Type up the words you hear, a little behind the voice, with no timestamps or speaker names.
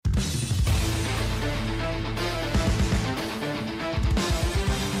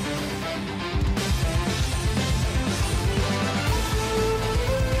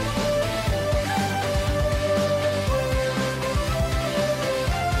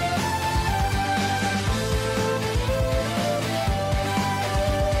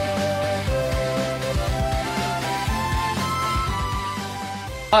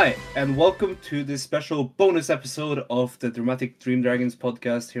Hi, and welcome to this special bonus episode of the Dramatic Dream Dragons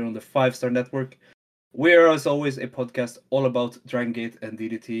podcast here on the 5 Star Network. We are, as always, a podcast all about Dragongate and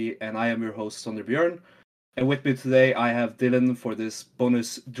DDT, and I am your host, Sander Björn. And with me today, I have Dylan for this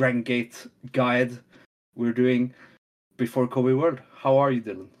bonus Dragongate guide we're doing before Kobe World. How are you,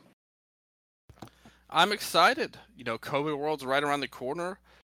 Dylan? I'm excited. Kobe World's right around the corner.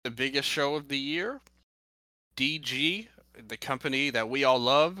 The biggest show of the year. DG, the company that we all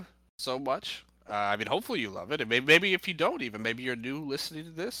love so much. Hopefully you love it. And maybe if you don't even, maybe you're new listening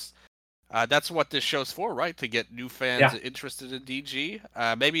to this. That's what this show's for, right? To get new fans interested in DG.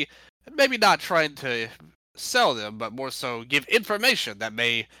 Maybe not trying to sell them, but more so give information that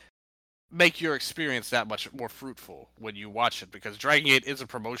may make your experience that much more fruitful when you watch it. Because Dragon Gate is a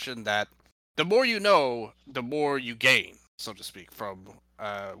promotion that the more you know, the more you gain, so to speak, from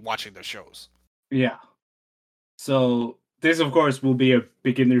watching the shows. Yeah. So this, of course, will be a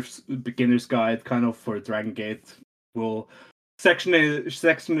beginner's guide, kind of for Dragongate. We'll section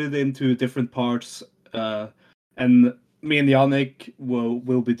it into different parts, and me and Yannick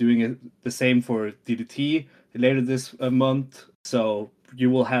will be doing it the same for DDT later this month. So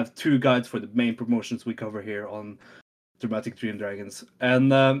you will have 2 guides for the main promotions we cover here on Dramatic Dream Dragons.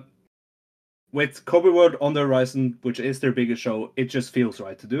 And with Kobe World on the horizon, which is their biggest show, it just feels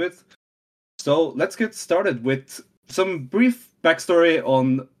right to do it. So let's get started with some brief backstory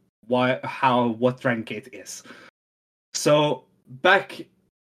on what Dragongate is. So back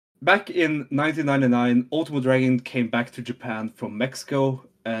in 1999, Ultimo Dragon came back to Japan from Mexico,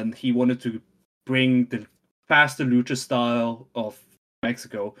 and he wanted to bring the faster lucha style of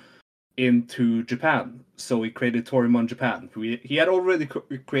Mexico into Japan. So he created Torimon Japan. He had already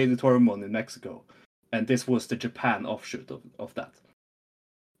created Torimon in Mexico, and this was the Japan offshoot of that.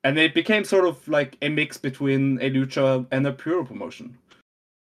 And it became sort of like a mix between a lucha and a pure promotion.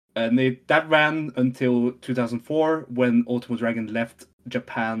 And that ran until 2004, when Ultimo Dragon left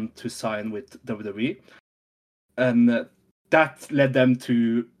Japan to sign with WWE. And that led them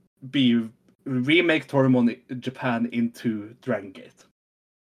to remake Torimon Japan into Dragongate.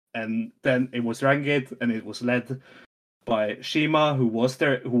 And then it was Dragongate, and it was led by Shima, who was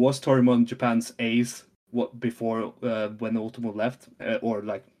Torimon Japan's ace before when Ultimo left,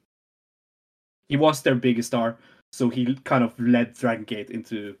 he was their biggest star, so he kind of led Dragongate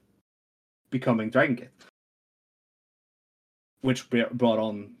into becoming Dragongate, which brought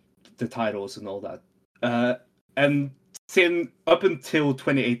on the titles and all that. And up until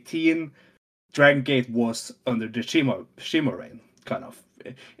 2018, Dragongate was under the Shima reign, kind of.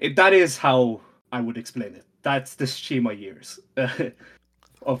 That is how I would explain it. That's the Shima years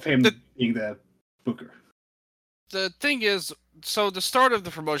of him being the booker. The thing is, so the start of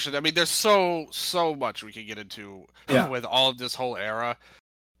the promotion, there's so much we can get into with all of this whole era.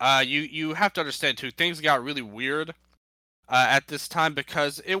 You have to understand too, things got really weird at this time,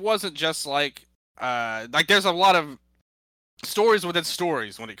 because it wasn't just like there's a lot of stories within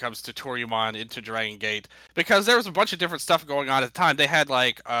stories when it comes to Toryumon into Dragongate, because there was a bunch of different stuff going on at the time. They had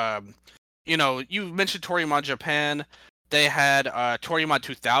you mentioned Toryumon Japan. They had Toryumon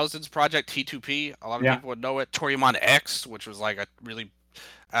 2000s project, T2P. A lot of people would know it. Toryumon X, which was like a really,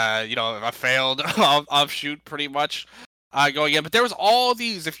 a failed offshoot, pretty much, going in. But there was all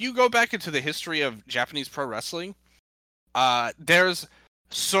these. If you go back into the history of Japanese pro wrestling, there's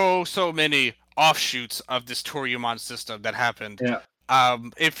so many offshoots of this Toryumon system that happened. Yeah.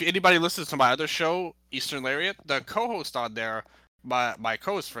 If anybody listens to my other show, Eastern Lariat, the co-host on there, my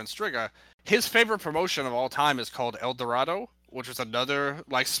co-host friend Striga, his favorite promotion of all time is called El Dorado, which was another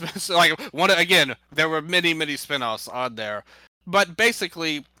one. Again, there were many spin-offs on there, but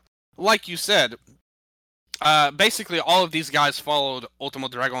basically, like you said, basically all of these guys followed Ultimo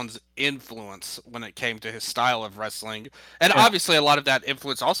Dragon's influence when it came to his style of wrestling, and obviously a lot of that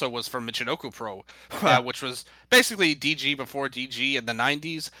influence also was from Michinoku Pro, which was basically DG before DG in the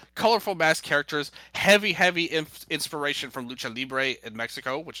 90s. Colorful masked characters, heavy inspiration from Lucha Libre in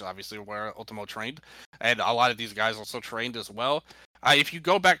Mexico, which is obviously where Ultimo trained, and a lot of these guys also trained as well. If you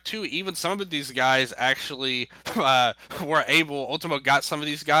go back to, even some of these guys actually were able, Ultimo got some of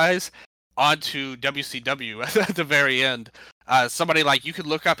these guys onto WCW at the very end. Somebody like, you could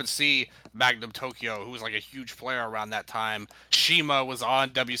look up and see Magnum Tokyo, who was like a huge player around that time. Shima was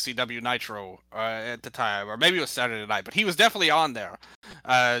on WCW Nitro at the time, or maybe it was Saturday Night, but he was definitely on there.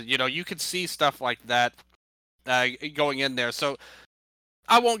 You could see stuff like that going in there. So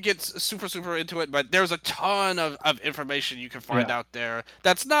I won't get super into it, but there's a ton of information you can find out there.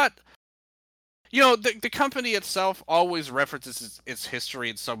 That's not... the company itself always references its history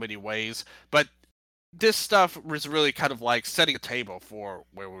in so many ways, but this stuff was really kind of like setting a table for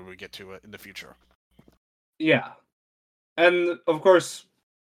where we would get to it in the future. Yeah, and of course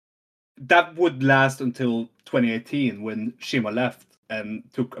that would last until 2018 when Shima left and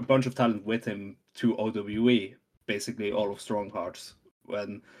took a bunch of talent with him to OWE, basically all of Strong Hearts.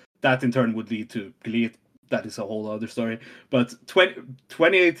 When that in turn would lead to Glee. That is a whole other story. But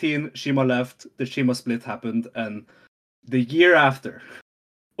 2018, Shima left, the Shima split happened, and the year after,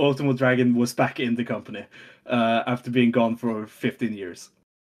 Ultimo Dragon was back in the company after being gone for 15 years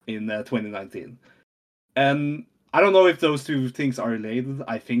in 2019. And I don't know if those two things are related.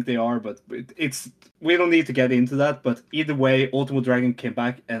 I think they are, but we don't need to get into that. But either way, Ultimo Dragon came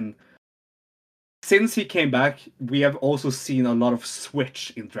back, and since he came back, we have also seen a lot of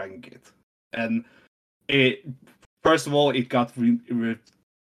switch in Dragon Gate. And it, first of all, it got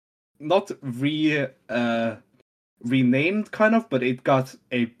renamed kind of, but it got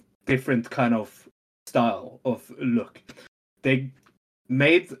a different kind of style of look. They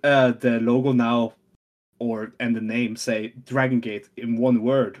made the logo now, and the name say Dragon Gate in one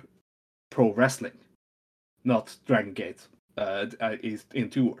word, pro wrestling, not Dragon Gate is in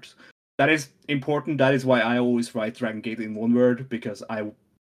two words. That is important. That is why I always write Dragon Gate in one word, because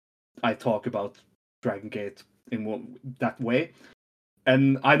I talk about Dragon Gate in that way.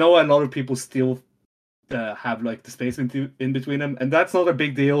 And I know a lot of people still have like the space in between them, and that's not a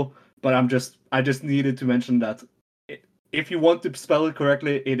big deal. But I just needed to mention that if you want to spell it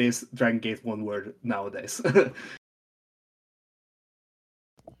correctly, it is Dragon Gate one word nowadays.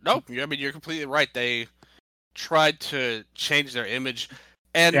 Nope, I mean you're completely right. They tried to change their image,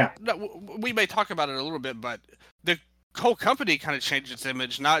 and yeah, we may talk about it a little bit, but the whole company kind of changed its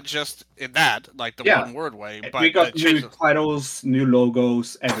image, not just in that, like the one word way, but we got new titles, new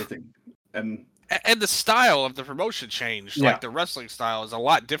logos, everything, and the style of the promotion changed. Yeah. Like the wrestling style is a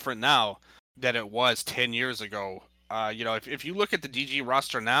lot different now than it was 10 years ago. If you look at the DG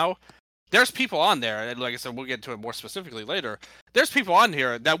roster now, there's people on there, and like I said, we'll get to it more specifically later. There's people on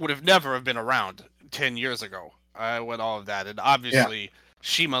here that would have never have been around 10 years ago with all of that, and obviously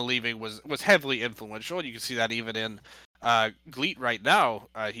Shima leaving was heavily influential, and you can see that even in Gleet right now.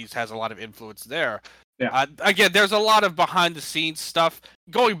 He has a lot of influence there. Yeah. Again, there's a lot of behind-the-scenes stuff.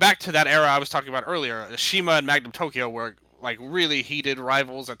 Going back to that era I was talking about earlier, Shima and Magnum Tokyo were like really heated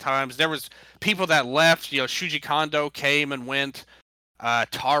rivals at times. There was people that left. Shuji Kondo came and went.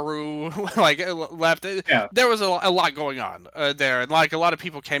 Taru left. Yeah. There was a lot going on there, and like a lot of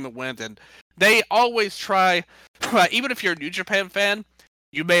people came and went, and they always try. Even if you're a New Japan fan,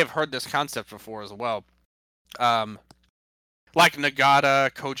 you may have heard this concept before as well. Like Nagata,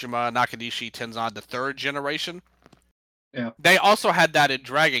 Kojima, Nakanishi, Tenzan, the third generation. Yeah. They also had that in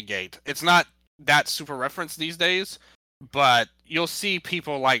Dragon Gate. It's not that super referenced these days, but you'll see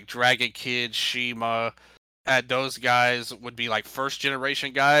people like Dragon Kid, Shima, those guys would be like first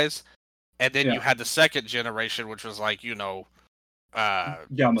generation guys, and then you had the second generation, which was like Yamato,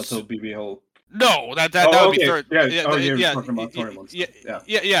 BB Hulk. No, that would be third. You're talking about Torimon stuff.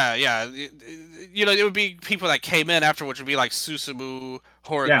 Yeah. It would be people that came in after, which would be like Susumu,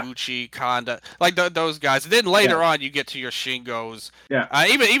 Horiguchi, Kanda, like those guys. And then later on, you get to your Shingos. Yeah.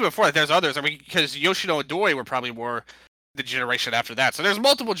 Even before that, there's others. I mean, because Yoshino and Doi were probably more the generation after that. So there's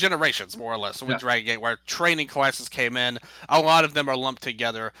multiple generations, more or less, with Dragon Gate, where training classes came in. A lot of them are lumped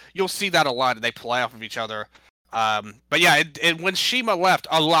together. You'll see that a lot, and they play off of each other. But yeah, when Shima left,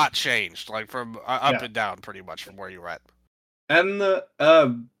 a lot changed, like from up and down, pretty much from where you were at. And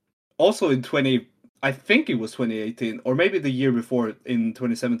also in I think it was 2018, or maybe the year before in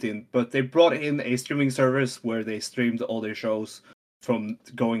 2017, but they brought in a streaming service where they streamed all their shows from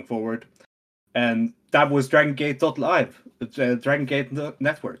going forward. And that was DragonGate.live, the Dragon Gate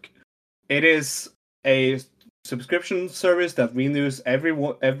Network. It is a subscription service that renews every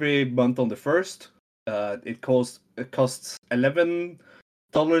month on the 1st. It costs $11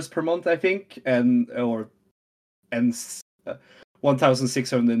 per month, I think, and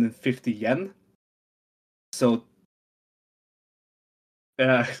 1,650 yen. So,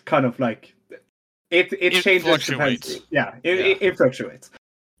 kind of like it changes. Fluctuates. It fluctuates.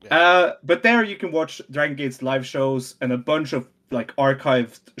 Yeah. But there you can watch Dragon Gate's live shows and a bunch of like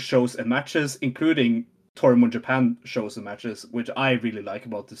archived shows and matches, including Torimon Japan shows and matches, which I really like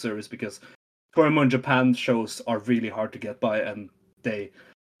about the service, because Torimon Japan shows are really hard to get by, and they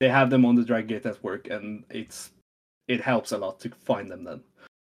have them on the Dragon Gate Network, and it helps a lot to find them then.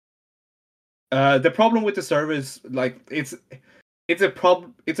 The problem with the service, like it's a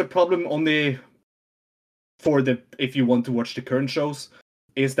problem only for if you want to watch the current shows,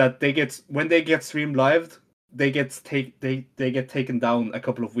 is that when they get streamed live, they get taken down a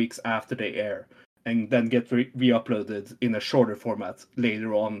couple of weeks after they air, and then get re-uploaded in a shorter format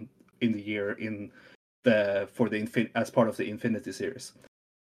later on in the year as part of the Infinity series,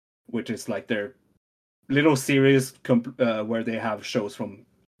 which is like their little series where they have shows from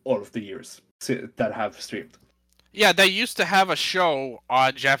all of the years that have streamed. Yeah, they used to have a show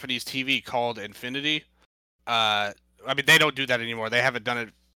on Japanese TV called Infinity. I mean, they don't do that anymore. They haven't done it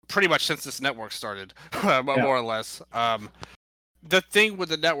pretty much since this network started, more or less. The thing with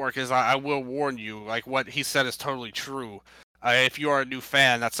the network is, I will warn you, like what he said is totally true. If you are a new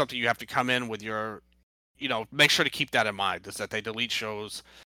fan, that's something you have to come in with your, make sure to keep that in mind. Is that they delete shows,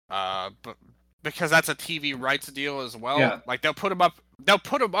 but because that's a TV rights deal as well. Yeah. Like they'll put them up. They'll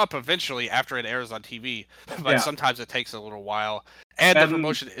put them up eventually after it airs on TV, but sometimes it takes a little while, and the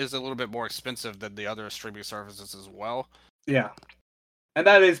promotion is a little bit more expensive than the other streaming services as well. Yeah, and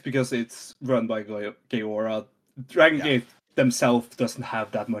that is because it's run by Gaora. Dragon Gate themselves doesn't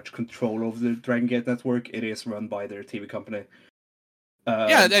have that much control over the Dragon Gate network. It is run by their TV company.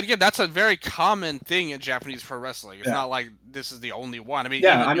 And again, that's a very common thing in Japanese pro wrestling. It's not like this is the only one. I mean,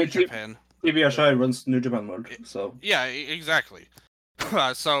 New Japan. TV Asahi runs New Japan World, so... Yeah, exactly.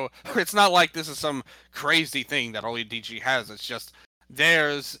 So, it's not like this is some crazy thing that only DG has. It's just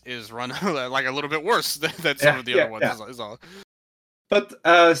theirs is run like a little bit worse than some of the other ones, is all. But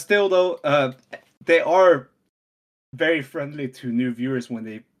still, though, they are very friendly to new viewers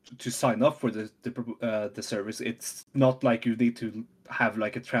when to sign up for the service. It's not like you need to have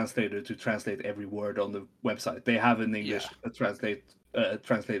like a translator to translate every word on the website. They have an English translated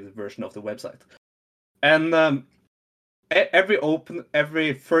version of the website, and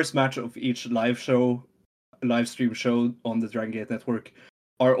every first match of each live stream show on the Dragon Gate network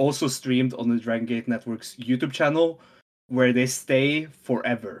are also streamed on the Dragon Gate network's YouTube channel, where they stay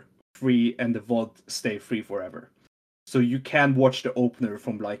forever free, and the VOD stay free forever. So you can watch the opener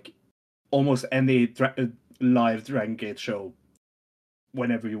from like almost any live Dragon Gate show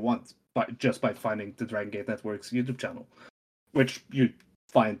whenever you want, just by finding the Dragon Gate Network's YouTube channel, which you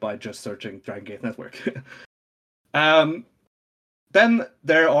find by just searching Dragon Gate Network. Then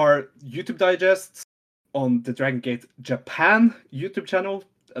there are YouTube digests on the Dragon Gate Japan YouTube channel,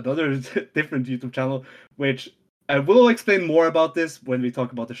 another different YouTube channel, which I will explain more about this when we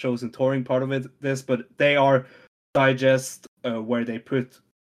talk about the shows and touring part of it. But they are digest where they put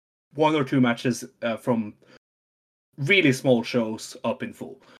one or two matches from really small shows up in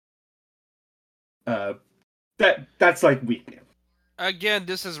full. That's like weekly. Again,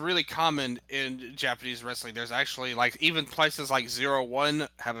 this is really common in Japanese wrestling. There's actually, like, even places like 01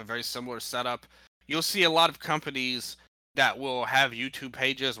 have a very similar setup. You'll see a lot of companies that will have YouTube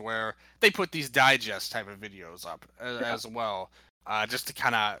pages where they put these digest type of videos up as well. Just to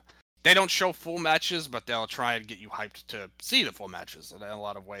kind of... They don't show full matches, but they'll try and get you hyped to see the full matches in a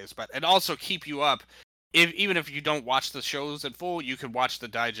lot of ways. And also keep you up. Even if you don't watch the shows in full, you can watch the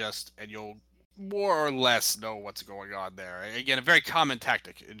digest and you'll more or less know what's going on there. Again, a very common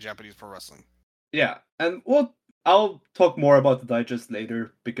tactic in Japanese pro wrestling. Yeah, and I'll talk more about the digest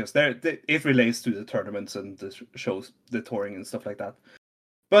later, because it relates to the tournaments and the shows, the touring and stuff like that.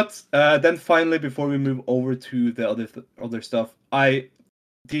 But then finally, before we move over to the other stuff,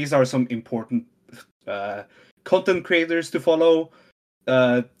 these are some important content creators to follow.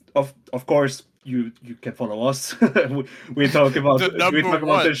 Of course, you can follow us. we talk about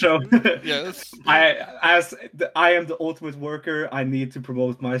the show. Yes. I am the ultimate worker. I need to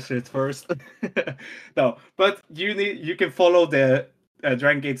promote my shit first. No, but you can follow the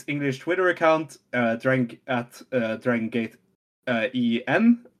Dragon Gate's English Twitter account, Dragon Gate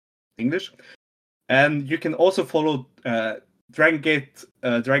EN English, and you can also follow Dragon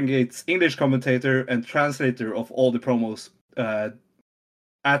Gate's English commentator and translator of all the promos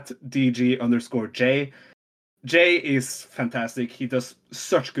at DG_J. Jay is fantastic. He does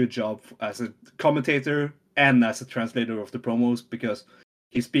such a good job as a commentator and as a translator of the promos, because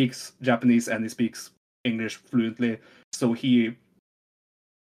he speaks Japanese and he speaks English fluently. So he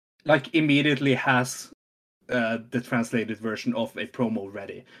immediately has the translated version of a promo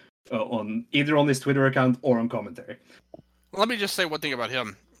ready on his Twitter account or on commentary. Let me just say one thing about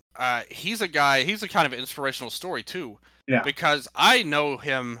him. He's a kind of inspirational story too. Yeah. Because I know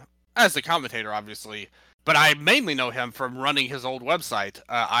him as a commentator, obviously, but I mainly know him from running his old website,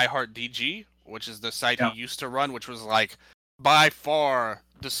 iHeartDG, which is the site he used to run, which was like by far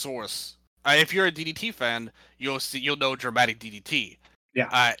the source. If you're a DDT fan, you'll know Dramatic DDT.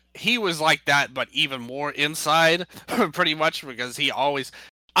 Yeah. He was like that, but even more inside, pretty much, because he always.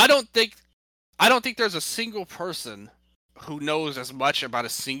 I don't think there's a single person who knows as much about a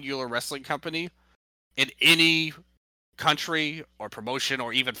singular wrestling company in any country or promotion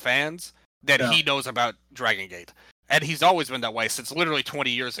or even fans that he knows about Dragon Gate. And he's always been that way since literally 20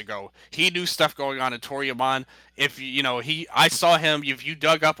 years ago. He knew stuff going on in Toriyamon. If I saw him. If you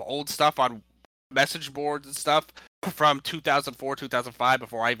dug up old stuff on message boards and stuff from 2004, 2005,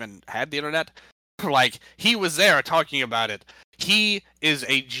 before I even had the internet, like he was there talking about it. He is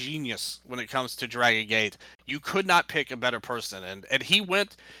a genius when it comes to Dragon Gate. You could not pick a better person, and he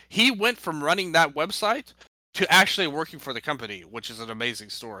went from running that website to actually working for the company, which is an amazing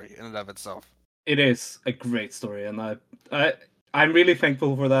story in and of itself. It is a great story, and I'm really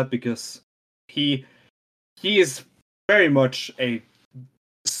thankful for that, because he is very much a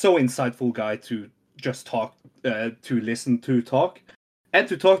so insightful guy to just talk, to listen to talk, and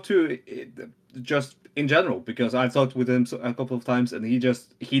to talk to just in general, because I've talked with him a couple of times, and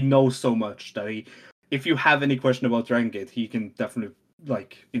he knows so much that if you have any question about Dragon Gate, he can definitely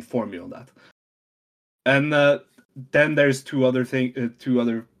inform you on that. And then there's two other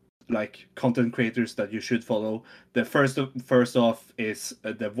content creators that you should follow. The first off is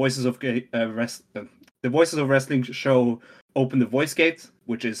the Voices of Wrestling show, Open the Voice Gate,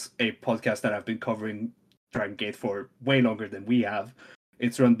 which is a podcast that have been covering Dragon Gate for way longer than we have.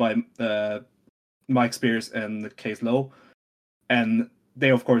 It's run by Mike Spears and Case Lowe, and they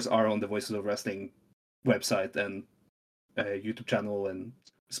of course are on the Voices of Wrestling website and YouTube channel and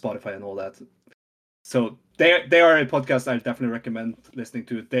Spotify and all that. So they are a podcast I definitely recommend listening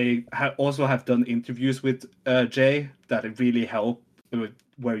to. They also have done interviews with Jay that really help,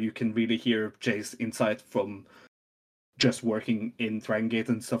 where you can really hear Jay's insight from just working in Dragon Gate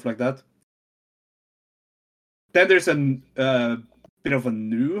and stuff like that. Then there's a bit of a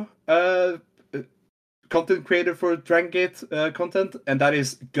new content creator for Dragon Gate content, and that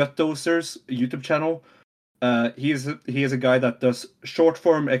is Gutdozer's YouTube channel. He is a guy that does short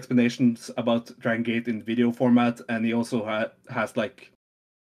form explanations about Dragon Gate in video format, and he also has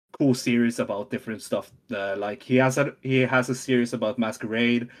cool series about different stuff. He has a series about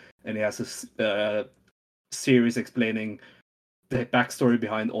Masquerade, and he has a series explaining the backstory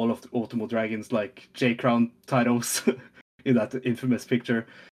behind all of the Ultimo Dragons, like J Crown titles in that infamous picture.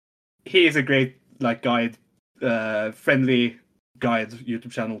 He is a great guide, friendly guide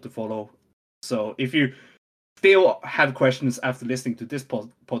YouTube channel to follow. So if you still have questions after listening to this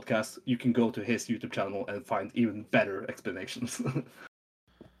podcast, you can go to his YouTube channel and find even better explanations.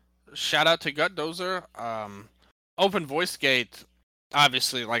 Shout out to Gutdozer. Open Voice Gate,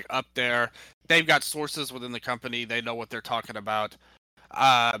 obviously, up there. They've got sources within the company. They know what they're talking about.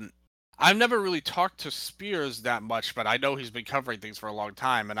 I've never really talked to Spears that much, but I know he's been covering things for a long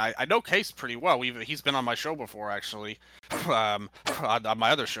time, and I know Case pretty well. He's been on my show before, actually, on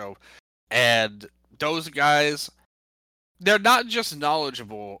my other show. And those guys, they're not just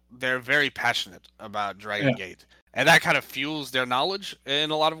knowledgeable, they're very passionate about Dragon Gate. And that kind of fuels their knowledge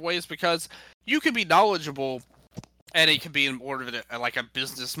in a lot of ways, because you can be knowledgeable and it can be in more of a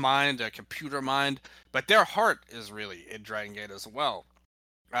business mind, a computer mind, but their heart is really in Dragon Gate as well.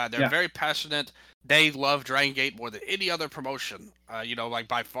 They're very passionate. They love Dragon Gate more than any other promotion,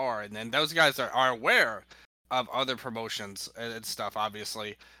 by far. And then those guys are aware of other promotions and stuff,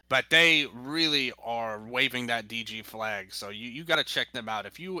 obviously, but they really are waving that DG flag. So you got to check them out.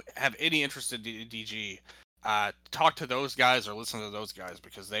 If you have any interest in DG, talk to those guys or listen to those guys,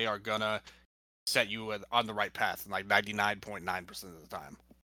 because they are gonna set you on the right path 99.9% of the time.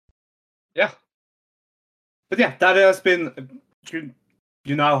 Yeah. But yeah, that has been...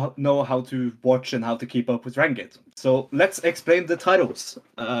 You now know how to watch and how to keep up with Dragon Gate. So let's explain the titles.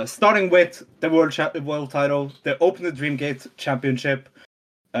 Starting with the world title, the Open the Dream Gate Championship,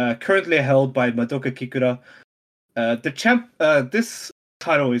 currently held by Madoka Kikura. This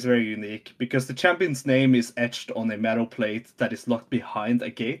title is very unique because the champion's name is etched on a metal plate that is locked behind a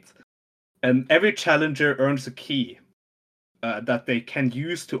gate, and every challenger earns a key that they can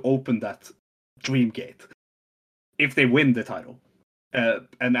use to open that Dream Gate if they win the title.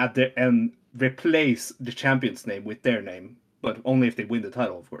 And replace the champion's name with their name, but only if they win the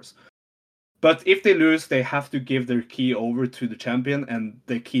title, of course. But if they lose, they have to give their key over to the champion, and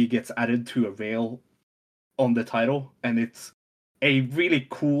the key gets added to a rail on the title, and it's a really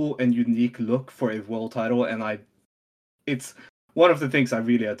cool and unique look for a world title, and it's one of the things I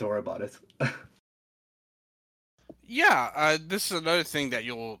really adore about it. Yeah, this is another thing that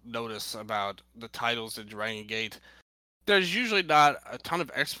you'll notice about the titles in Dragon Gate. There's usually not a ton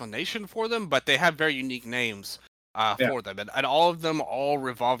of explanation for them, but they have very unique names for them, and all of them all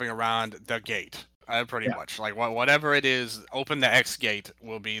revolving around the gate, pretty much. Whatever it is, Open the X Gate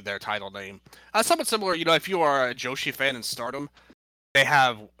will be their title name. Somewhat similar, if you are a Joshi fan in Stardom, they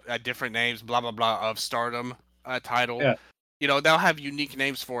have different names, blah blah blah, of Stardom title. they'll have unique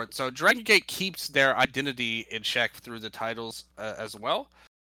names for it. So Dragon Gate keeps their identity in check through the titles as well.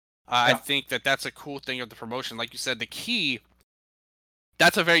 I think that's a cool thing of the promotion. Like you said, the key,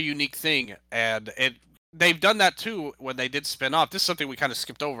 that's a very unique thing, and they've done that too when they did spin off. This is something we kind of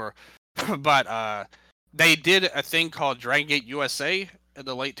skipped over, but they did a thing called Dragon Gate USA in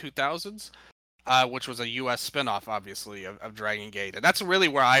the late 2000s, which was a US spinoff, obviously, of Dragon Gate, and that's really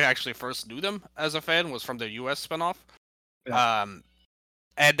where I actually first knew them as a fan, was from the US spinoff. Yeah.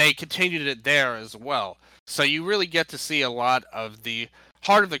 And they continued it there as well. So you really get to see a lot of the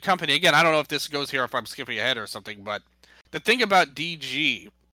heart of the company. Again, I don't know if this goes here, if I'm skipping ahead or something, but the thing about DG,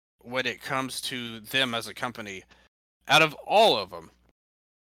 when it comes to them as a company, out of all of them,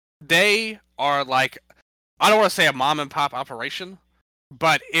 they are like, I don't want to say a mom and pop operation,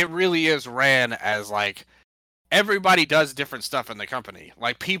 but it really is ran as like, everybody does different stuff in the company.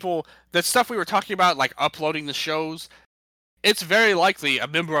 Like people, the stuff we were talking about, like uploading the shows, it's very likely a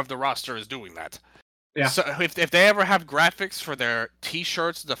member of the roster is doing that. Yeah. So if they ever have graphics for their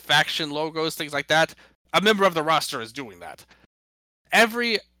T-shirts, the faction logos, things like that, a member of the roster is doing that.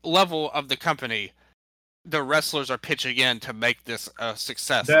 Every level of the company, the wrestlers are pitching in to make this a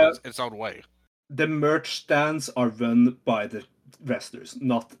success in its own way. The merch stands are run by the wrestlers,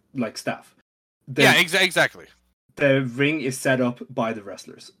 not like staff. Exactly. The ring is set up by the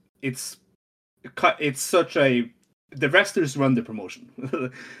wrestlers. It's such a... The wrestlers run the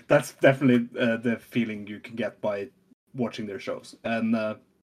promotion. That's definitely the feeling you can get by watching their shows. And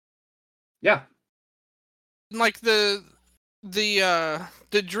yeah, like the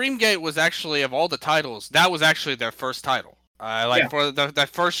Dreamgate was actually, of all the titles, that was actually their first title. For the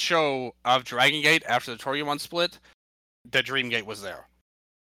first show of Dragon Gate after the Toryumon split, the Dreamgate was there.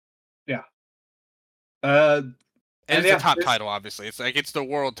 Yeah. And it's the top title, obviously. It's the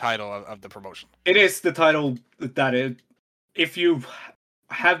world title of the promotion. It is the title that if you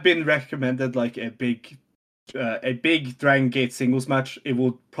have been recommended like a big Dragon Gate singles match, it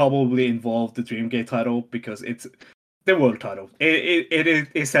will probably involve the Dreamgate title because it's the world title.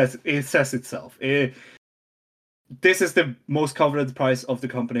 It says itself. This is the most coveted price of the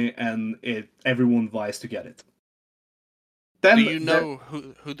company, and everyone vies to get it. Then, do you know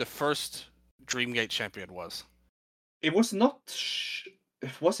who the first Dreamgate champion was? It was not.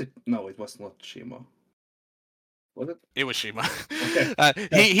 Was it? No, it was not Shima. Was it? It was Shima.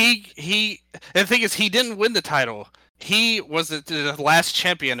 Okay. He. The thing is, he didn't win the title. He was the last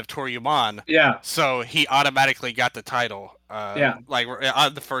champion of Toryumon. Yeah. So he automatically got the title. Like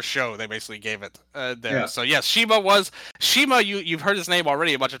on the first show, they basically gave it there. Yeah. So yes, Shima. You've heard his name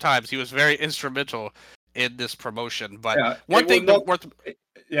already a bunch of times. He was very instrumental in this promotion. But one thing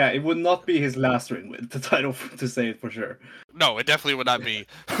it would not be his last reign with the title, to say it for sure. No, it definitely would not be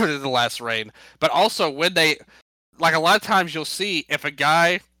the last reign. But also, when they, like, a lot of times you'll see if a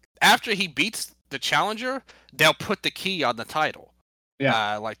guy, after he beats the challenger, they'll put the key on the title.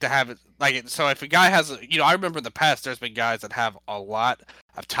 Yeah. Like to have it, so if a guy has, I remember in the past there's been guys that have a lot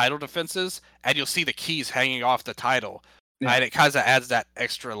of title defenses, and you'll see the keys hanging off the title, and it kind of adds that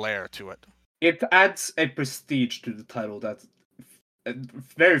extra layer to it. It adds a prestige to the title that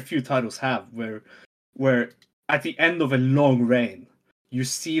very few titles have, where at the end of a long reign, you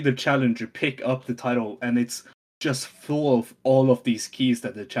see the challenger pick up the title, and it's just full of all of these keys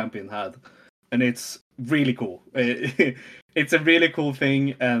that the champion had, and it's really cool. It's a really cool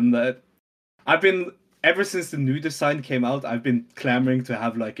thing, and I've been, ever since the new design came out, I've been clamoring to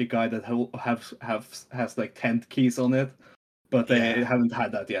have like a guy that has like 10 keys on it, but they haven't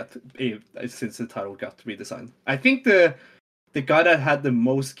had that yet since the title got redesigned. I think the guy that had the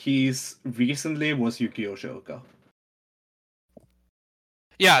most keys recently was Yuki Yoshioka.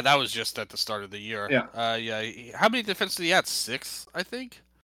 Yeah, that was just at the start of the year. Yeah. How many defenses did he have? 6, I think?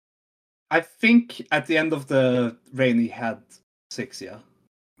 I think at the end of the reign he had 6, yeah.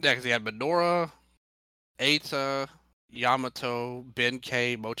 Yeah, because he had Minoru, Eita, Yamato,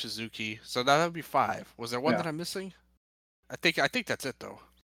 Benkei, Mochizuki. So that would be 5. Was there one that I'm missing? I think that's it, though.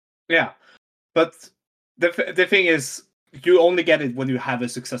 Yeah, but the thing is, you only get it when you have a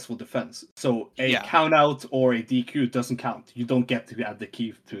successful defense. So a count out or a DQ doesn't count. You don't get to add the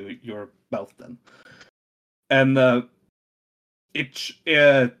key to your belt then. And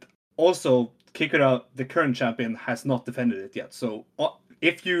also, Kikura, the current champion, has not defended it yet. So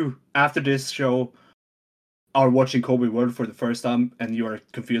if you, after this show, are watching Kobe World for the first time and you are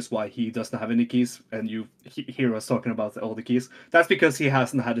confused why he doesn't have any keys, and you hear us talking about all the keys, that's because he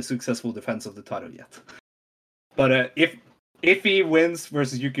hasn't had a successful defense of the title yet. But if he wins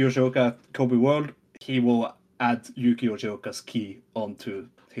versus Yuki Yoshioka at Kobe World, he will add Yuki Yoshioka's key onto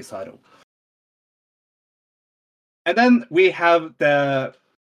his title. And then we have the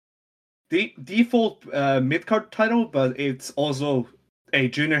default mid-card title, but it's also a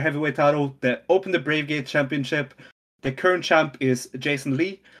junior heavyweight title. The Open the Bravegate Championship. The current champ is Jason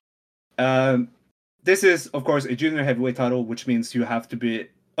Lee. This is, of course, a junior heavyweight title, which means you have to be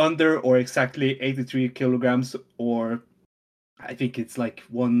under or exactly 83 kilograms, or I think it's like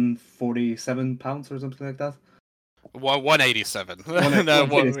 147 pounds or something like that. 187.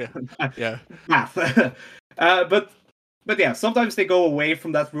 Yeah. Math. But yeah, sometimes they go away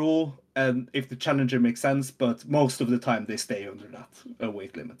from that rule, and if the challenger makes sense, but most of the time they stay under that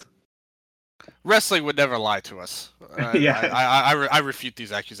weight limit. Wrestling would never lie to us. Yeah. I refute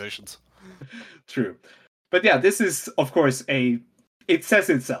these accusations. True. But yeah, this is, of course, it says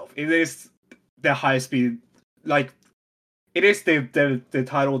itself. It is the high speed, like, it is the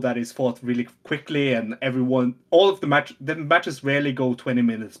title that is fought really quickly, and all of the matches rarely go 20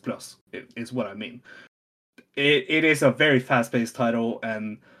 minutes plus, is what I mean. It is a very fast-paced title,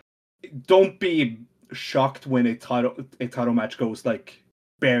 and don't be shocked when a title match goes like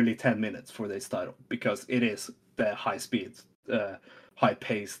barely 10 minutes for this title, because it is the high-speed,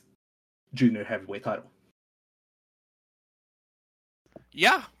 high-paced junior heavyweight title.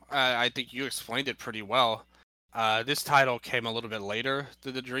 Yeah, I think you explained it pretty well. This title came a little bit later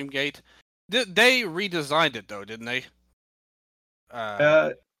than the Dreamgate. They redesigned it though, didn't they?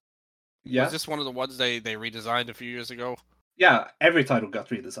 Yeah. Was this one of the ones they redesigned a few years ago? Yeah, every title got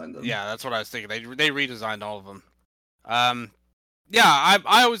redesigned then. Yeah, that's what I was thinking. They redesigned all of them. Yeah,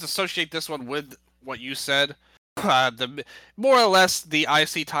 I always associate this one with what you said, the more or less the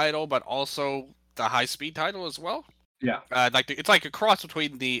IC title, but also the high speed title as well. Yeah. It's like a cross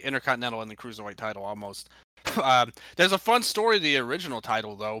between the Intercontinental and the Cruiserweight title almost. There's a fun story of the original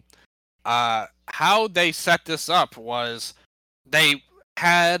title though. How they set this up was they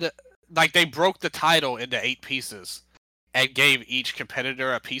broke the title into 8 pieces and gave each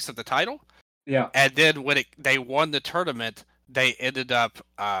competitor a piece of the title. Yeah. And then when they won the tournament, they ended up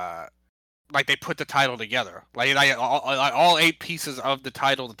they put the title together. All 8 pieces of the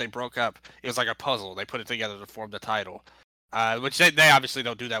title that they broke up, it was like a puzzle. They put it together to form the title. Which they obviously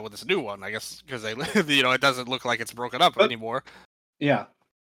don't do that with this new one, I guess, because they it doesn't look like it's broken up anymore. Yeah,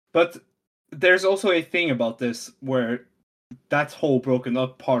 but there's also a thing about this where that whole broken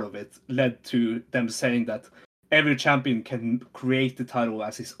up part of it led to them saying that every champion can create the title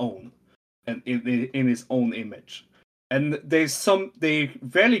as his own, and in his own image. And they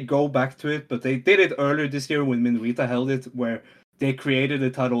rarely go back to it, but they did it earlier this year when Minurita held it, where they created a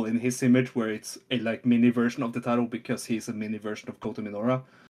title in his image, where it's a like mini version of the title because he's a mini version of Kota Minoura.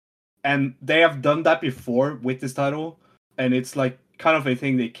 And they have done that before with this title, and it's like kind of a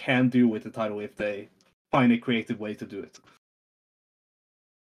thing they can do with the title if they find a creative way to do it.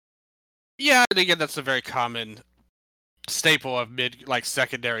 Yeah, and again, that's a very common staple of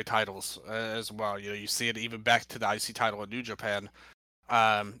secondary titles as well. You see it even back to the IC title in New Japan.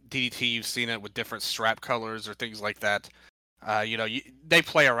 DDT, you've seen it with different strap colors or things like that. They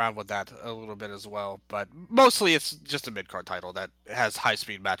play around with that a little bit as well, but mostly it's just a mid-card title that has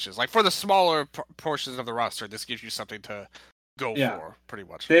high-speed matches. Like for the smaller portions of the roster, this gives you something to go for, pretty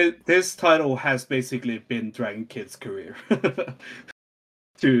much. This title has basically been Dragon Kid's career.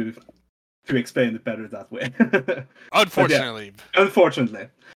 to explain it better that way. Unfortunately. Unfortunately.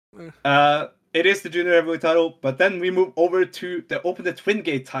 It is the junior heavyweight title, but then we move over to the Open the Twin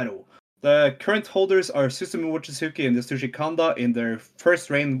Gate title. The current holders are Susumu Mochizuki and Yasushi Kanda in their first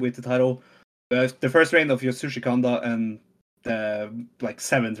reign with the title. The first reign of Yasushi Kanda and the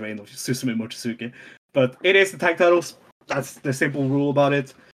 7th reign of Susumu Mochizuki. But it is the tag titles. That's the simple rule about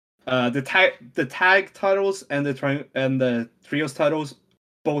it. The tag titles and the trios titles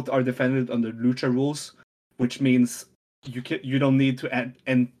both are defended under Lucha rules, which means you don't need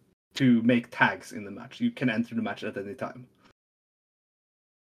to make tags in the match. You can enter the match at any time.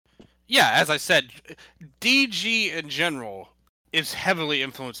 Yeah, as I said, DG in general is heavily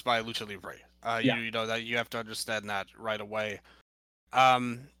influenced by Lucha Libre. You know that you have to understand that right away.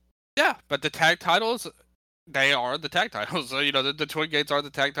 Yeah, but the tag titles, they are the tag titles. So, the Twin Gates are the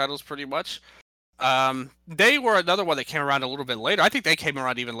tag titles pretty much. They were another one that came around a little bit later. I think they came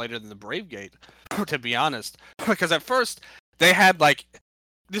around even later than the Brave Gate, to be honest. Because at first, they had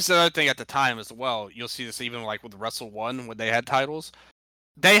this is another thing at the time as well. You'll see this even with Wrestle 1 when they had titles.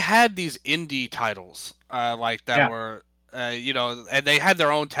 They had these indie titles, were, and they had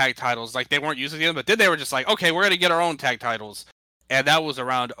their own tag titles. They weren't using them, but then they were just like, okay, we're going to get our own tag titles. And that was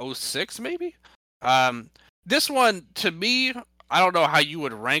around 2006, maybe? This one, to me, I don't know how you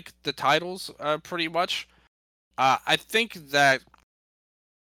would rank the titles, pretty much. I think that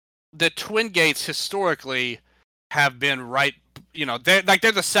the Twin Gates, historically, have been right. They're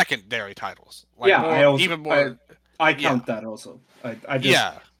the secondary titles. Like Yeah, even more. I count that also. I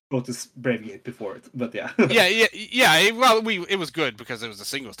just wrote this Bravegate before it, but yeah. Well, it was good because it was a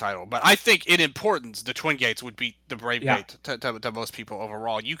singles title, but I think in importance, the Twin Gates would beat the Bravegate to most people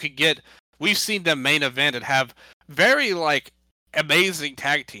overall. We've seen them main event and have very amazing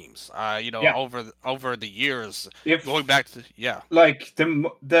tag teams. Over the years, going back to like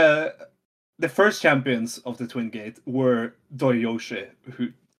the first champions of the Twin Gate were Doyoshi, who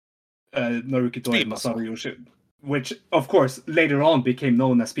Naruki Doi and Masaru Yoshi, which of course later on became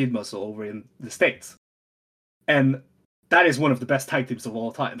known as Speed Muscle over in the States. And that is one of the best tag teams of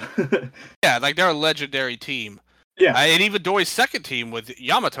all time. Yeah, they're a legendary team. Yeah. And even Doi's second team with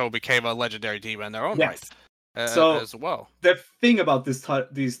Yamato became a legendary team in their own right. So as well. The thing about these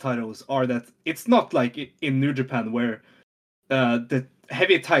titles are that it's not like in New Japan where the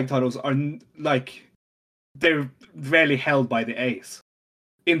heavy tag titles are they're rarely held by the ace.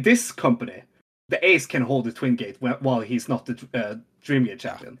 In this company, the ace can hold the Twin Gate while he's not the Dream Gate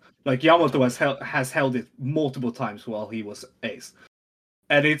champion. Like Yamato has held it multiple times while he was ace,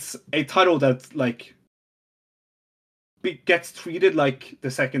 and it's a title that gets treated like the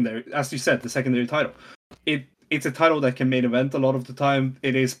secondary, as you said, the secondary title. It's a title that can main event a lot of the time.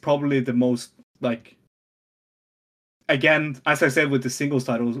 It is probably the most again, as I said with the singles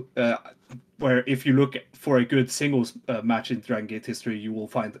titles, where if you look for a good singles match in Dragon Gate history, you will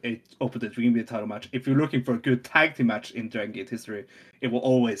find a Open the Dream Gate title match. If you're looking for a good tag team match in Dragon Gate history, it will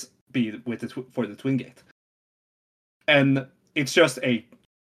always be for the Twin Gate. And it's just it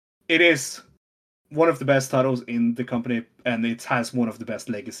is one of the best titles in the company, and it has one of the best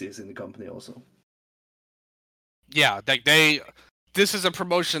legacies in the company also. Yeah, this is a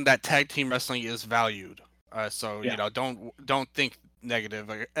promotion that tag team wrestling is valued. Don't think negative,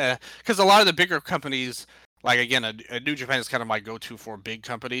 because a lot of the bigger companies, again, New Japan is kind of my go-to for big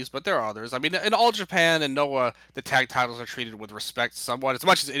companies, but there are others. I mean, in All Japan and Noah, the tag titles are treated with respect somewhat, as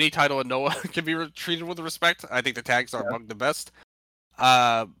much as any title in Noah can be treated with respect. I think the tags are among the best.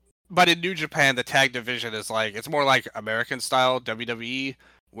 But in New Japan, the tag division is it's more like American style WWE,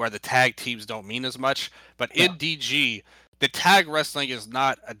 where the tag teams don't mean as much. But in DG, the tag wrestling is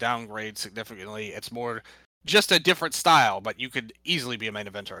not a downgrade significantly. It's more just a different style, but you could easily be a main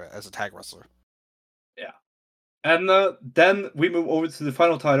eventer as a tag wrestler. Yeah. And then we move over to the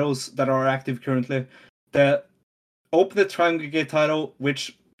final titles that are active currently. The Open Triangle Gate title,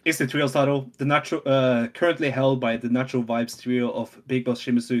 which is the trios title, currently held by the Natural Vibes trio of Big Boss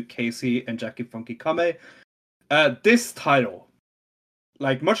Shimizu, Casey, and Jackie Funky Kame. This title,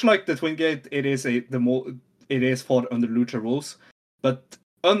 much like the Twin Gate, it is fought under Lucha rules, but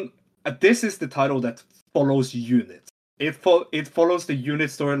this is the title that follows units. It follows the unit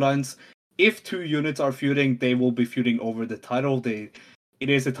storylines. If two units are feuding, they will be feuding over the title. It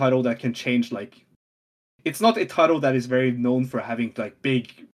is a title that can change. It's not a title that is very known for having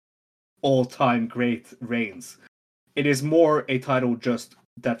big, all-time great reigns. It is more a title just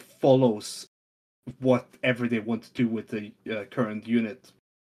that follows whatever they want to do with the current unit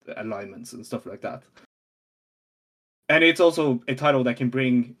alignments and stuff like that. And it's also a title that can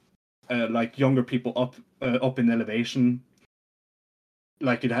bring younger people up in elevation,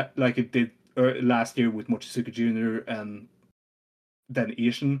 like it did last year with Mochizuki Jr. and then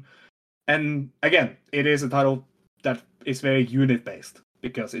Ishin. And again, it is a title that is very unit based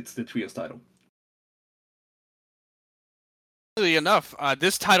because it's the trios title. Funnily enough,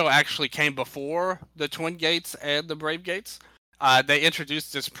 this title actually came before the Twin Gates and the Brave Gates. They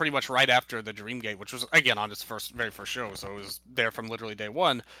introduced this pretty much right after the Dream Gate, which was again on its very first show, so it was there from literally day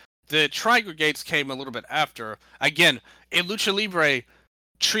one. The Triangle Gates came a little bit after. Again, in Lucha Libre,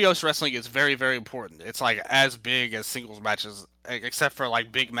 trios wrestling is very, very important. It's as big as singles matches, except for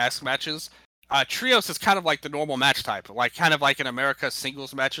big mask matches. Trios is kind of like the normal match type, kind of like in America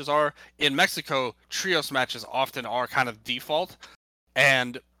singles matches are. In Mexico, trios matches often are kind of default,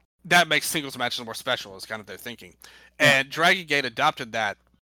 and that makes singles matches more special, is kind of their thinking. And Dragon Gate adopted that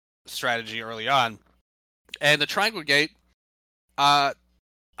strategy early on. And the Triangle Gate,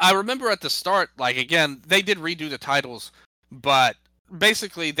 I remember at the start, again, they did redo the titles, but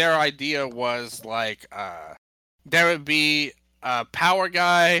basically their idea was there would be a power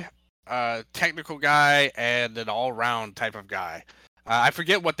guy, a technical guy, and an all-round type of guy. I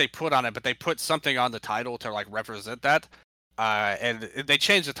forget what they put on it, but they put something on the title to represent that. And they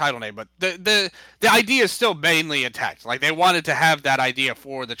changed the title name, but the idea is still mainly intact. They wanted to have that idea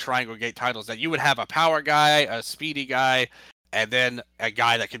for the Triangle Gate titles, that you would have a power guy, a speedy guy, and then a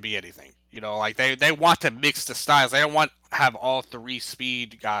guy that could be anything. You know, like they want to mix the styles. They don't want to have all three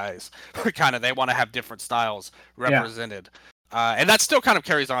speed guys. Kind of, they want to have different styles represented. And that still kind of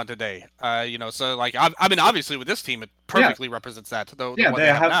carries on today. You know, so like I mean, obviously with this team, it perfectly represents that. The one they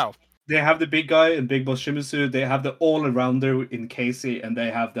have now. They have the big guy in Big Boss Shimizu. They have the all-arounder in Casey, and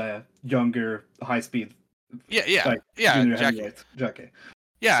they have the younger, high-speed, junior heavyweight Jackie.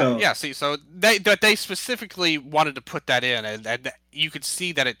 Yeah. See, so they specifically wanted to put that in, and you could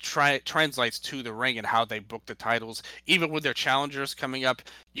see that it translates to the ring and how they book the titles. Even with their challengers coming up,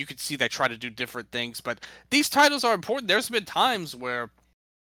 you could see they try to do different things. But these titles are important. There's been times where,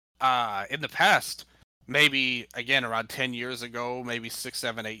 in the past, maybe again around 10 years ago, maybe 6,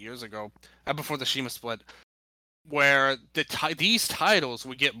 7, 8 years ago, before the Shima split, where these titles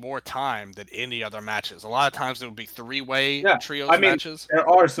would get more time than any other matches. A lot of times it would be three-way trios matches. There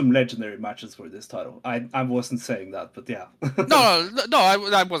are some legendary matches for this title. I wasn't saying that, but yeah. no,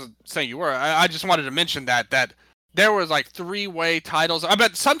 I wasn't saying you were. I just wanted to mention that there was like three-way titles. I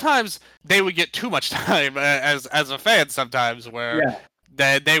bet sometimes they would get too much time as a fan sometimes, where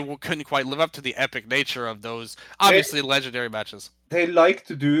they couldn't quite live up to the epic nature of those obviously legendary matches. They like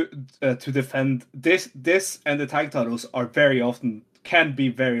to do to defend this and the tag titles can be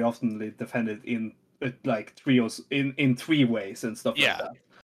very often defended in like trios in three ways and stuff like that.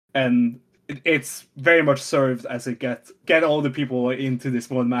 And it's very much served as a get all the people into this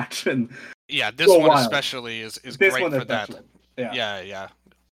one match and this one wild. Especially is great for that. Yeah.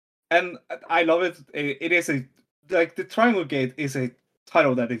 And I love it. It is the Triangle Gate is a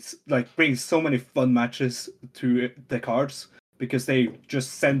title that is like brings so many fun matches to the cards, because they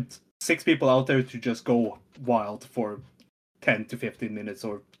just sent 6 people out there to just go wild for 10 to 15 minutes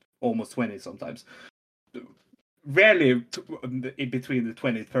or almost 20 sometimes. Rarely in between the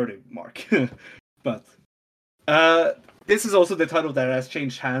 20-30 mark. But this is also the title that has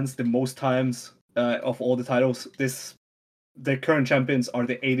changed hands the most times of all the titles. The current champions are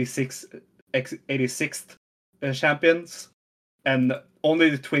the 86th champions, and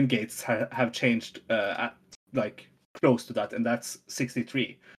only the Twin Gates have changed at like close to that, and that's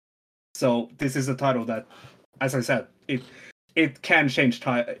 63. So this is a title that, as I said, it can change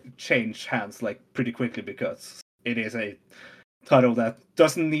hands like pretty quickly, because it is a title that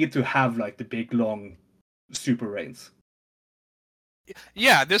doesn't need to have like the big long super reigns.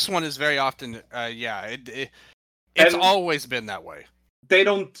 Yeah, this one is very often it's always been that way. They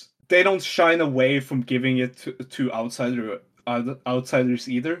don't shine away from giving it to outsiders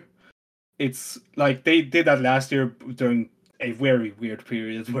either. It's like they did that last year during a very weird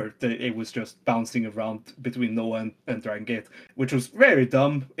period where it was just bouncing around between Noah and Dragon Gate, which was very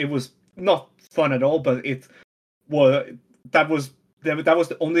dumb. It was not fun at all, but that was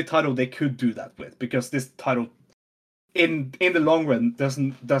the only title they could do that with, because this title in the long run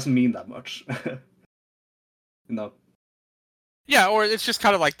doesn't mean that much. Yeah, or it's just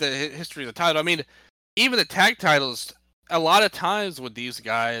kind of like the history of the title. I mean, even the tag titles, a lot of times with these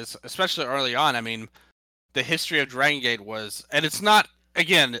guys, especially early on, I mean, the history of Dragon Gate was, and it's not,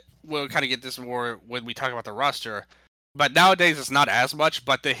 again, we'll kind of get this more when we talk about the roster, but nowadays it's not as much,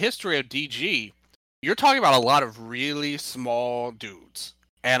 but the history of DG, you're talking about a lot of really small dudes.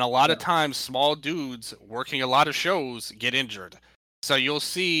 And a lot of times, small dudes working a lot of shows get injured. So you'll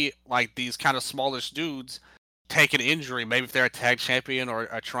see, like, these kind of smallish dudes take an injury, maybe if they're a tag champion or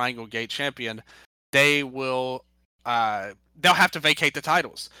a Triangle Gate champion, they'll have to vacate the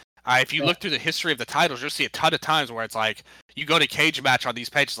titles. If you look through the history of the titles, you'll see a ton of times where it's like, you go to cage match on these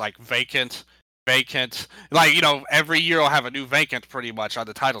pages, like vacant. Like, every year I'll have a new vacant pretty much on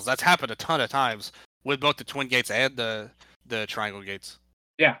the titles. That's happened a ton of times with both the Twin Gates and the Triangle Gates.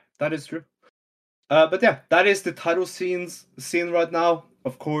 Yeah, that is true. But yeah, that is the title scene right now.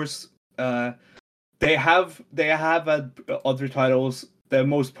 Of course, they have had other titles. The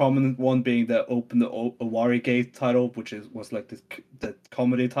most prominent one being the Owari Gate title, which was like the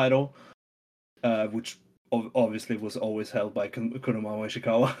comedy title, which obviously was always held by Kunomawa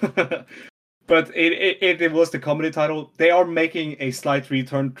Ishikawa. But it was the comedy title. They are making a slight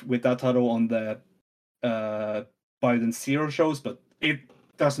return with that title on the Biden Zero shows, but it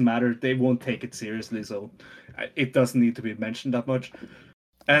doesn't matter. They won't take it seriously, so it doesn't need to be mentioned that much.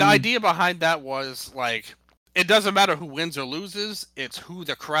 And the idea behind that was, like, it doesn't matter who wins or loses, it's who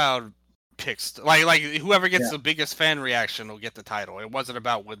the crowd picks. Like whoever gets the biggest fan reaction will get the title. It wasn't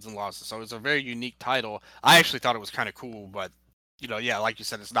about wins and losses, so it was a very unique title. I actually thought it was kind of cool, but, like you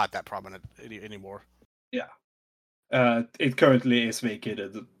said, it's not that prominent anymore. Yeah. It currently is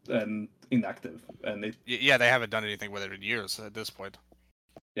vacated and inactive, and they haven't done anything with it in years at this point.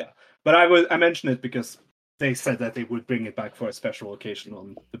 Yeah, but I mention it because they said that they would bring it back for a special occasion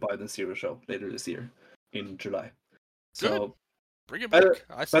on the Biden Zero show later this year in July. Good. So Bring it back.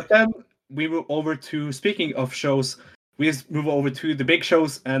 I say. but then we move over to, speaking of shows, we move over to the big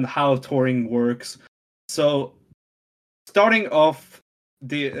shows and how touring works. So starting off,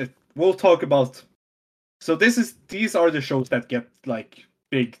 we'll talk about. So these are the shows that get like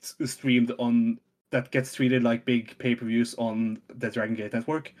big streamed on, that gets treated like big pay-per-views on the Dragon Gate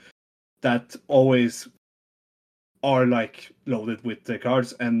network, that always are like loaded with the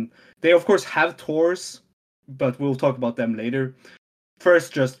cards, and they of course have tours, but we'll talk about them later.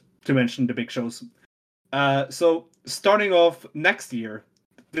 First, just to mention the big shows. So starting off next year,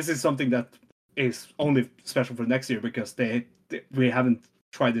 this is something that is only special for next year because we haven't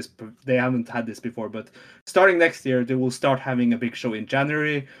tried this, they haven't had this before. But starting next year, they will start having a big show in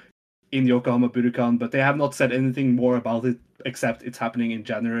January in Yokohama Budokan, but they have not said anything more about it except it's happening in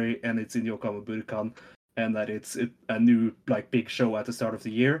January and it's in Yokohama Budokan, and that it's a new like big show at the start of the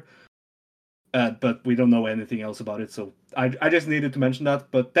year. But we don't know anything else about it, so I just needed to mention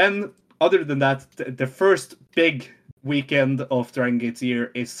that. But then, other than that, the first big weekend of Dragon Gate's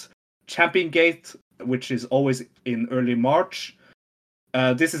year is Champion Gate, which is always in early March.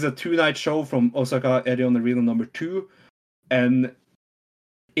 This is a 2-night show from Osaka Edion Arena number 2, and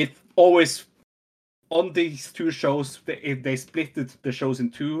it always, on these two shows, they split the shows in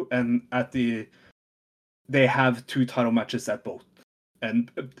two, and they have 2 title matches at both. And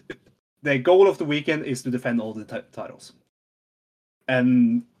the goal of the weekend is to defend all the titles.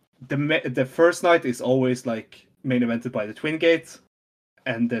 And the first night is always like main evented by the Twin Gate,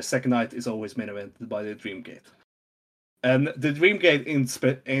 and the second night is always main evented by the Dream Gate. And the Dream Gate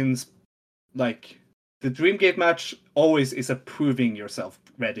the Dream Gate match always is a proving yourself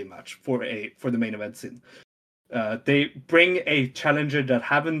ready match for the main event scene. They bring a challenger that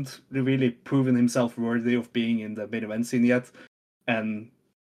haven't really proven himself worthy of being in the main event scene yet, and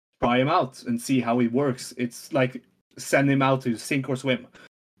try him out and see how he works. It's like send him out to sink or swim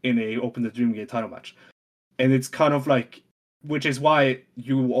in a Open the Dream Gate title match. And it's kind of like, which is why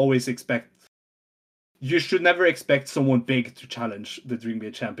you should never expect someone big to challenge the Dream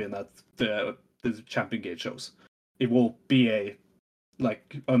Gate champion at the Champion Gate shows. It will be a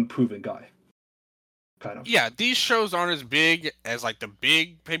like unproven guy. Kind of. Yeah, these shows aren't as big as like the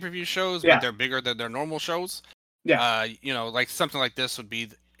big pay-per-view shows, but they're bigger than their normal shows. Yeah. Like something like this would be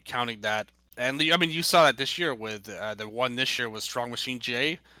counting that. And I mean, you saw that this year with the one this year was Strong Machine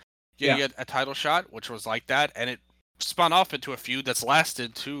J getting a title shot, which was like that, and it spun off into a feud that's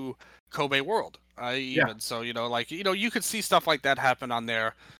lasted to Kobe World. So you could see stuff like that happen on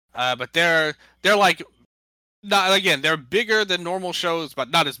there, but they're like not, again, they're bigger than normal shows,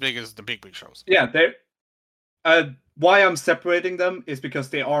 but not as big as the big shows. Yeah, they're. Why I'm separating them is because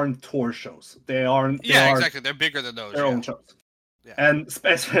they aren't tour shows. They aren't. Exactly. They're bigger than those. Their own shows. Yeah. And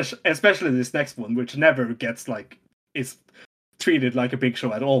especially this next one, which never gets is treated like a big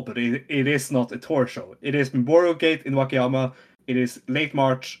show at all, but it is not a tour show. It is Memorial Gate in Wakayama. It is late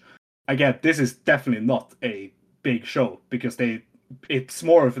March. Again, this is definitely not a big show because it's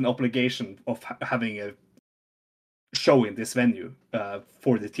more of an obligation of having a show in this venue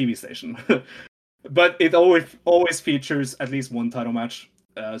for the TV station. But it always features at least one title match,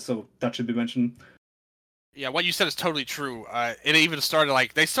 so that should be mentioned. Yeah, what you said is totally true. It even started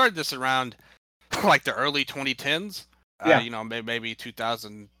they started this around like the early 2010s. Maybe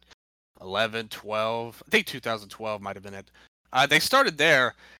 2011, 12. I think 2012 might have been it. They started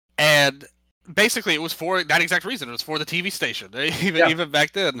there, and basically it was for that exact reason. It was for the TV station, even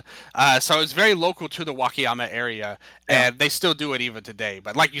back then. So it's very local to the Wakayama area, and they still do it even today.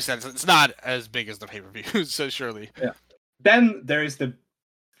 But like you said, it's not as big as the pay-per-view, so surely. Yeah. Then there is the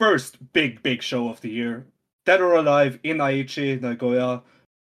first big show of the year, Dead or Alive in Aichi, Nagoya.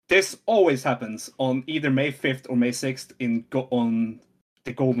 This always happens on either May 5th or May 6th on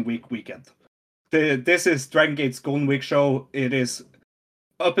the Golden Week weekend. This is Dragon Gate's Golden Week show. It is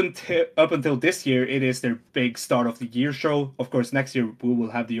up until this year, it is their big start of the year show. Of course, next year we will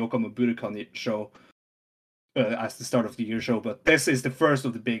have the Yokohama Budokan show as the start of the year show, but this is the first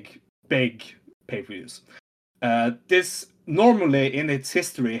of the big pay-per-views. This normally in its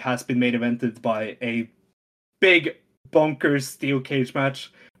history has been main evented by a big bonkers steel cage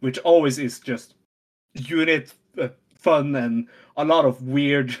match, which always is just unit fun and a lot of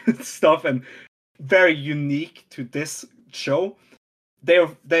weird stuff and very unique to this show.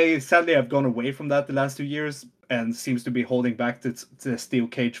 They sadly have gone away from that the last 2 years and seems to be holding back the steel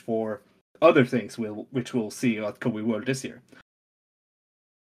cage for other things, which we'll see at Kobe World this year.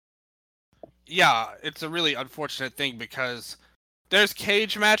 Yeah, it's a really unfortunate thing because there's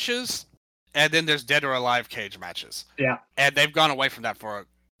cage matches, and then there's Dead or Alive cage matches. Yeah. And they've gone away from that for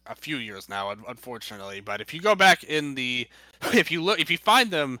a few years now, unfortunately. But if you go back in the, if you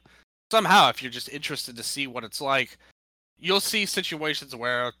find them somehow, if you're just interested to see what it's like, you'll see situations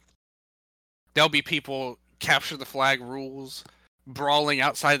where there'll be people capture the flag rules, brawling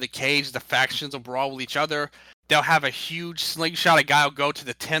outside of the cage. The factions will brawl with each other. They'll have a huge slingshot. A guy will go to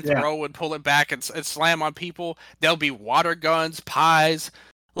the 10th row and pull it back and slam on people. There'll be water guns, pies,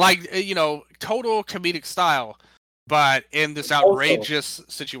 like, total comedic style, but in this outrageous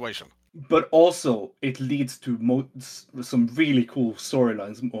situation. But also, it leads to some really cool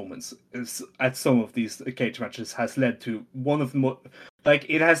storylines moments. At some of these cage matches has led to one of the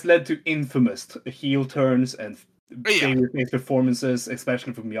it has led to infamous heel turns and babyface performances,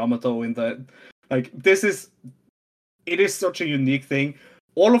 especially from Yamato in the it is such a unique thing.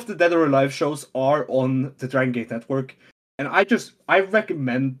 All of the Dead or Alive shows are on the Dragon Gate network, and I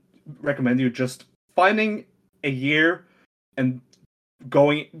recommend you just finding a year and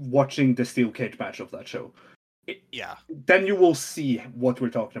watching the steel cage match of that show. Then you will see what we're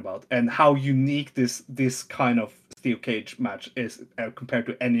talking about and how unique this kind of steel cage match is compared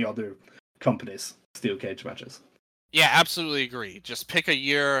to any other company's steel cage matches. Yeah, absolutely agree. Just pick a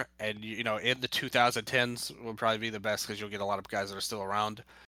year, and in the 2010s will probably be the best because you'll get a lot of guys that are still around.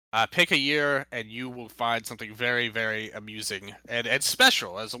 Pick a year, and you will find something very, very amusing and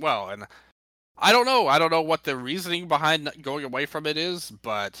special as well. And I don't know what the reasoning behind going away from it is,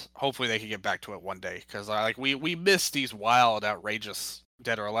 but hopefully they can get back to it one day, because we miss these wild, outrageous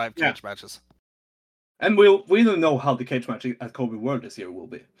Dead or Alive cage matches. And we don't know how the cage match at Kobe World this year will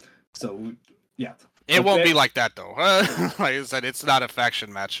be. So yeah, it won't be like that though. Like I said, it's not a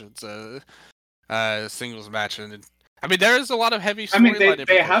faction match; it's a singles match, and I mean there is a lot of heavy.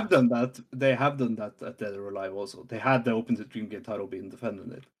 They have done that. They have done that at Dead or Alive also. They had the Open to Dream Gate title being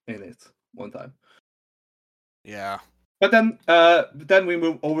defended in it one time. Yeah. But then we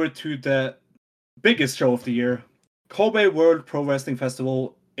move over to the biggest show of the year, Kobe World Pro Wrestling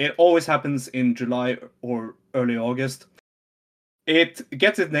Festival. It always happens in July or early August. It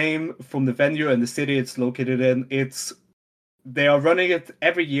gets its name from the venue and the city it's located in. They are running it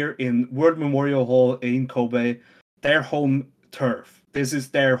every year in World Memorial Hall in Kobe, their home turf. This is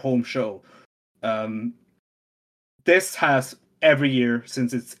their home show. This has every year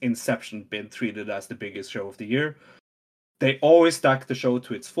since its inception been treated as the biggest show of the year. They always stack the show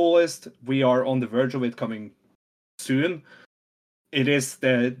to its fullest. We are on the verge of it coming soon. It is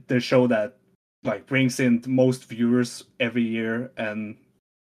the show that brings in the most viewers every year, and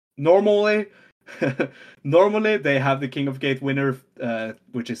normally they have the King of Gate winner,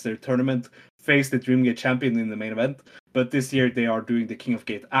 which is their tournament, face the Dream Gate champion in the main event. But this year they are doing the King of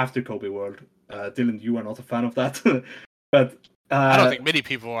Gate after Kobe World. Dylan, you are not a fan of that, but I don't think many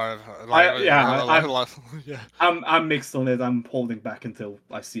people are. I'm mixed on it. I'm holding back until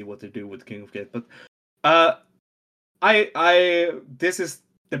I see what they do with King of Gate. But this is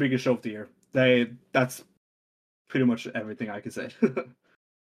the biggest show of the year. That's pretty much everything I can say.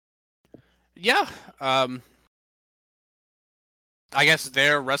 Yeah. I guess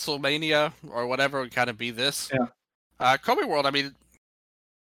their WrestleMania or whatever would kind of be this. Yeah. Kobe World, I mean,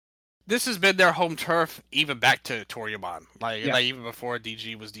 this has been their home turf even back to Toriyama, like even before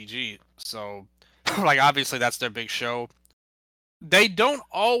DG was DG. So, obviously that's their big show. They don't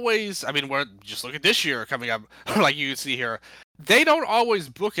always. I mean, just look at this year coming up. Like you can see here, they don't always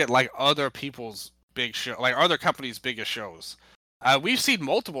book it like other people's big show, like other companies' biggest shows. We've seen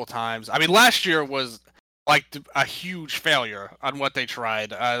multiple times. I mean, last year was a huge failure on what they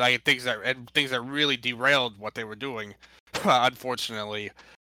tried. Things that really derailed what they were doing, unfortunately.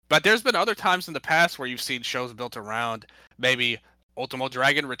 But there's been other times in the past where you've seen shows built around maybe Ultimo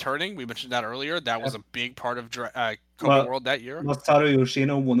Dragon returning. We mentioned that earlier. That was a big part of Kobe World that year. Masaru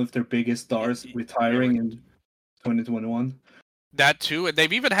Yoshino, one of their biggest stars, retiring in 2021. That too, and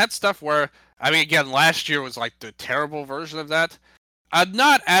they've even had stuff where, I mean, again, last year was the terrible version of that.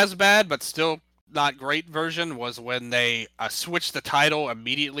 Not as bad, but still not great version was when they switched the title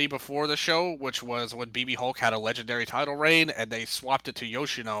immediately before the show, which was when BB Hulk had a legendary title reign, and they swapped it to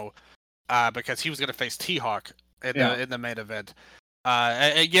Yoshino because he was going to face T-Hawk in the main event.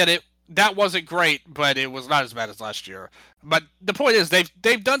 Again, that wasn't great, but it was not as bad as last year. But the point is,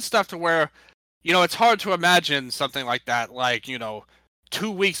 they've done stuff to where, it's hard to imagine something like that,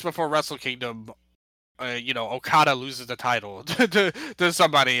 2 weeks before Wrestle Kingdom, Okada loses the title to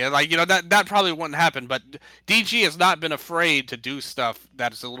somebody, and that probably wouldn't happen. But DG has not been afraid to do stuff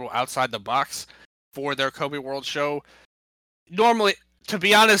that is a little outside the box for their Kobe World show. Normally, to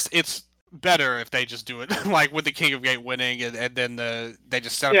be honest, it's better if they just do it like with the King of Gate winning, and then they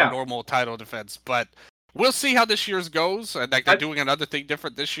just set up a normal title defense. But we'll see how this year's goes. And like they're doing another thing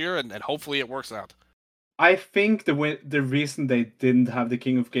different this year, and hopefully it works out. I think the reason they didn't have the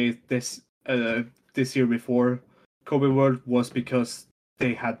King of Gate this year before Kobe World was because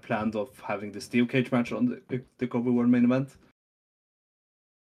they had planned of having the steel cage match on the Kobe World main event.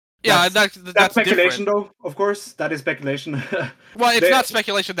 Yeah, that's speculation, different. though. Of course, that is speculation. Well, it's not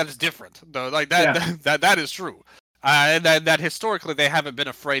speculation that it's different, though. Like that is true. And that historically they haven't been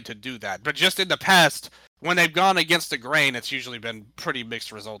afraid to do that. But just in the past, when they've gone against the grain, it's usually been pretty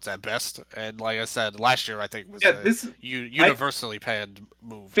mixed results at best. And like I said, last year I think was a universally panned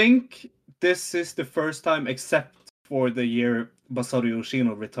move. I think this is the first time, except for the year Masaru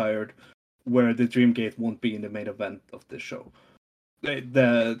Yoshino retired, where the Dream Gate won't be in the main event of the show.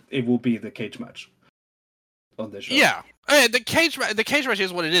 It will be the cage match on the show. Yeah, the cage match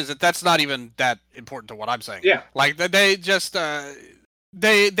is what it is. That's not even that important to what I'm saying. Yeah, like they just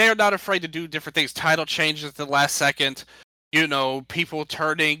they are not afraid to do different things. Title changes at the last second. You know, people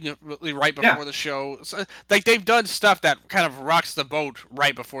turning right before the show. So, like they've done stuff that kind of rocks the boat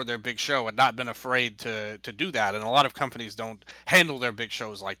right before their big show, and not been afraid to do that. And a lot of companies don't handle their big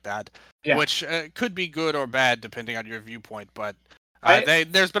shows like that, which could be good or bad depending on your viewpoint. But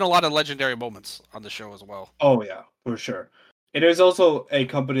there's been a lot of legendary moments on the show as well. Oh yeah, for sure. It is also a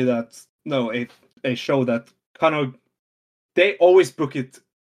company that's a show that kind of they always book it.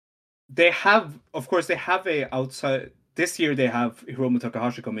 They have a outside. This year they have Hiromu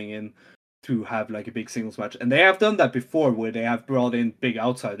Takahashi coming in to have like a big singles match, and they have done that before where they have brought in big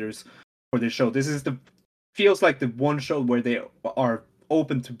outsiders for this show. This is feels like the one show where they are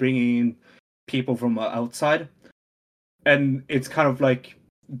open to bringing in people from outside. And it's kind of like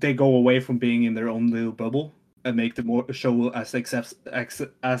they go away from being in their own little bubble and make the show as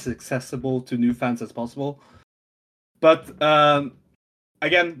accessible to new fans as possible. But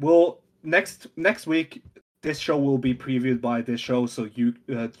again, next week this show will be previewed by this show, so you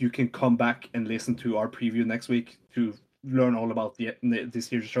can come back and listen to our preview next week to learn all about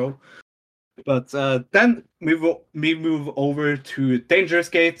this year's show. But then we move over to Dangerous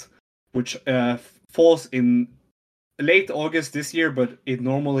Gate, which falls in late August this year, but it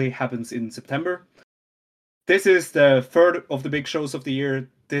normally happens in September. This is the third of the big shows of the year.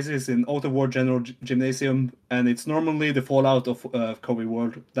 This is in Auto War General Gymnasium, and it's normally the fallout of Kobe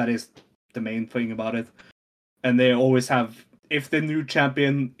World. That is the main thing about it. And they always have, if the new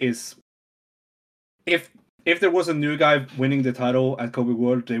champion is, if there was a new guy winning the title at Kobe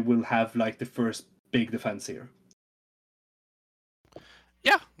World, they will have like the first big defense here.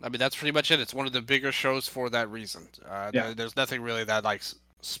 Yeah, I mean that's pretty much it. It's one of the bigger shows for that reason. There's nothing really that like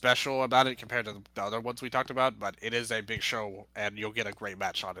special about it compared to the other ones we talked about, but it is a big show, and you'll get a great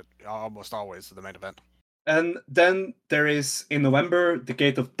match on it almost always in the main event. And then there is in November the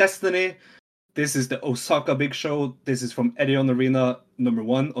Gate of Destiny. This is the Osaka Big Show. This is from Edion Arena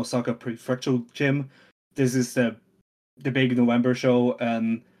 #1, Osaka Prefectural Gym. This is the big November show,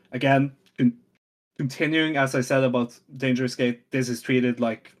 and again, continuing as I said about Dangerous Gate, this is treated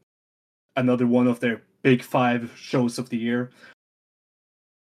like another one of their big 5 shows of the year.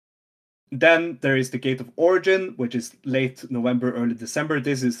 Then there is the Gate of Origin, which is late November, early December.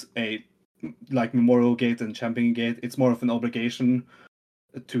 This is a like Memorial Gate and Champion Gate. It's more of an obligation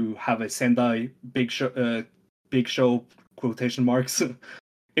to have a Sendai big show quotation marks.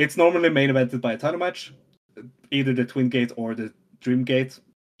 It's normally main evented by a title match, either the Twin Gate or the Dream Gate.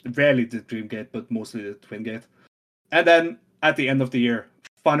 Rarely the Dream Gate, but mostly the Twin Gate. And then at the end of the year,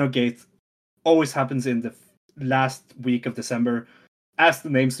 Final Gate always happens in the last week of December. As the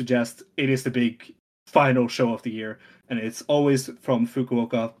name suggests, it is the big final show of the year, and it's always from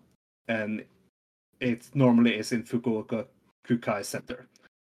Fukuoka, and it normally is in Fukuoka Kukai Center.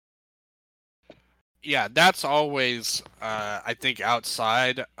 Yeah, that's always, I think,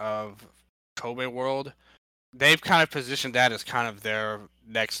 outside of Kobe World. They've kind of positioned that as kind of their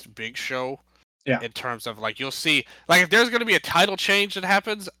next big show. Yeah. In terms of, like, you'll see, like, if there's going to be a title change that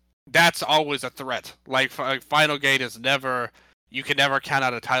happens, that's always a threat. Like, Final Gate is never, you can never count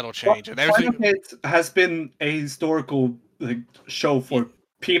out a title change. Well, Final Gate has been a historical show for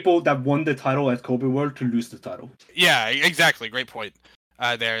people that won the title at Kobe World to lose the title. Yeah, exactly. Great point.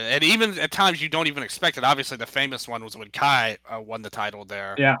 There, and even at times you don't even expect it. Obviously, the famous one was when Kai won the title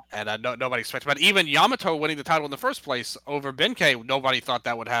there. Yeah, and nobody expected. But even Yamato winning the title in the first place over Benkei, nobody thought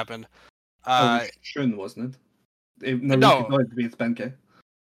that would happen. Shun, wasn't it? No, it beats Benkei.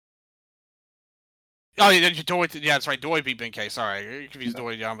 Oh, yeah, that's right. Doi beat Benkei. Sorry, I confused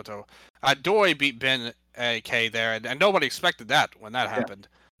Doi and Yamato. Doi beat Benkei there, and nobody expected that when that happened.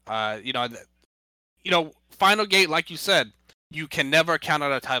 You know, Final Gate, like you said, you can never count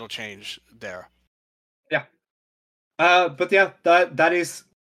out a title change there. Yeah. But yeah, that is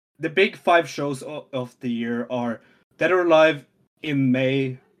the big 5 shows of the year are Dead or Alive in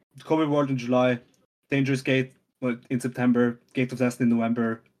May, Kobe World in July, Dangerous Gate in September, Gate of Destiny in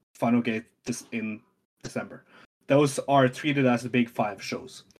November, Final Gate in December. Those are treated as the big 5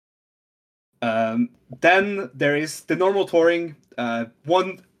 shows. Then there is the normal touring.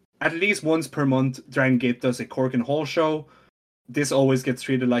 At least once per month, Dragon Gate does a Cork and Hall show. This always gets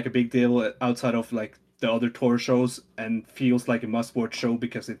treated like a big deal outside of like the other tour shows and feels like a must-watch show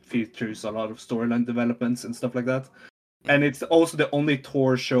because it features a lot of storyline developments and stuff like that. And it's also the only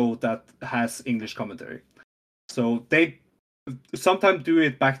tour show that has English commentary. So they sometimes do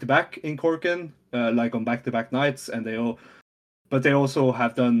it back to back in Corkin, like on back-to-back nights, but they also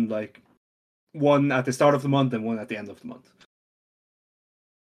have done like one at the start of the month and one at the end of the month.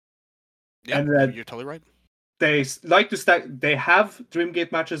 Yeah, and you're totally right. They like to stack. They have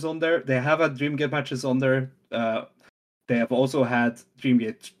Dreamgate matches on there. They have had Dreamgate matches on there. They have also had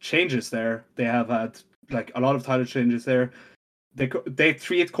Dreamgate changes there. They have had like a lot of title changes there. They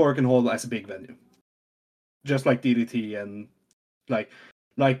treat Cork and Hall as a big venue, just like DDT and like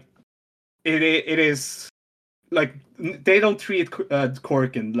it is like they don't treat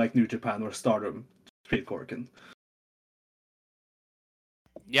Corkin like New Japan or Stardom treat Corkin.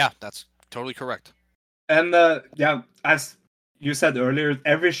 Yeah, that's totally correct. And yeah, as you said earlier,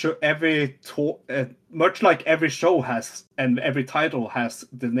 every show, much like every show has, and every title has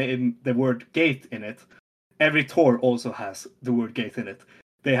the word gate in it. Every tour also has the word gate in it.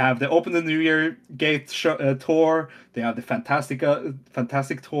 They have the Open the New Year Gate tour. They have the Fantastic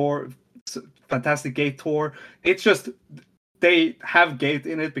tour, Fantastic Gate tour. It's just they have gate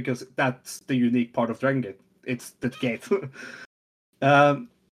in it because that's the unique part of Dragon Gate. It's the gate.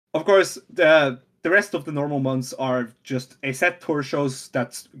 Of course, the rest of the normal months are just a set tour shows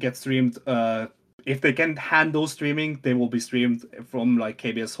that get streamed. If they can handle streaming, they will be streamed from like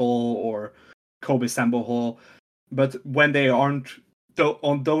KBS Hall or Kobe Sambo Hall. But when they aren't,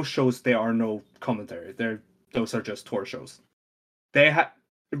 on those shows, there are no commentary. Those are just tour shows.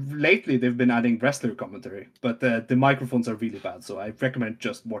 Lately they've been adding wrestler commentary, but the microphones are really bad, so I recommend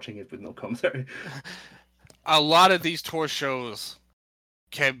just watching it with no commentary. A lot of these tour shows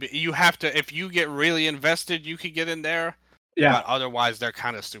you have to, if you get really invested, you can get in there. Yeah. But otherwise, they're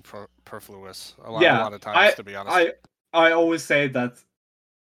kind of superfluous a lot of times, to be honest. I always say that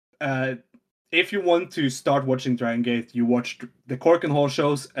if you want to start watching Dragon Gate, you watch the Cork and Hall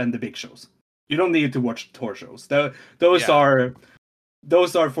shows and the big shows. You don't need to watch tour shows. Those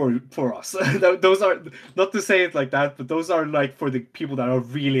are for us. Those are, not to say it like that, but those are like for the people that are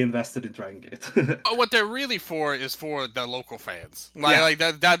really invested in Dragon Gate. What they're really for is for the local fans. Like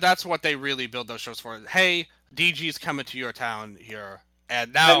that's what they really build those shows for. Hey, DG's coming to your town here.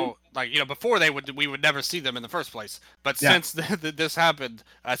 And now, before we would never see them in the first place. But since this happened,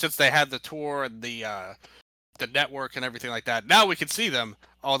 since they had the tour and the network and everything like that, now we can see them.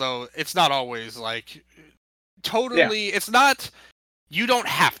 Although it's not always like totally. It's not. You don't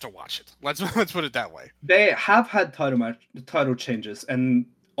have to watch it. Let's put it that way. They have had title changes and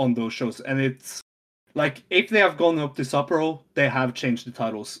on those shows, and it's like if they have gone up to Sapporo, they have changed the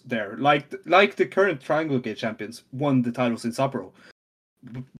titles there. Like the current Triangle Gate champions won the titles in Sapporo.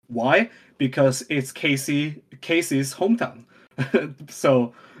 Why? Because it's Casey's hometown.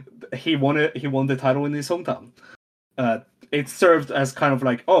 So he won the title in his hometown. It served as kind of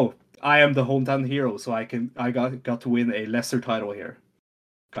like, oh, I am the hometown hero, so I got to win a lesser title here,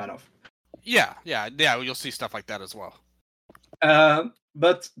 kind of. Yeah. You'll see stuff like that as well.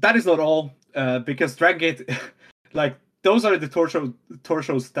 But that is not all, because Dragon Gate, like those are the tour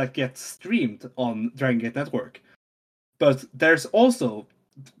shows that get streamed on Dragon Gate Network. But there's also,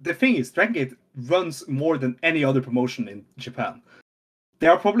 the thing is, Dragon Gate runs more than any other promotion in Japan. They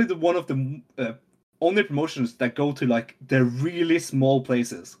are probably one of the only promotions that go to like the really small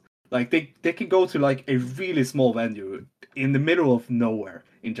places. Like they can go to like a really small venue in the middle of nowhere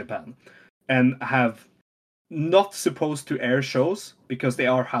in Japan and have not supposed to air shows because they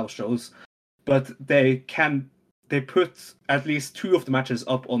are house shows, but they put at least 2 of the matches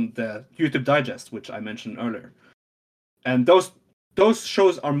up on the YouTube Digest, which I mentioned earlier. And those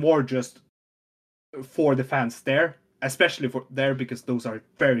shows are more just for the fans there, especially for there because those are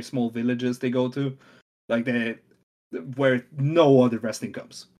very small villages they go to, like where no other wrestling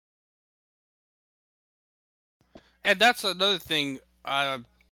comes. And that's another thing, kind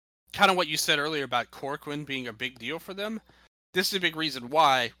of what you said earlier about Corcoran being a big deal for them. This is a big reason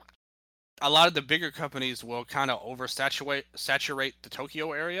why a lot of the bigger companies will kind of saturate the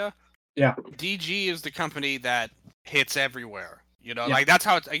Tokyo area. Yeah. DG is the company that hits everywhere. Yeah. Like that's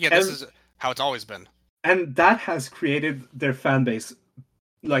how it's, again, this is how it's always been. And that has created their fan base.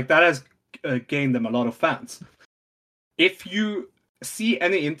 Like, that has gained them a lot of fans. If you see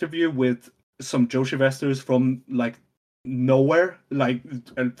any interview with some Joshi wrestlers from, like, nowhere, like,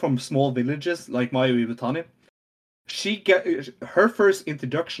 from small villages, like Mayu Iwatani, her first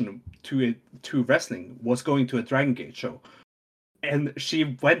introduction to wrestling was going to a Dragon Gate show. And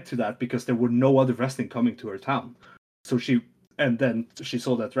she went to that because there were no other wrestling coming to her town. So then she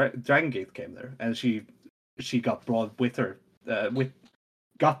saw that Dragon Gate came there, and she got brought with her,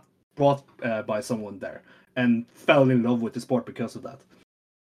 got brought by someone there, and fell in love with the sport because of that.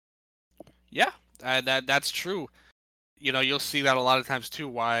 Yeah, that's true. You'll see that a lot of times too.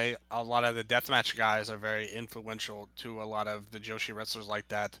 Why a lot of the deathmatch guys are very influential to a lot of the Joshi wrestlers like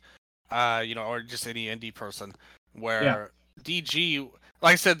that. Or just any indie person. Where DG,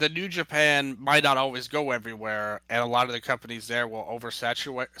 like I said, the New Japan might not always go everywhere, and a lot of the companies there will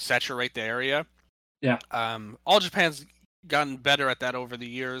saturate the area. Yeah. All Japan's gotten better at that over the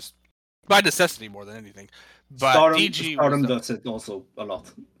years, by necessity more than anything. But Stardom does it also a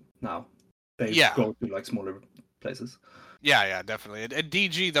lot now. They go to like smaller places. Yeah, definitely. And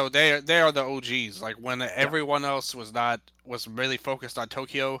DG though, they are the OGs. Like when everyone else was really focused on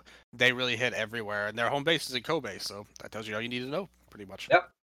Tokyo, they really hit everywhere, and their home base is in Kobe, so that tells you all you need to know, pretty much. Yep.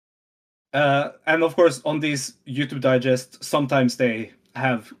 And of course, on these YouTube digests, sometimes they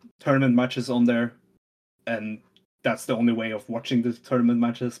have tournament matches on there, and that's the only way of watching the tournament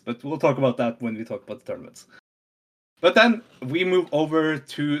matches. But we'll talk about that when we talk about the tournaments. But then we move over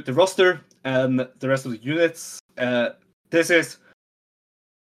to the roster and the rest of the units.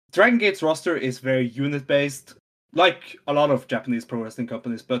 Dragon Gate's roster is very unit-based, like a lot of Japanese pro wrestling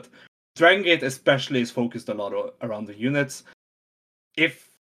companies, but Dragon Gate especially is focused a lot around the units. It's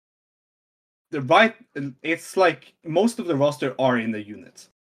like most of the roster are in the units,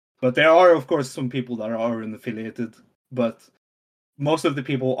 but there are, of course, some people that are unaffiliated, but most of the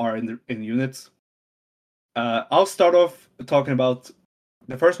people are in units. I'll start off talking about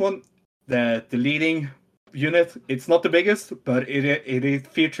the first one, the leading unit. It's not the biggest, but it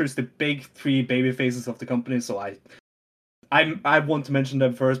features the big three baby faces of the company. So I want to mention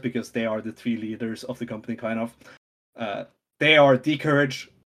them first because they are the three leaders of the company, kind of. They are D-Courage,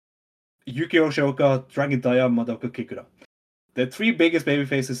 Yuki Yoshioka, Dragon Daya, Madoka Kikura. The three biggest baby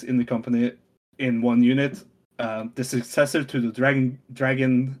faces in the company in one unit. The successor to the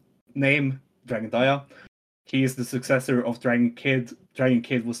dragon name, Dragon Daya. He is the successor of Dragon Kid. Dragon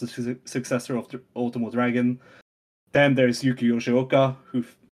Kid was the successor of the Ultimo Dragon. Then there's Yuki Yoshioka, who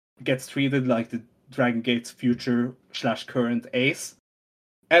gets treated like the Dragon Gate's future/current ace.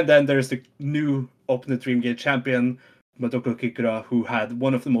 And then there's the new Open the Dream Gate champion, Madoka Kikura, who had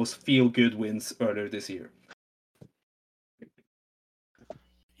one of the most feel-good wins earlier this year.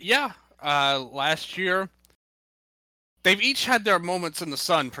 Yeah, last year, they've each had their moments in the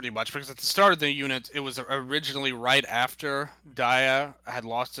sun, pretty much, because at the start of the unit, it was originally right after Daya had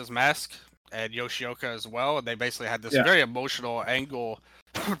lost his mask, and Yoshioka as well, and they basically had this very emotional angle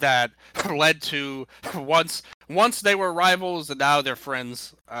that led to once they were rivals, and now they're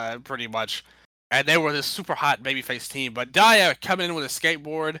friends, pretty much. And they were this super hot babyface team. But Daya coming in with a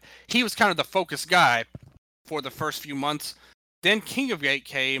skateboard, he was kind of the focus guy for the first few months. Then King of Gate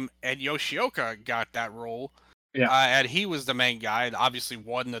came, and Yoshioka got that role. Yeah. And he was the main guy, and obviously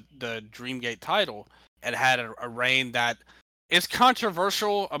won the Dreamgate title, and had a reign that is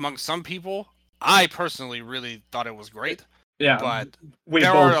controversial among some people. I personally really thought it was great. Yeah, but there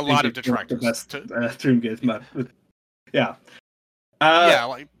are a lot of detractors. The best Dreamgate match. Yeah.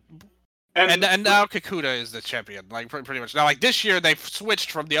 And now Kikuta is the champion, like pretty much. Now, like this year, they've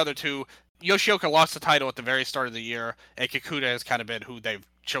switched from the other two. Yoshioka lost the title at the very start of the year, and Kikuta has kind of been who they've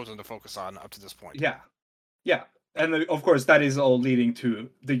chosen to focus on up to this point. Yeah, and of course that is all leading to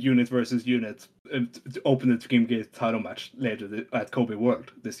the unit versus unit to open the Dreamgate title match later at Kobe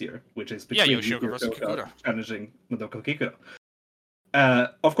World this year, which is between Yoshioka versus Kikuta challenging Madoka Kikura.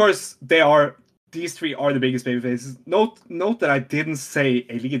 Of course, these three are the biggest babyfaces. Note that I didn't say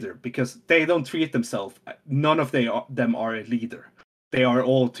a leader because they don't treat themselves. None of them are a leader. They are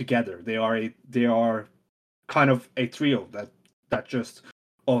all together. They are kind of a trio that just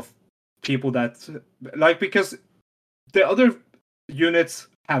of people that like, because the other units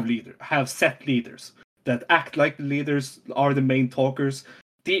have set leaders that act like the leaders, are the main talkers.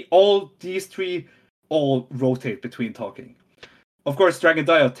 These three all rotate between talking. Of course, Dragon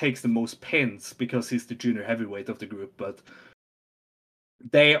Daya takes the most pins because he's the junior heavyweight of the group, but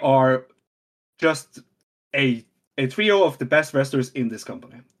they are just a trio of the best wrestlers in this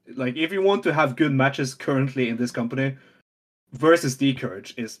company. Like, if you want to have good matches currently in this company, versus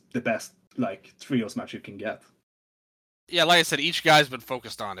D-Courage is the best like trios match you can get. Yeah, like I said, each guy's been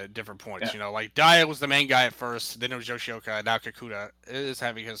focused on it at different points. Yeah. You know, like Daya was the main guy at first, then it was Yoshioka, and now Kakuta is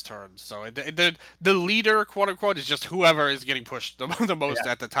having his turn. So the leader, quote unquote, is just whoever is getting pushed the most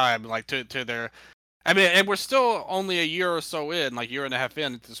at the time, like to their. I mean, and we're still only a year or so in, like year and a half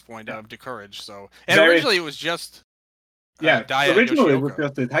in at this point of D-Courage. So, and originally it was just Daya originally and it was Yoshioka.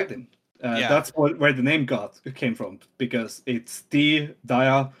 just the tag team. That's where the name came from, because it's D,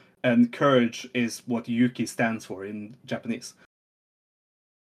 Daya, and Courage is what Yuki stands for in Japanese.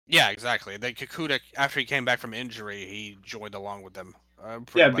 Yeah, exactly. Then Kakuta, after he came back from injury, he joined along with them.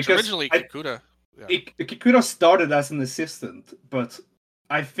 Much. Because Originally Kakuta. Kakuta started as an assistant, but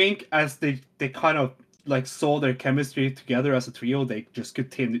I think as they kind of like saw their chemistry together as a trio, they just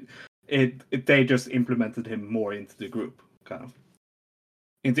continued. They just implemented him more into the group, kind of.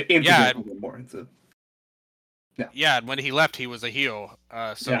 More into. Yeah, and when he left, he was a heel.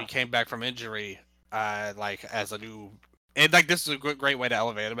 He came back from injury, like as a new, and like this is a great way to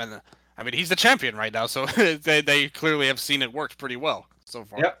elevate him. And I mean, he's the champion right now, so they clearly have seen it worked pretty well so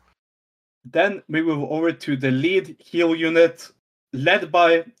far. Yeah. Then we move over to the lead heel unit, led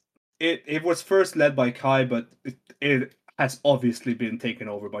by it was first led by Kai, but it has obviously been taken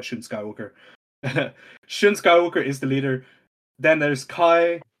over by Shun Skywalker. Shun Skywalker is the leader. Then there's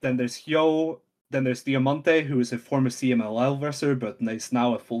Kai, then there's Hyo, then there's Diamante, who is a former CMLL wrestler, but is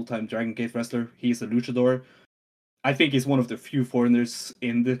now a full-time Dragon Gate wrestler. He's a luchador. I think he's one of the few foreigners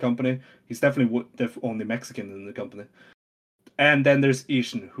in the company. He's definitely the only Mexican in the company. And then there's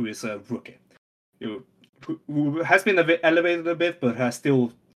Ishin, who is a rookie, who has been elevated a bit, but is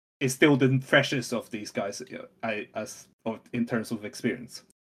still the freshest of these guys, in terms of experience.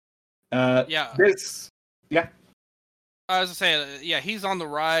 I was gonna say, he's on the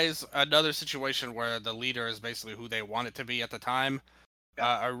rise. Another situation where the leader is basically who they want it to be at the time.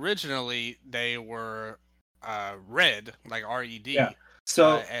 Originally, they were Red, like RED. Yeah.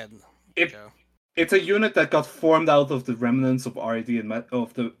 So it's a unit that got formed out of the remnants of RED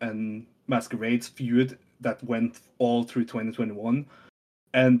and Masquerade's feud that went all through 2021.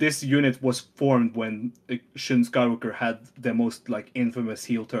 And this unit was formed when Shun Skywalker had the most like infamous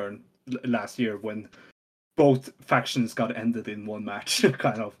heel turn last year, when both factions got ended in one match,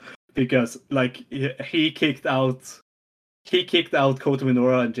 kind of, because like he kicked out Kota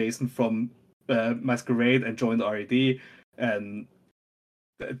Minoura and Jason from Masquerade and joined RED, and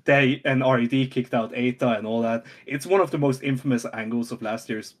RED kicked out Eita and all that. It's one of the most infamous angles of last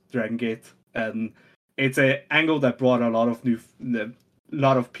year's Dragon Gate, and it's an angle that brought a lot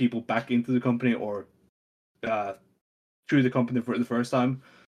of people back into the company or through the company for the first time.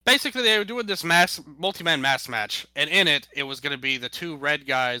 Basically, they were doing this multi-man mass match, and in it was going to be the two Red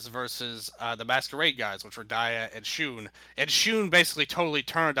guys versus the Masquerade guys, which were Daya and Shun. And Shun basically totally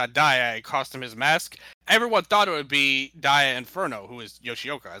turned on Daya and cost him his mask. Everyone thought it would be Daya Inferno, who is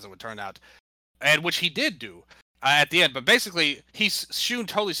Yoshioka, as it would turn out, and which he did do at the end. But basically, Shun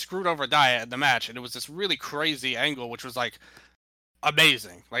totally screwed over Daya in the match, and it was this really crazy angle, which was like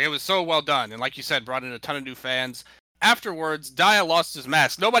amazing. Like, it was so well done, and like you said, brought in a ton of new fans. Afterwards, Daya lost his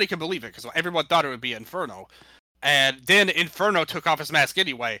mask. Nobody could believe it because everyone thought it would be Inferno. And then Inferno took off his mask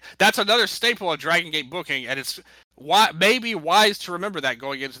anyway. That's another staple of Dragon Gate booking, and it's maybe wise to remember that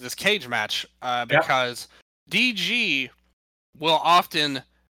going into this cage match, because DG will often,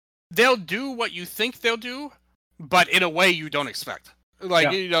 they'll do what you think they'll do, but in a way you don't expect. Like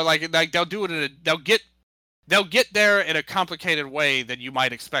they'll do it they'll get there in a complicated way that you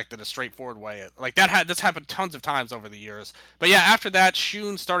might expect in a straightforward way. Like that's happened tons of times over the years. But yeah, after that,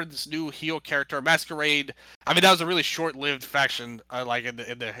 Shun started this new heel character, Masquerade. I mean, that was a really short-lived faction. Like in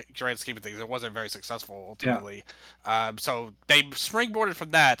the grand scheme of things, it wasn't very successful ultimately. Yeah. So they springboarded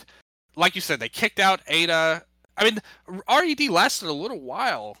from that. Like you said, they kicked out Ada. I mean, RED lasted a little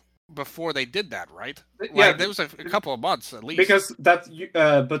while before they did that, right? Like, there was a couple of months at least. Because that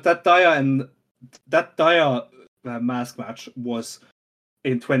Daya mask match was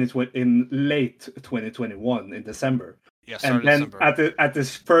in late 2021 in December. Yeah, and then December. at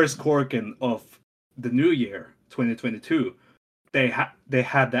this first Korkin of the new year 2022, they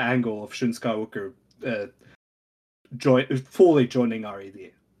had the angle of Shun Skywalker fully joining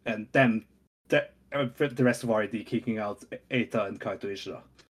RED, and then the rest of RED kicking out Eita and Kaito Ishida.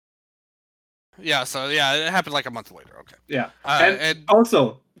 Yeah, so it happened like a month later. Okay. Yeah, and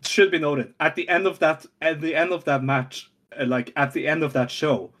also should be noted at the end of that match, like at the end of that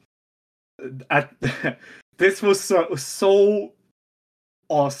show, this was so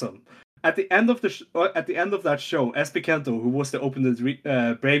awesome. at the end of at the end of that show, SP Kento, who was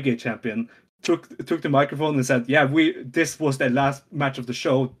the Brave Gate champion, took the microphone and said, "Yeah, this was the last match of the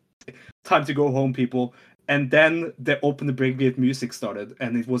show. Time to go home, people." And then the Open the Brave Gate music started,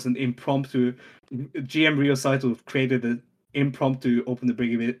 and it was an impromptu. GM Ryo Saito created an impromptu Open the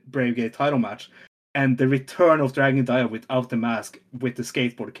Brave Gate title match, and the return of Dragon Dia without the mask with the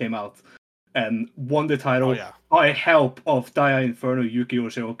skateboard came out and won the title by help of Dia Inferno, Yuki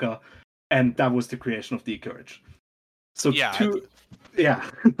Yoshioka, and that was the creation of D-Courage. So yeah.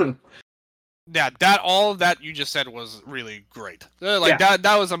 Yeah, all of that you just said was really great.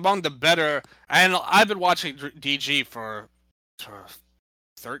 That was among the better. And I've been watching DG for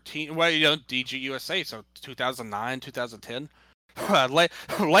 13. Well, DG USA, so 2009, 2010, late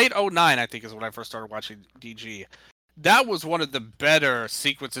 09, I think is when I first started watching DG. That was one of the better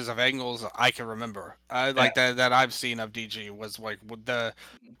sequences of angles I can remember. That I've seen of DG was like with the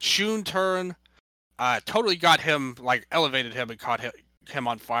Shun turn. Totally got him, elevated him and caught him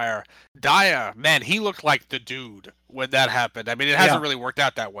on fire. Dia, man, he looked like the dude when that happened. I mean, it hasn't really worked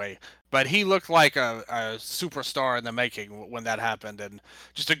out that way, but he looked like a superstar in the making when that happened, and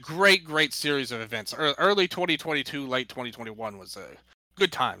just a great series of events. Early 2022, late 2021 was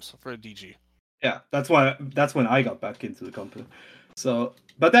good times for DG. Yeah, that's when I got back into the company. So,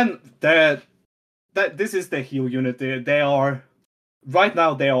 but then this is the heel unit. They are right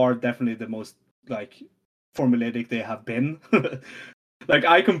now. They are definitely the most formulaic they have been.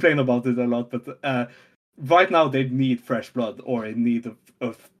 I complain about it a lot, but right now they need fresh blood or in need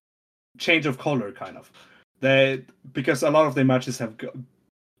of change of color, kind of. Because a lot of their matches have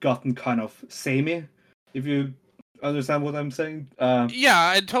gotten kind of samey, if you understand what I'm saying. Yeah,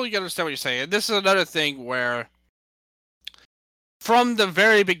 I totally understand what you're saying. This is another thing where, from the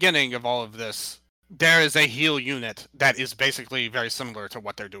very beginning of all of this, there is a heel unit that is basically very similar to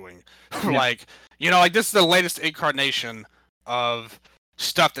what they're doing. Yeah. This is the latest incarnation of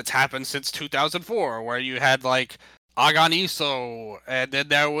stuff that's happened since 2004, where you had Aganiso, and then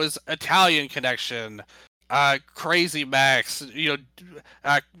there was Italian Connection, Crazy Max,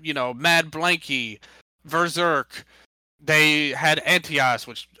 Mad Blanky, Berserk. They had Antias,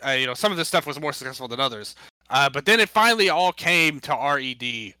 which some of this stuff was more successful than others. But then it finally all came to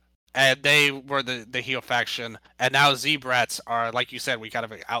RED, and they were the heel faction, and now Z-Brats are, like you said, we kind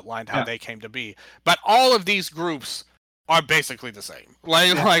of outlined how they came to be. But all of these groups are basically the same, more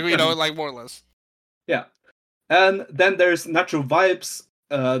or less. Yeah, and then there's Natural Vibes,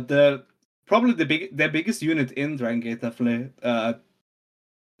 probably the biggest unit in Dragon Gate, definitely.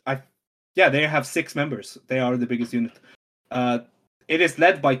 They have 6 members. They are the biggest unit. It is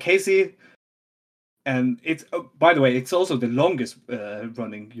led by Casey, and it's by the way, it's also the longest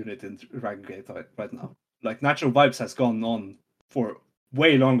running unit in Dragon Gate right now. Natural Vibes has gone on for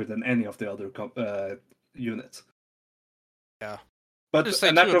way longer than any of the other units. Yeah, but just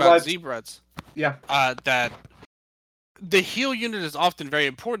say too about Z-Brats. Yeah, that the heel unit is often very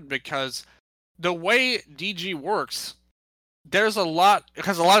important because the way DG works, there's a lot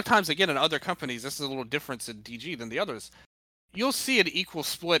of times, again, in other companies, this is a little different in DG than the others. You'll see an equal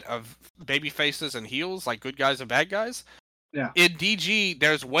split of baby faces and heels, like good guys and bad guys. Yeah. In DG,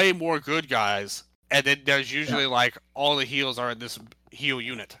 there's way more good guys, and then there's usually all the heels are in this heel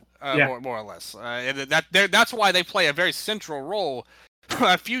unit. More or less, and that's why they play a very central role.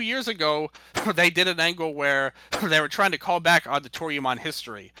 A few years ago, they did an angle where they were trying to call back on the Toryumon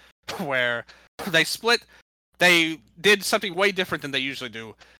history, where they split. They did something way different than they usually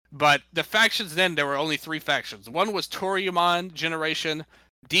do. But the factions then, there were only 3 factions. One was Toryumon Generation,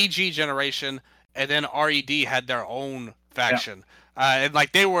 DG Generation, and then RED had their own faction. And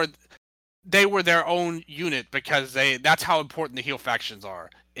they were their own unit because that's how important the heel factions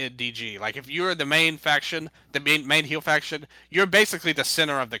are in DG. If you're the main faction, the main heel faction, you're basically the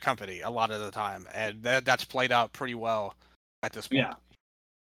center of the company a lot of the time, and that's played out pretty well at this point. Yeah.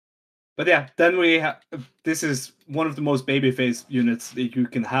 But yeah, then we have. This is one of the most babyface units that you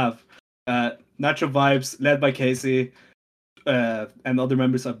can have. Natural Vibes, led by Casey, and other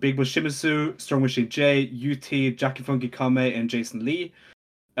members are Big Boss Shimizu, Strong Machine J, UT, Jackie Funky Kame, and Jason Lee.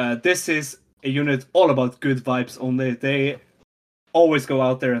 This is a unit all about good vibes only. They always go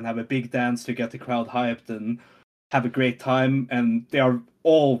out there and have a big dance to get the crowd hyped and have a great time, and they are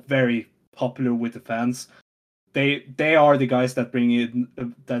all very popular with the fans. They are the guys that bring in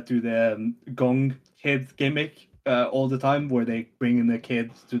that do the gong kid gimmick all the time, where they bring in the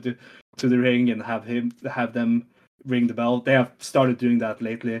kid to the ring and have them ring the bell. They have started doing that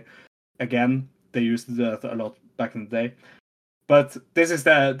lately. Again, they used to do that a lot back in the day. But this is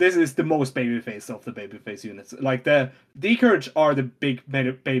the most babyface of the babyface units. Like the Courage are the big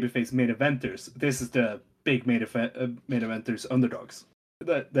babyface main eventers. This is the big main eventers underdogs.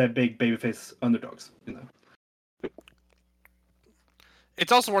 The big babyface underdogs.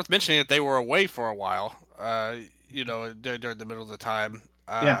 It's also worth mentioning that they were away for a while. During the middle of the time.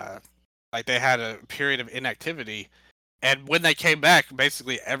 Yeah. Like they had a period of inactivity. And when they came back,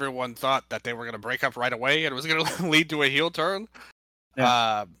 basically everyone thought that they were going to break up right away and it was going to lead to a heel turn.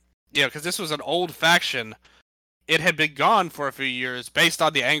 Yeah. Because this was an old faction. It had been gone for a few years based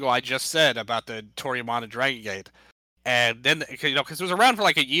on the angle I just said about the Toriyama Dragon Gate. And then, because it was around for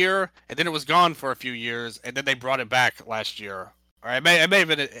like a year, and then it was gone for a few years, and then they brought it back last year. Or it may have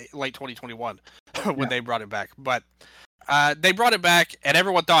been late 2021 when they brought it back. But they brought it back, and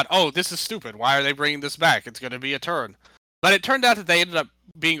everyone thought, oh, this is stupid. Why are they bringing this back? It's going to be a turn. But it turned out that they ended up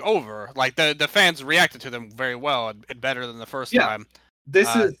being over. Like, the fans reacted to them very well and better than the first time.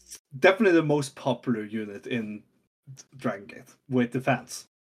 This is definitely the most popular unit in Dragon Gate with the fans.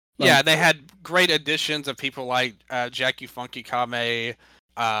 Yeah, they had great additions of people like Jackie Funky Kame,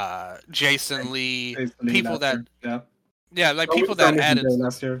 Jason Lee, people that... people that added...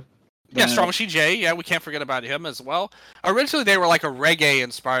 last year. Yeah, Stramashi J. Yeah, we can't forget about him as well. Originally, they were like a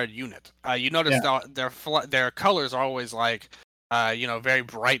reggae-inspired unit. You notice their colors are always like, very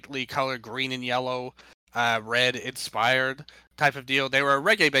brightly colored, green and yellow, red-inspired type of deal. They were a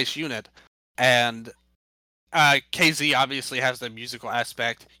reggae-based unit, and KZ obviously has the musical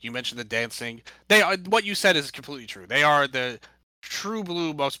aspect. You mentioned the dancing. What you said is completely true. They are the true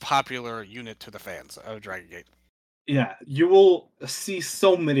blue most popular unit to the fans of Dragon Gate. Yeah, you will see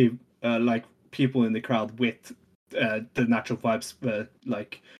so many people in the crowd with the natural vibes,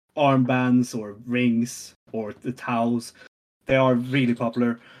 like armbands or rings or the towels. They are really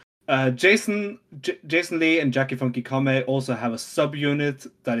popular. Jason Lee and Jackie Funky Kame also have a subunit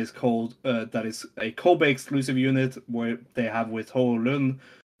that is called that is a Kobe exclusive unit where they have with Ho Lun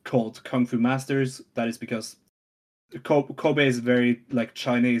called Kung Fu Masters. That is because Kobe is very like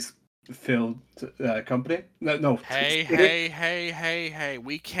Chinese filled company. No. Hey!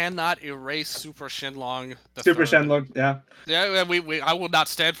 We cannot erase Super Shenlong the Super Third. Shenlong, yeah. Yeah, I will not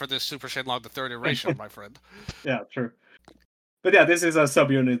stand for this Super Shenlong the Third erasure, my friend. Yeah, true. But yeah, this is a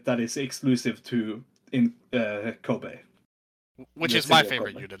subunit that is exclusive to Kobe, which is my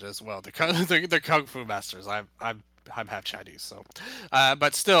favorite unit as well. The Kung Fu Masters. I'm half Chinese, so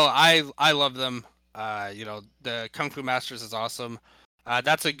but still, I love them. The Kung Fu Masters is awesome.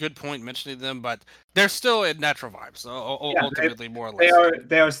 That's a good point mentioning them, but they're still in natural vibes. Ultimately, more or less.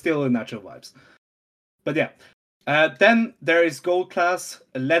 They are still in natural vibes. But yeah, then there is Gold Class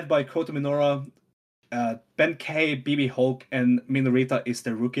led by Kota Minoura. Ben K, BB Hulk, and Minorita is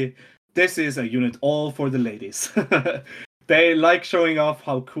the rookie. This is a unit all for the ladies. They like showing off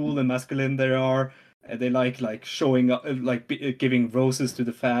how cool and masculine they are. They like showing up, giving roses to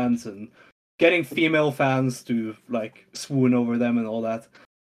the fans and getting female fans to like swoon over them and all that.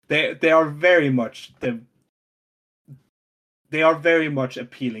 They are very much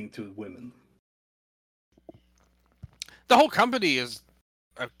appealing to women. The whole company is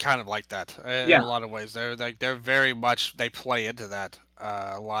kind of like that in a lot of ways. They're very much, they play into that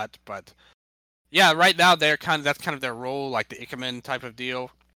a lot. But yeah, right now that's kind of their role, like the Ikemen type of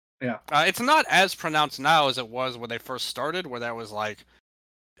deal. Yeah, it's not as pronounced now as it was when they first started, where that was like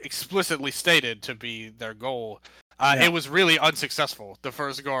explicitly stated to be their goal. It was really unsuccessful the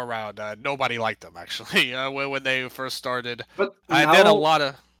first go around. Nobody liked them actually when they first started. But then a lot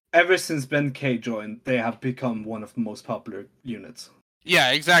of ever since Ben K joined, they have become one of the most popular units.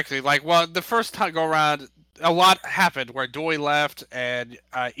 Yeah, exactly. Like, well, the first time go around, a lot happened where Doi left and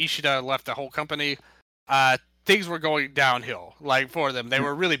Ishida left the whole company. Things were going downhill, like, for them. They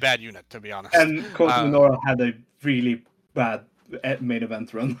were a really bad unit, to be honest. And Kota Minoura had a really bad main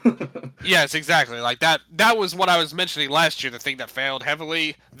event run. Yes, exactly. Like, that was what I was mentioning last year, the thing that failed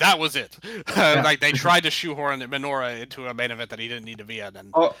heavily. That was it. Like, they tried to shoehorn Minoura into a main event that he didn't need to be in.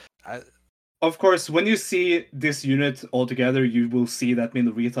 And of course, when you see this unit all together, you will see that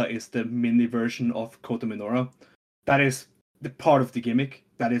Minorita is the mini version of Kota Minoura. That is the part of the gimmick.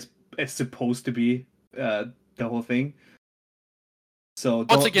 That is it's supposed to be the whole thing. So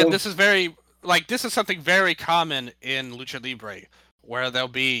once again, this is something very common in Lucha Libre, where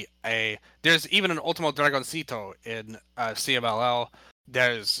there's even an Ultimo Dragoncito in CMLL.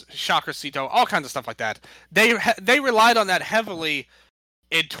 There's Chakracito, all kinds of stuff like that. They relied on that heavily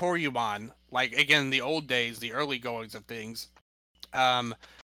in Toryumon, like, again, the old days, the early goings of things.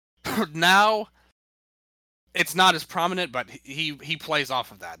 Now, it's not as prominent, but he plays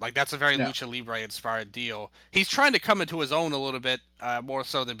off of that. Like that's a very Yeah. Lucha Libre inspired deal. He's trying to come into his own a little bit more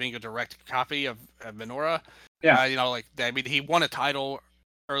so than being a direct copy of Minoru. Yeah. Like I mean, he won a title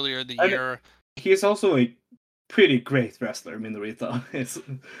earlier in the And year. he's also a pretty great wrestler, Minorita. It's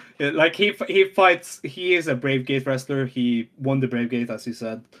like he fights. He is a Brave Gate wrestler. He won the Brave Gate, as you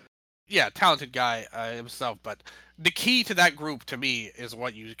said. Yeah, talented guy himself. But the key to that group to me is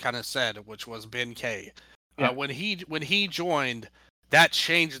what you kind of said, which was Ben K. Yeah. When he joined, that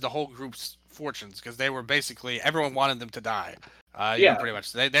changed the whole group's fortunes because they were basically everyone wanted them to die. Pretty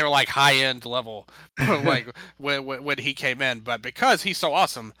much they were like high end level, like when he came in. But because he's so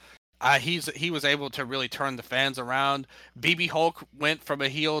awesome, he was able to really turn the fans around. BB Hulk went from a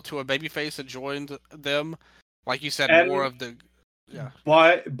heel to a babyface and joined them. Like you said, And more of the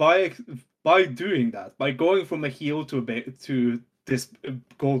by doing that, by going from a heel to this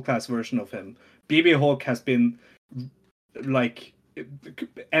gold class version of him, BB Hulk has been like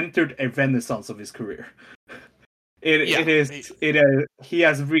entered a renaissance of his career. He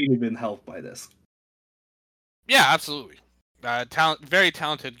has really been helped by this. Yeah, absolutely. Very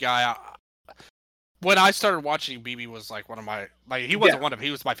talented guy. When I started watching, BB was like one of my he wasn't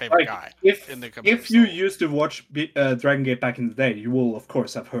he was my favorite guy. If you used to watch Dragon Gate back in the day, you will of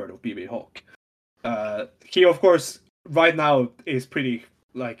course have heard of BB Hulk. He of course right now is pretty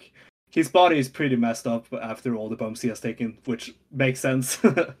like his body is pretty messed up after all the bumps he has taken, which makes sense.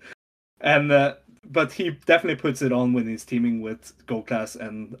 And but he definitely puts it on when he's teaming with Gold Class,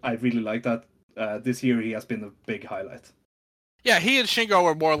 and I really like that. This year he has been a big highlight. Yeah, he and Shingo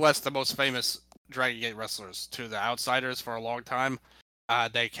were more or less the most famous Dragon Gate wrestlers to the outsiders for a long time.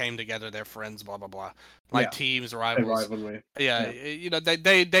 They came together, they're friends, blah blah blah, teams, rivals. Rivalry. Yeah,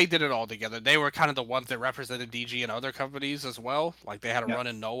 they did it all together. They were kind of the ones that represented DG and other companies as well. Like they had a run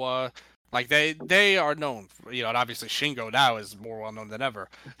in Noah. Like they are known, and obviously Shingo now is more well known than ever.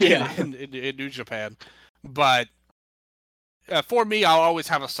 In New Japan, but for me, I'll always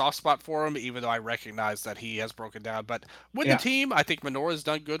have a soft spot for him, even though I recognize that he has broken down. But with the team, I think Minoru's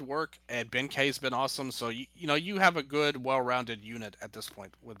done good work, and Ben K's been awesome. So you have a good, well-rounded unit at this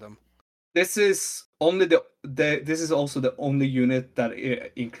point with them. This is only this is also the only unit that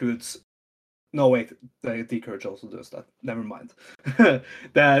includes. No wait, the D-Courage also does that. Never mind.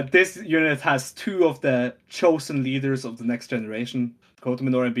 This unit has two of the chosen leaders of the next generation. Kota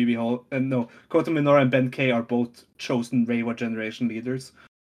Minoru and BB Hall. Kota Minoru and Ben K are both chosen Reiwa generation leaders.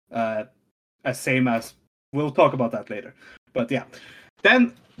 Same as we'll talk about that later. But yeah,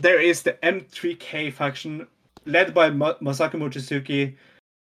 then there is the M3K faction led by Masaki Mochizuki.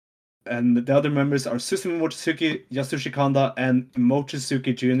 And the other members are Susumu Mochizuki, Yasushi Kanda, and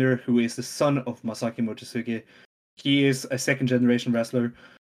Mochizuki Jr., who is the son of Masaki Mochizuki. He is a second-generation wrestler.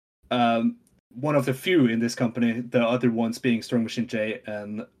 One of the few in this company, the other ones being Strong Machine J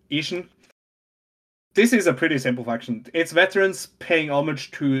and Ishin. This is a pretty simple faction. It's veterans paying homage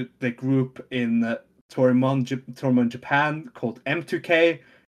to the group in Torimon, Japan called M2K,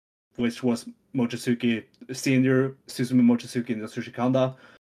 which was Mochizuki Senior, Susumu Mochizuki, and Yasushi Kanda.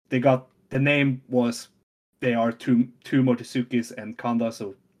 They got the name was they are two Mochizukis and Kanda,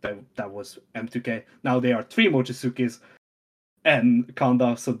 so that was M2K. Now they are three Mochizukis and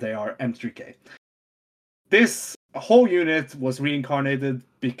Kanda, so they are M3K. This whole unit was reincarnated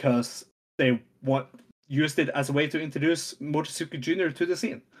because they used it as a way to introduce Mochizuki Jr. to the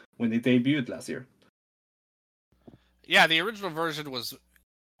scene when they debuted last year. Yeah, the original version was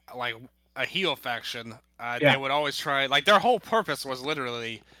like a heel faction. They would always try, like their whole purpose was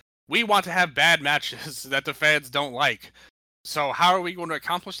literally, we want to have bad matches that the fans don't like. So how are we going to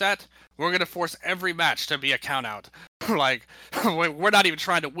accomplish that? We're going to force every match to be a countout. Like, we're not even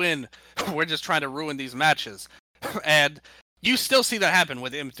trying to win. We're just trying to ruin these matches. And you still see that happen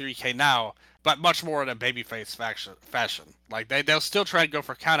with M3K now, but much more in a babyface fashion. Like, they'll still try to go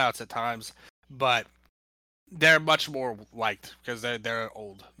for countouts at times, but they're much more liked because they're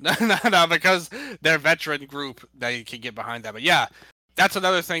old. No, because they're a veteran group, they can get behind that. But yeah, that's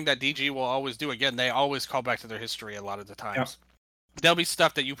another thing that DG will always do. Again, they always call back to their history a lot of the times. Yeah. There'll be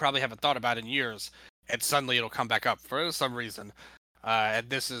stuff that you probably haven't thought about in years, and suddenly it'll come back up for some reason. And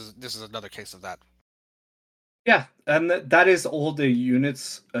this is another case of that. Yeah, and that is all the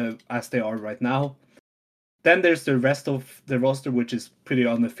units as they are right now. Then there's the rest of the roster, which is pretty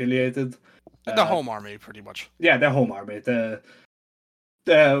unaffiliated. The home army, pretty much. Yeah, the home army, the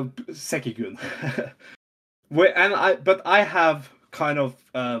Sekigun. But I have kind of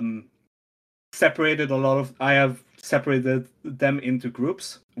separated I have separated them into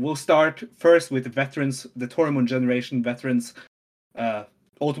groups. We'll start first with the veterans, the Torimon generation veterans,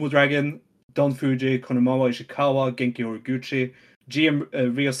 Ultimo Dragon, Don Fuji, Konemawa Ishikawa, Genki Horiguchi, GM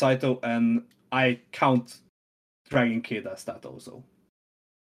Ryo Saito, and I count Dragon Kid as that also.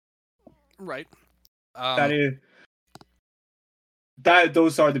 Right.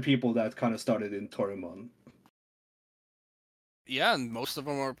 Those are the people that kind of started in Torimon. Yeah, and most of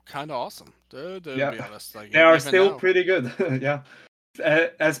them are kind of awesome. To be honest, like they are even still now. pretty good. Yeah,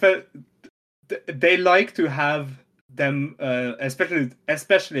 they like to have them,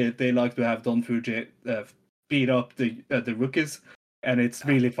 especially they like to have Don Fuji beat up the rookies, and it's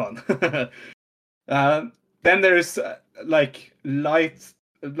really fun. Then there's like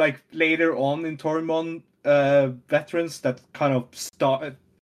later on in Torimon veterans that kind of start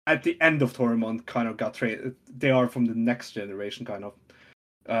at the end of Torimon, kind of got traded. They are from the next generation, kind of.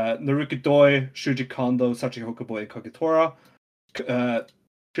 Naruki Doi, Shuji Kondo, Sachi Hokubo, and Kagetora.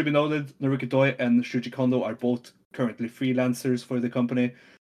 Should be noted, Naruki Doi and Shuji Kondo are both currently freelancers for the company.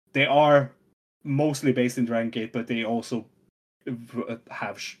 They are mostly based in Dragon Gate, but they also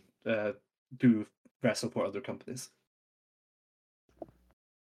have do wrestle for other companies.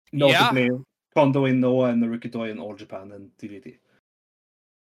 Notably, Kondo in Noah and Naruki Doi in All Japan and DDT.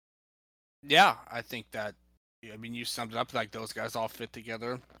 Yeah, I think that. I mean, you summed it up like those guys all fit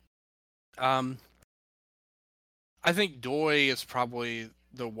together. I think Doi is probably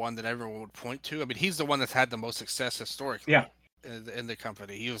the one that everyone would point to. I mean, he's the one that's had the most success historically. Yeah. In the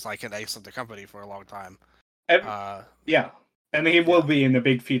company, he was like an ace of the company for a long time. Yeah, and he will be in a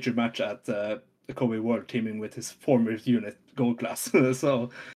big featured match at the Kobe World, teaming with his former unit Gold Class.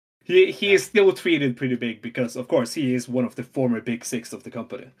 So he is still treated pretty big because, of course, he is one of the former big six of the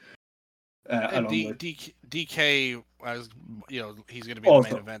company. And with DK, as you know, he's going to be in the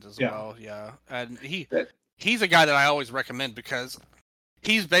main event as well. Yeah, and he's a guy that I always recommend because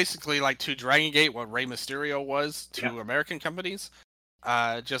he's basically like to Dragon Gate what Rey Mysterio was to American companies.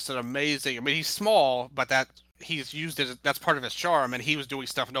 Just an amazing. I mean, he's small, but that he's used it. That's part of his charm, and he was doing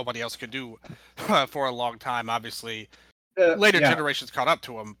stuff nobody else could do for a long time. Obviously, later generations caught up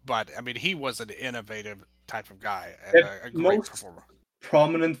to him, but I mean, he was an innovative type of guy and a great performer.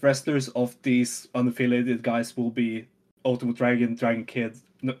 Prominent wrestlers of these unaffiliated guys will be Ultimate Dragon, Dragon Kid,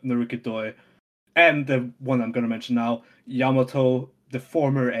 Naruki Doi, and the one I'm going to mention now, Yamato, the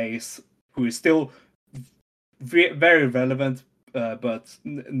former ace, who is still very relevant, but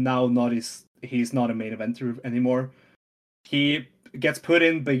now he's not a main eventer anymore. He gets put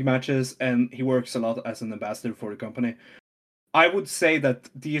in big matches and he works a lot as an ambassador for the company. I would say that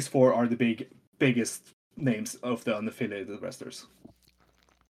these four are the biggest names of the unaffiliated wrestlers.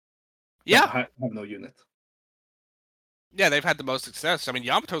 Yeah, have no unit. Yeah, they've had the most success. I mean,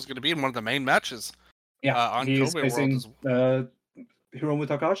 Yamato's going to be in one of the main matches. Yeah, on Kobe World. Hiromu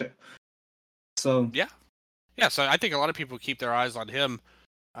Takahashi. So yeah. So I think a lot of people keep their eyes on him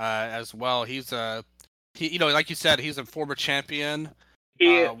as well. He's like you said, he's a former champion.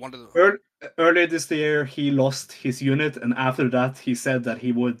 Earlier this year, he lost his unit, and after that, he said that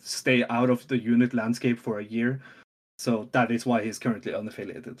he would stay out of the unit landscape for a year. So that is why he's currently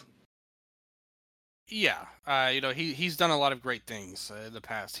unaffiliated. Yeah, he's done a lot of great things in the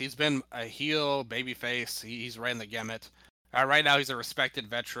past. He's been a heel, babyface. He's ran the gamut. Right now, he's a respected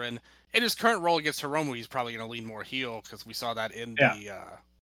veteran. In his current role against Hiromu, he's probably going to lean more heel because we saw that in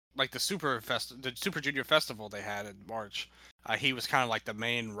the Super Junior Festival they had in March. He was kind of like the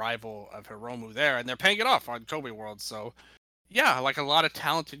main rival of Hiromu there, and they're paying it off on Kobe World. So, yeah, like a lot of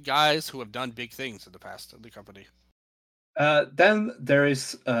talented guys who have done big things in the past in the company. Then there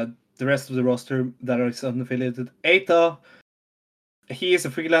is the rest of the roster that are unaffiliated. Eita, he is a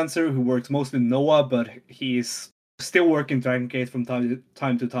freelancer who works mostly in Noah, but he is still working Dragon Gate from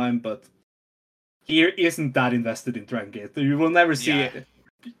time to time, but he isn't that invested in Dragon Gate. You will never see it.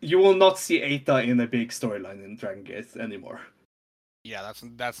 You will not see Eita in a big storyline in Dragon Gate anymore. Yeah,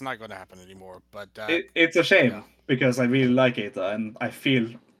 that's not going to happen anymore. But it's a shame because I really like Eita, and I feel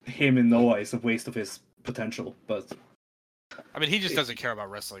him in Noah is a waste of his potential. But I mean, he just doesn't care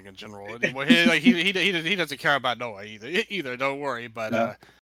about wrestling in general anymore. He doesn't care about Noah either. Don't worry. But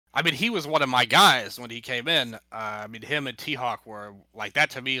I mean, he was one of my guys when he came in. I mean, him and T-Hawk were like that.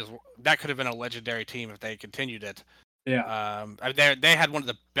 To me, that could have been a legendary team if they continued it. Yeah. They had one of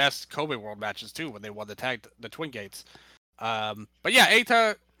the best Kobe World matches too when they won the Twin Gates. But yeah,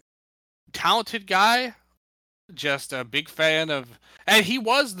 Eita, talented guy, just a big fan of, and he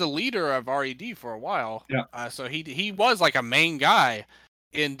was the leader of RED for a while. Yeah. So he was like a main guy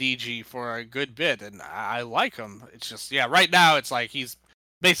in DG for a good bit, and I like him. It's just right now it's like he's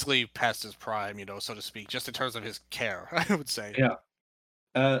basically past his prime, so to speak, just in terms of his care, I would say. Yeah.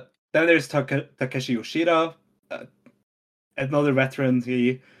 Then there's Takeshi Yoshida, another veteran.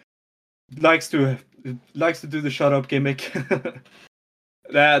 likes to do the shut up gimmick.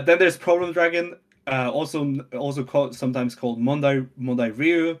 Then there's Problem Dragon, sometimes called Mondai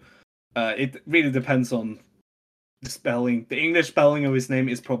Ryu. It really depends on the spelling. The English spelling of his name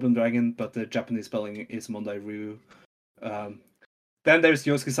is Problem Dragon, but the Japanese spelling is Mondai Ryu. Then there's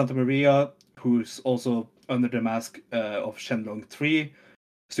Yosuke Santa Maria, who's also under the mask of Shenlong 3,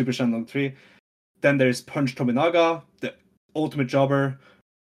 Super Shenlong 3. Then there's Punch Tominaga, the ultimate jobber.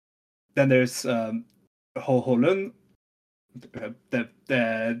 Then there's Ho Ho Lun, the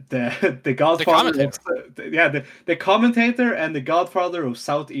godfather. The commentator and the godfather of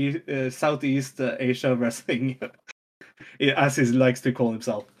Southeast Asia wrestling, as he likes to call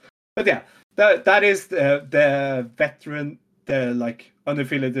himself. But yeah, that is the veteran, the like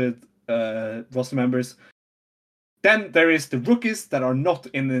unaffiliated roster members. Then there is the rookies that are not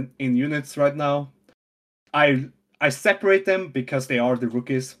in units right now. I separate them because they are the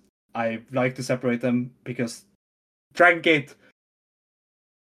rookies. I like to separate them because Dragon Gate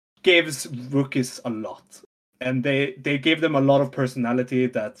gives rookies a lot, and they give them a lot of personality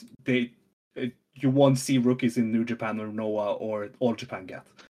that you won't see rookies in New Japan or Noah or All Japan get.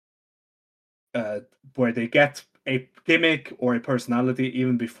 Where they get a gimmick or a personality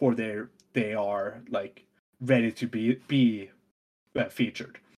even before they are like ready to be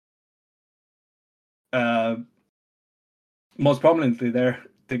featured. Most prominently there,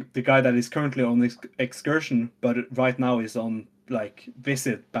 the guy that is currently on excursion, but right now is on like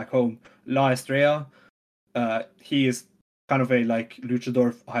visit back home, La Estrella. He is kind of a like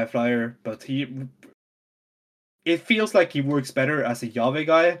luchador high flyer, but it feels like he works better as a Yave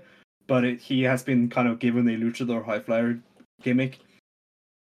guy, but he has been kind of given a luchador high flyer gimmick.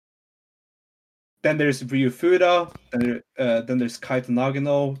 Then there's Ryu Fuda, then there's Kaito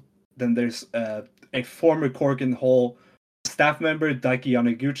Nagano, then there's a former Korakuen Hall staff member, Daiki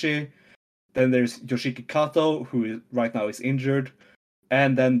Yanaguchi. Then there's Yoshiki Kato, who right now is injured.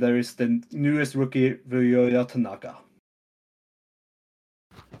 And then there is the newest rookie, Ryoya Tanaka.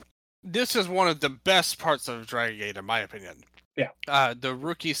 This is one of the best parts of Dragon Gate, in my opinion. Yeah. The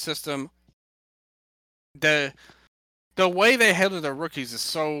rookie system, the way they handle the rookies is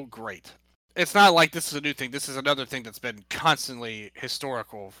so great. It's not like this is a new thing. This is another thing that's been constantly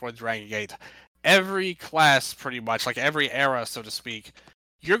historical for Dragon Gate. Every class, pretty much, like every era, so to speak,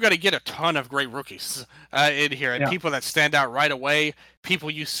 you're going to get a ton of great rookies in here. And people that stand out right away, people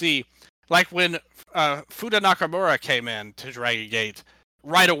you see. Like when Fuda Nakamura came in to Dragon Gate,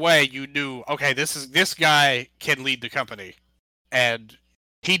 right away you knew, okay, this guy can lead the company. And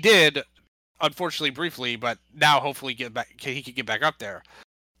he did, unfortunately briefly, but now hopefully he can get back up there.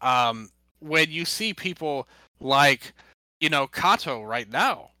 When you see people like, Kato right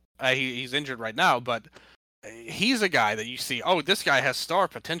now, he's injured right now, but he's a guy that you see, oh, this guy has star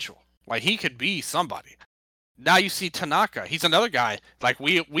potential. Like, he could be somebody. Now you see Tanaka. He's another guy. Like,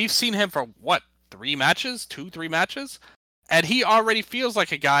 we've seen him for, 3 matches? 2-3 matches? And he already feels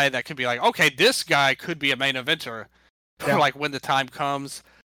like a guy that could be like, okay, this guy could be a main eventer. Yeah. Like, when the time comes.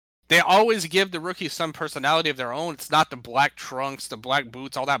 They always give the rookies some personality of their own. It's not the black trunks, the black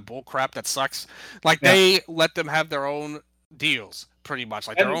boots, all that bull crap that sucks. Like, they let them have their own deals, pretty much.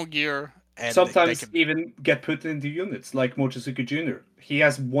 Like, their own gear. And sometimes even get put into units, like Mochizuki Jr. He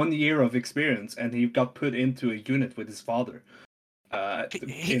has 1 year of experience, and he got put into a unit with his father.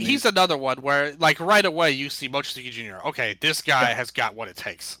 He's another one where, like, right away you see Mochizuki Jr. Okay, this guy has got what it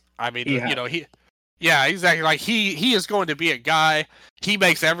takes. I mean, yeah, exactly. Like, he is going to be a guy. He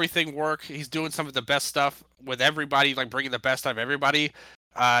makes everything work. He's doing some of the best stuff with everybody, like bringing the best out of everybody.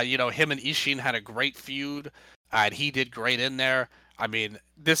 Him and Ishin had a great feud, and he did great in there. I mean,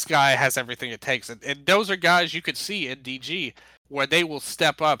 this guy has everything it takes. And those are guys you could see in DG where they will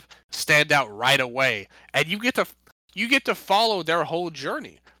step up, stand out right away. And you get to follow their whole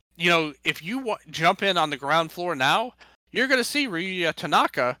journey. If you jump in on the ground floor now, you're going to see Ryu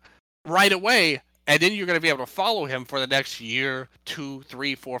Tanaka right away. And then you're going to be able to follow him for the next year, 2,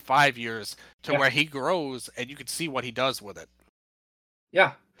 3, 4, 5 years to where he grows, and you can see what he does with it.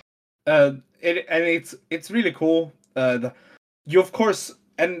 Yeah, it's really cool. You of course,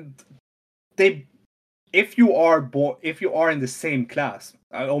 and if you are in the same class,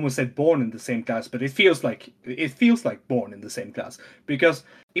 I almost said born in the same class, but it feels like born in the same class, because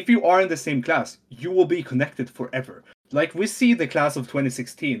if you are in the same class, you will be connected forever. Like, we see the class of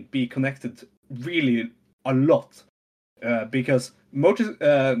 2016 be connected really a lot, because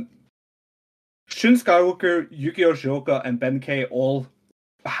Shun Skywalker, Yukio Shioka, and Ben K all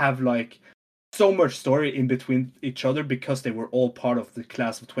have like so much story in between each other because they were all part of the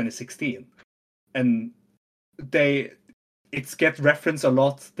class of 2016, and it's get referenced a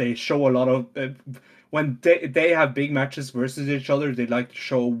lot. They show a lot of when they have big matches versus each other. They like to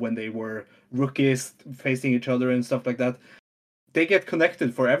show when they were rookies facing each other and stuff like that. They get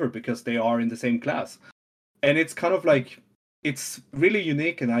connected forever because they are in the same class, and it's kind of like it's really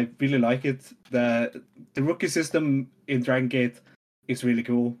unique, and I really like it. The rookie system in Dragon Gate is really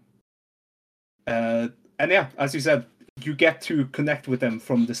cool. And yeah, as you said, you get to connect with them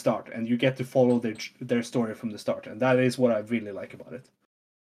from the start, and you get to follow their story from the start, and that is what I really like about it.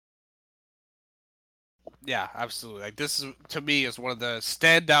 Yeah, absolutely. Like this is to me is one of the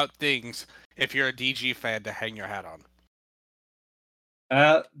standout things if you're a DG fan to hang your hat on.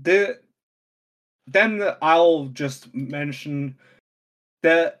 Then I'll just mention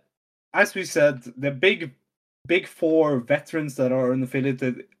as we said, the big four veterans that are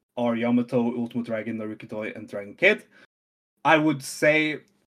unaffiliated are Yamato, Ultimate Dragon, Narukitoi, and Dragon Kid. I would say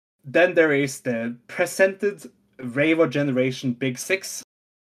then there is the presented Reiwa generation Big Six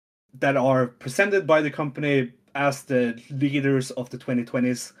that are presented by the company as the leaders of the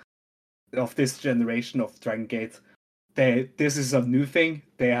 2020s of this generation of Dragon Gate. This is a new thing.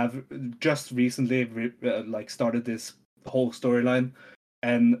 They have just recently started this whole storyline,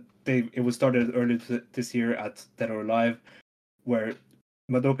 and it was started earlier this year at Dead or Alive, where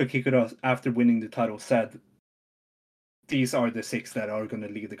Madoka Kikura, after winning the title, said, "These are the six that are going to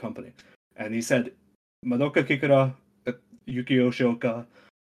lead the company," and he said, Madoka Kikura, Yukio Shioka,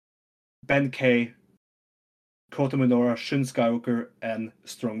 Ben K, Kota Minoura, Shun Skywalker, and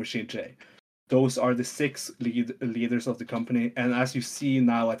Strong Machine J. Those are the six leaders of the company, and as you see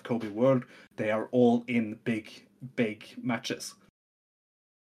now at Kobe World, they are all in big matches.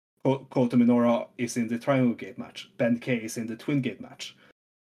 Kota Minoura is in the Triangle Gate match. Ben K is in the Twin Gate match.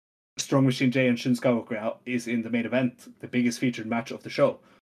 Strong Machine J and Shun Skywalker is in the main event, the biggest featured match of the show.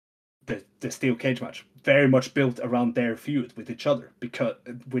 The Steel Cage match, very much built around their feud with each other,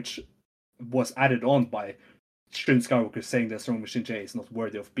 which was added on by Shun Skywalker saying that Strong Machine J is not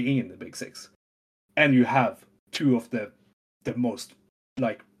worthy of being in the Big Six. And you have two of the most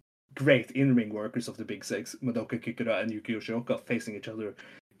great in-ring workers of the Big Six, Madoka Kikura and Yukio Shioka, facing each other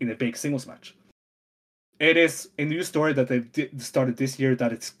in a big singles match. It is a new story that they started this year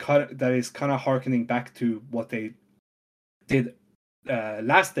that is kind of harkening back to what they did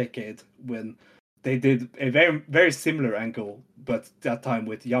last decade, when they did a very very similar angle, but that time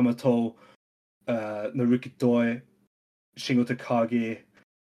with Yamato, Narukitoi, Shingo Takagi,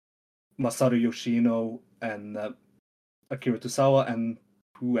 Masaru Yoshino, and Akira Tosawa, and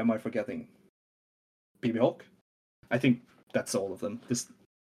who am I forgetting? BB Hulk? I think that's all of them.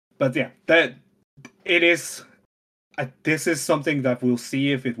 But yeah, it is. This is something that we'll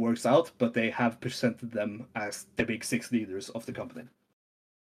see if it works out, but they have presented them as the big six leaders of the company.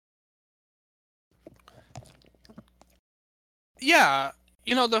 Yeah,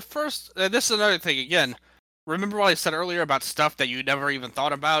 the first. This is another thing again. Remember what I said earlier about stuff that you never even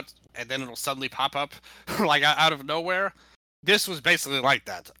thought about, and then it'll suddenly pop up, like out of nowhere? This was basically like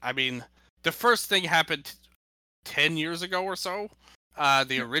that. I mean, the first thing happened 10 years ago or so,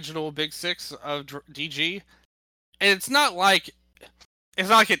 the original Big Six of DG, and it's not like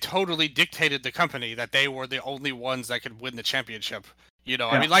it totally dictated the company that they were the only ones that could win the championship. Yeah.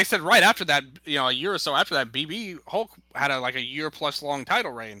 I mean, like I said, right after that, a year or so after that, BB Hulk had a year plus long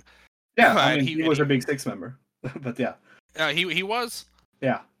title reign. Yeah, I mean, he was a Big Six member, but yeah. He was?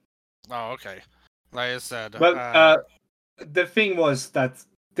 Yeah. Oh, okay. Like I said. But the thing was that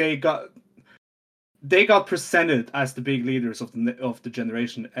they got presented as the big leaders of the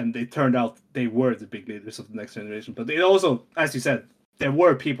generation, and it turned out they were the big leaders of the next generation. But it also, as you said, there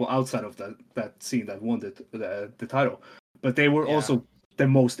were people outside of that scene that won the title, but they were also the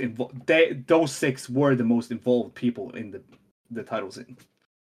most involved. Those six were the most involved people in the title scene.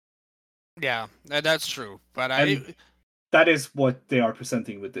 Yeah, that's true. But that is what they are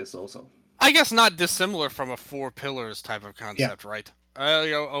presenting with this also. I guess not dissimilar from a Four Pillars type of concept, right?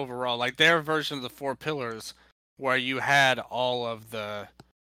 Overall, like their version of the Four Pillars, where you had all of the,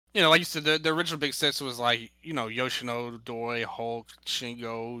 like you said, the original Big Six was like, Yoshino, Doi, Hulk,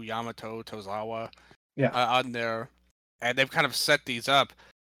 Shingo, Yamato, Tozawa, on there, and they've kind of set these up.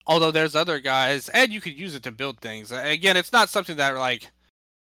 Although there's other guys, and you could use it to build things. Again, it's not something that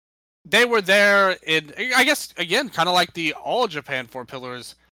they were there in, I guess, again, kind of like the All Japan Four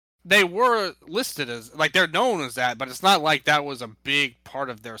Pillars. They were listed as, they're known as that, but it's not like that was a big part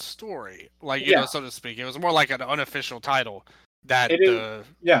of their story, so to speak. It was more like an unofficial title that is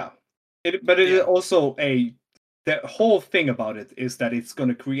also the whole thing about it is that it's going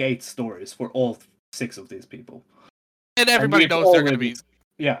to create stories for all six of these people. And everybody knows they're going to be...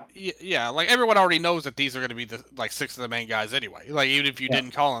 Yeah. Yeah, like everyone already knows that these are going to be the like 6 of the main guys anyway. Like even if you Yeah.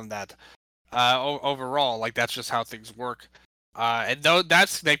 didn't call them that, overall, like that's just how things work. And though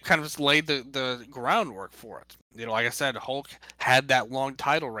they've kind of just laid the groundwork for it. You know, like I said, Hulk had that long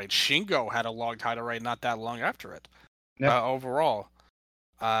title reign. Shingo had a long title reign not that long after it. Yep. Overall,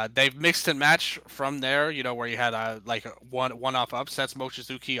 they've mixed and matched from there. You know, where you had like one-off upsets.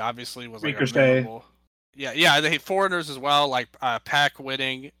 Mochizuki obviously was like a Ricochet. memorable. Yeah, yeah. They had foreigners as well, like Pac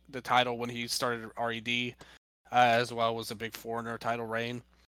winning the title when he started RED, as well was a big foreigner title reign.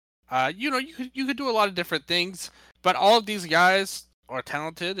 You know, you could do a lot of different things, but all of these guys are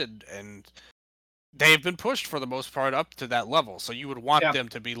talented and they've been pushed for the most part up to that level. So you would want Yeah. them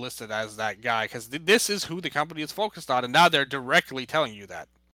to be listed as that guy because this is who the company is focused on, and now they're directly telling you that.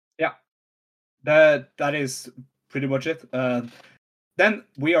 Yeah. That is pretty much it. Then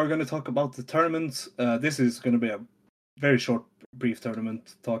we are going to talk about the tournaments. This is going to be a very short, brief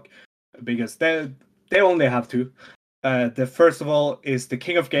tournament talk because they only have two. The first of all is the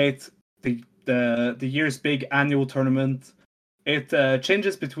King of Gate, the year's big annual tournament. It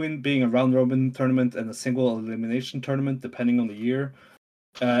changes between being a round robin tournament and a single elimination tournament depending on the year.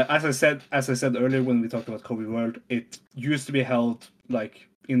 As I said earlier when we talked about Kobe World, it used to be held like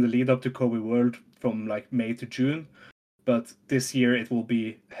in the lead up to Kobe World from like May to June, but this year it will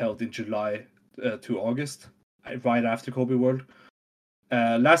be held in July to August, right after Kobe World.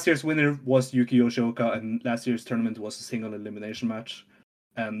 Last year's winner was Yuki Yoshioka, and last year's tournament was a single elimination match.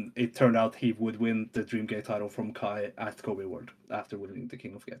 And it turned out he would win the Dreamgate title from Kai at Kobe World after winning the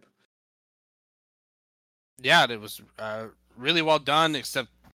King of Gate. Yeah, it was really well done, except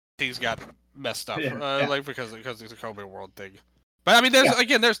things got messed up, Yeah. like because it's a Kobe World thing. But I mean,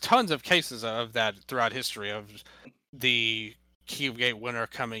 there's tons of cases of that throughout history of the Key of Gate winner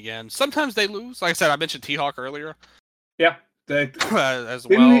coming in. Sometimes they lose. Like I said, I mentioned T-Hawk earlier. Yeah. As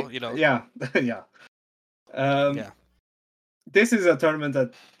well, you know. Yeah. Yeah. Yeah. This is a tournament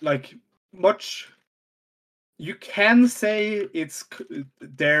that, like, much you can say it's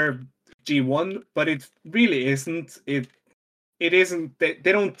their G1, but it really isn't. It isn't. They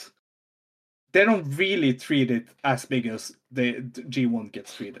don't really treat it as big as the G1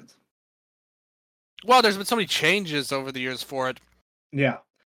 gets treated. Well, there's been so many changes over the years for it. Yeah.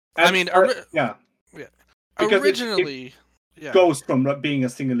 I And mean, yeah, because originally, it goes from being a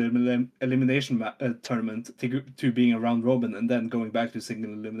single elimination tournament to being a round robin, and then going back to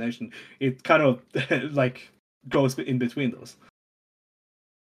single elimination. It kind of like goes in between those.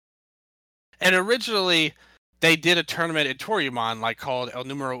 And originally, they did a tournament in Toryumon like called El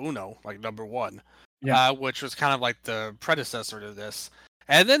Numero Uno, like number one, Yeah. which was kind of like the predecessor to this.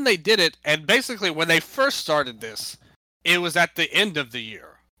 And then they did it, and basically when they first started this, it was at the end of the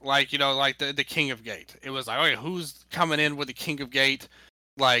year, like you know, like the King of Gate. It was like, okay, who's coming in with the King of Gate,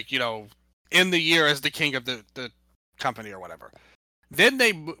 like you know, in the year as the king of the company or whatever. Then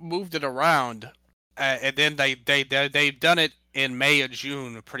they moved it around, and then they've done it in May and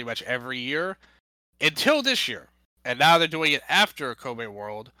June pretty much every year until this year, and now they're doing it after Kobe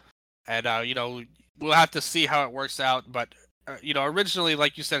World, and you know we'll have to see how it works out. But you know, originally,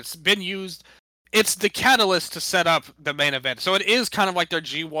 like you said, it's been used. It's the catalyst to set up the main event, so it is kind of like their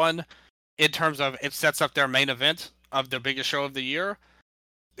G1 in terms of it sets up their main event of the biggest show of the year.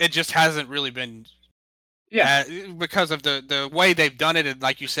 It just hasn't really been. Yeah. Because of the way they've done it, and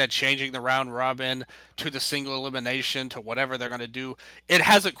like you said, changing the round robin to the single elimination to whatever they're going to do, it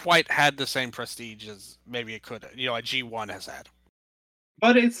hasn't quite had the same prestige as maybe it could, you know, a G1 has had.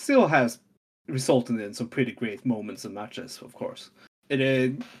 But it still has resulted in some pretty great moments and matches, of course. It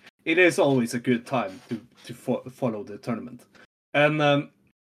is always a good time to follow the tournament. And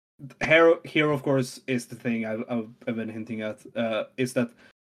here, of course, is the thing I've been hinting at, is that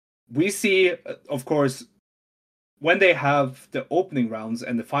we see, of course, when they have the opening rounds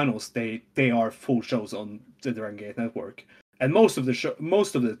and the finals, they are full shows on the Dragon Gate network, and most of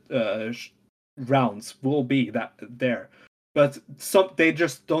the rounds will be that there. But they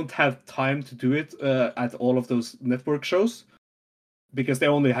just don't have time to do it at all of those network shows because they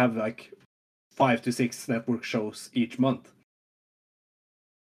only have like 5 to 6 network shows each month.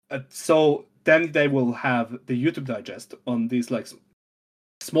 So then they will have the YouTube digest on these like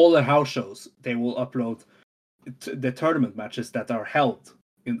smaller house shows. They will upload the tournament matches that are held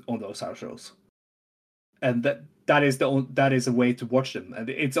on those house shows, and that is a way to watch them. And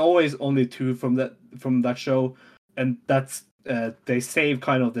it's always only 2 from that show, and that's they save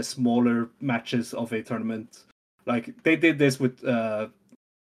kind of the smaller matches of a tournament. Like they did this with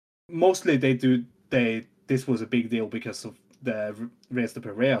mostly this was a big deal because of the Race de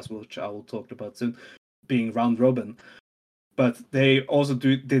Pereas, which I will talk about soon, being round robin. but they also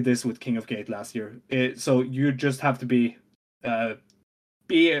did this with King of Gate last year. So you just have to be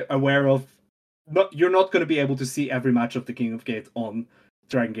aware of. You're not going to be able to see every match of the King of Gate on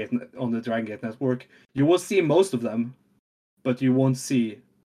the Dragon Gate network. You will see most of them, but you won't see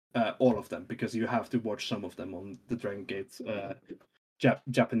all of them because you have to watch some of them on the Dragon Gate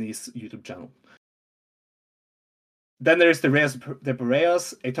Japanese YouTube channel. Then there's the Reyes de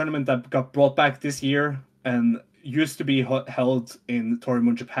Parejas, a tournament that got brought back this year and used to be held in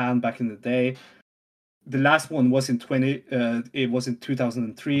Torimon, Japan back in the day. The last one was in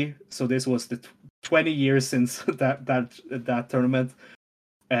 2003, so this was the 20 years since that tournament,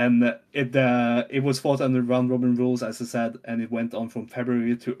 and it was fought under round robin rules, as I said, and it went on from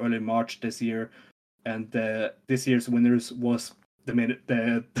February to early March this year, and this year's winners was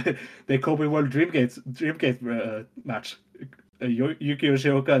the Kobe World Dreamgate match. Yuki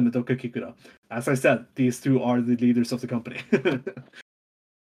Yoshioka and Madoka Kikura. As I said, these two are the leaders of the company.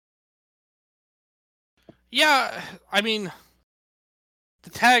 Yeah, I mean, the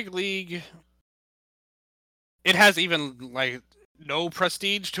tag league, it has even like no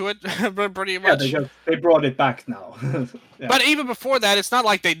prestige to it, pretty much. Yeah, they brought it back now. Yeah. But even before that, it's not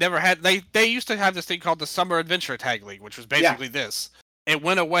like they never had. They used to have this thing called the Summer Adventure Tag League, which was basically this. It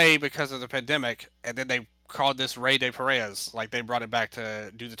went away because of the pandemic, and then they called this Rey de Parejas. Like, they brought it back to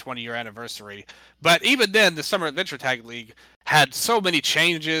do the 20-year anniversary. But even then, the Summer Adventure Tag League had so many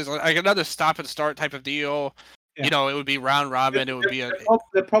changes, like another stop and start type of deal. Yeah. You know, it would be round robin. It would be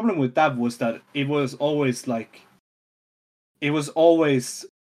the problem with that was that it was always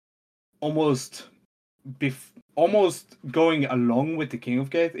almost going along with the King of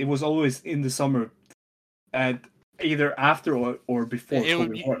Gate. It was always in the summer, and either after or before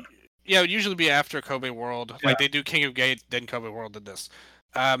Kobe World. Yeah, it would usually be after Kobe World. Yeah. Like, they do King of Gate, then Kobe World did this.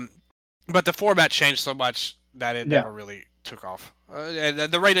 But the format changed so much that it never really took off. And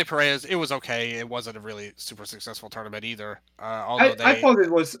the Rey de Parejas, it was okay. It wasn't a really super successful tournament either. Although I thought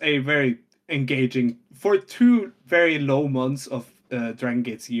it was a very engaging, for 2 very low months of Dragon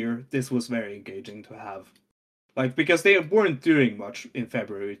Gate's year. This was very engaging to have, like, because they weren't doing much in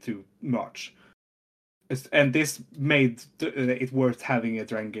February to March, and this made it worth having a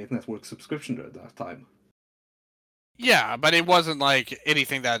Dragon Gate Network subscription at that time. Yeah, but it wasn't like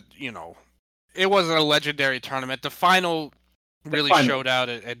anything that, you know, it wasn't a legendary tournament. The final really showed out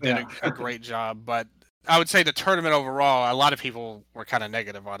and did a great job, but I would say the tournament overall, a lot of people were kind of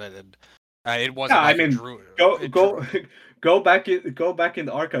negative on it, and it wasn't. Yeah, like go back in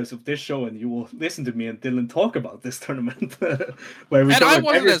the archives of this show, and you will listen to me and Dylan talk about this tournament, where we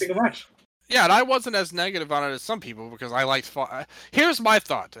covered every single match. Yeah, and I wasn't as negative on it as some people because I liked. Here's my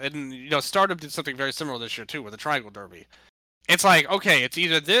thought, and you know, Stardom did something very similar this year too with the Triangle Derby. It's like, okay, it's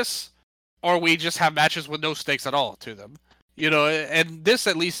either this, or we just have matches with no stakes at all to them. You know, and this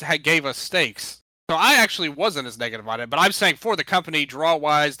at least gave us stakes. So I actually wasn't as negative on it, but I'm saying for the company,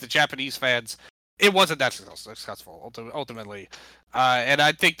 draw-wise, the Japanese fans, it wasn't that successful ultimately. And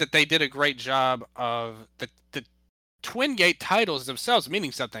I think that they did a great job of the Twin Gate titles themselves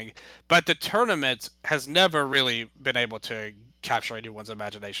meaning something, but the tournament has never really been able to capture anyone's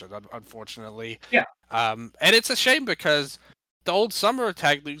imagination, unfortunately. Yeah. And it's a shame because the old summer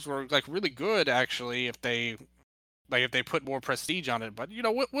tag leagues were like really good, actually, if they put more prestige on it. But you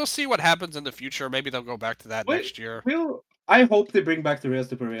know, we'll see what happens in the future. Maybe they'll go back to that next year. I hope they bring back the Reyes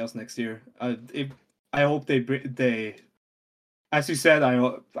de Parejas next year. I hope they, as you said,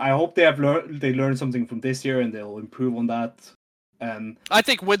 I hope they learned something from this year and they'll improve on that. I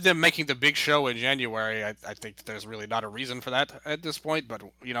think with them making the big show in January, I think there's really not a reason for that at this point. But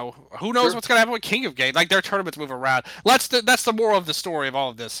you know, who knows what's gonna happen with King of Gate? Like, their tournaments move around. That's the moral of the story of all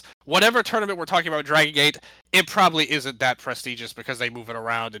of this. Whatever tournament we're talking about, Dragon Gate, it probably isn't that prestigious because they move it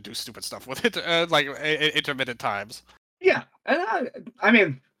around and do stupid stuff with it, like intermittent times. Yeah, and I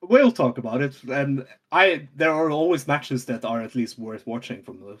mean, we'll talk about it. And there are always matches that are at least worth watching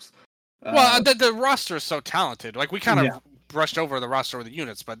from those. Well, the roster is so talented. Like, we kind of brushed over the roster with the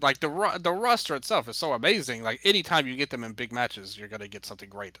units, but like the roster itself is so amazing. Like, anytime you get them in big matches, you're gonna get something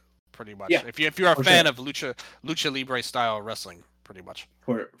great, pretty much. Yeah, if you're a fan of lucha libre style wrestling, pretty much.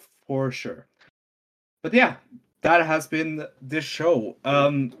 For sure. But yeah, that has been this show.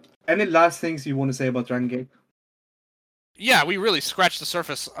 Any last things you want to say about Dragon Gate? Yeah, we really scratched the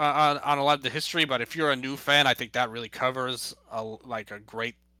surface on a lot of the history, but if you're a new fan, I think that really covers a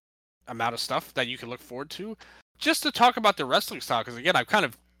great amount of stuff that you can look forward to. Just to talk about the wrestling style, because again, I've kind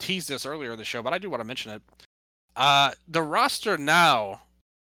of teased this earlier in the show, but I do want to mention it. The roster now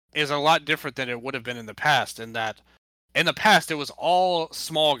is a lot different than it would have been in the past, in that in the past it was all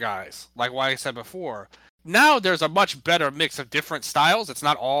small guys, like what I said before. Now there's a much better mix of different styles. It's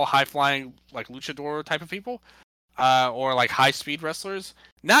not all high flying like luchador type of people, or like high speed wrestlers.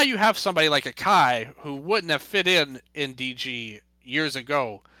 Now you have somebody like a Kai who wouldn't have fit in DG years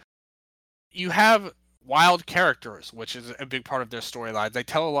ago. You have wild characters, which is a big part of their storylines. They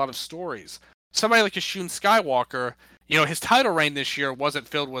tell a lot of stories. Somebody like a Shun Skywalker, his title reign this year wasn't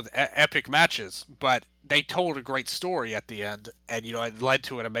filled with epic matches, but they told a great story at the end, and it led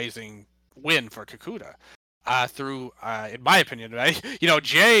to an amazing win for Kakuta. Through, in my opinion, right?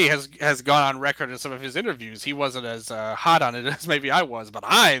 Jay has gone on record in some of his interviews. He wasn't as hot on it as maybe I was, but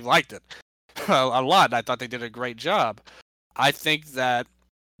I liked it a lot. And I thought they did a great job. I think that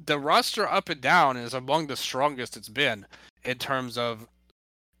the roster up and down is among the strongest it's been in terms of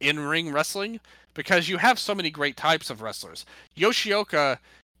in-ring wrestling because you have so many great types of wrestlers. Yoshioka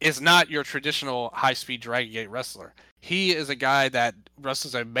is not your traditional high-speed Dragon Gate wrestler. He is a guy that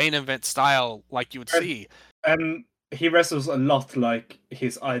wrestles a main event style like you would see. And he wrestles a lot like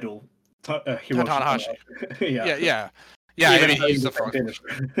his idol, Tanahashi. Yeah. Yeah, I mean, he used the front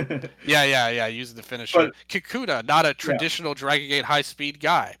finisher. Yeah, using the finisher. But Kikuta, not a traditional Dragon Gate high-speed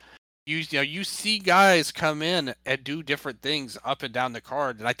guy. You see guys come in and do different things up and down the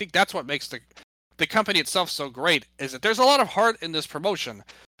card, and I think that's what makes the company itself so great, is that there's a lot of heart in this promotion.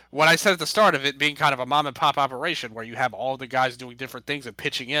 What I said at the start of it being kind of a mom and pop operation where you have all the guys doing different things and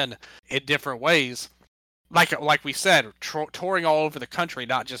pitching in different ways. Like we said, touring all over the country,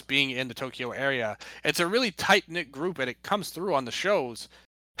 not just being in the Tokyo area. It's a really tight-knit group, and it comes through on the shows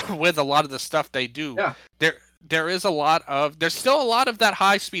with a lot of the stuff they do. Yeah. There's still a lot of that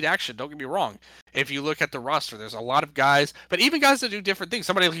high-speed action, don't get me wrong. If you look at the roster, there's a lot of guys, but even guys that do different things.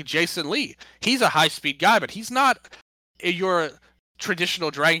 Somebody like Jason Lee, he's a high-speed guy, but he's not your traditional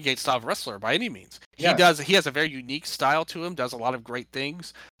Dragon Gate style wrestler by any means. He has a very unique style to him, does a lot of great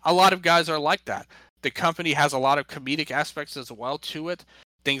things. A lot of guys are like that. The company has a lot of comedic aspects as well to it,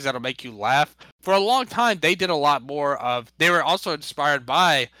 things that'll make you laugh. For a long time, they did a lot more of. They were also inspired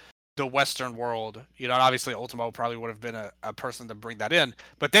by the Western world. And obviously Ultimo probably would have been a person to bring that in.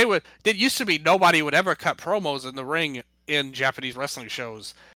 But it used to be nobody would ever cut promos in the ring in Japanese wrestling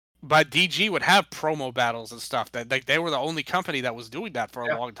shows. But DG would have promo battles and stuff. That they were the only company that was doing that for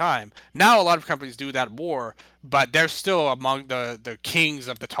a long time. Now a lot of companies do that more, but they're still among the kings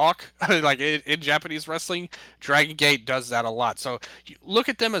of the talk. Like in Japanese wrestling, Dragon Gate does that a lot. So you look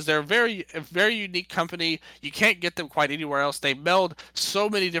at them as they're a very unique company. You can't get them quite anywhere else. They meld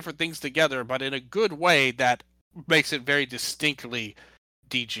so many different things together, but in a good way that makes it very distinctly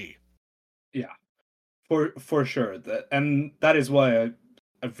DG. Yeah, for sure. And that is why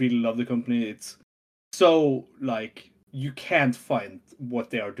I really love the company. It's so you can't find what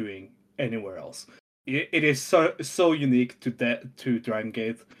they are doing anywhere else. It is so unique to Dragon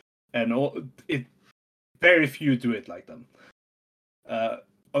Gate, and very few do it like them.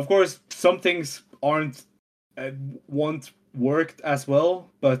 Of course, some things won't work as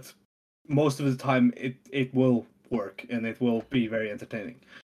well, but most of the time it will work and it will be very entertaining.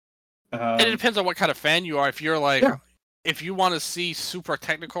 And it depends on what kind of fan you are. If you're if you want to see super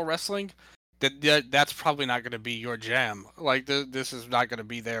technical wrestling, that's probably not going to be your jam. This is not going to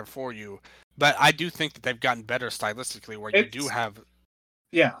be there for you. But I do think that they've gotten better stylistically, where you do have.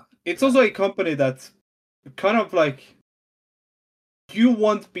 Yeah, it's also a company that's kind of you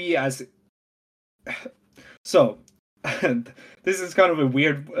won't be as. So, and this is kind of a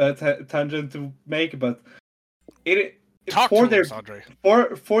weird tangent to make, but for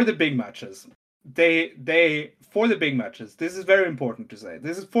the big matches. For the big matches, this is very important to say.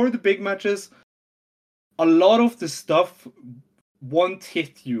 This is for the big matches. A lot of the stuff won't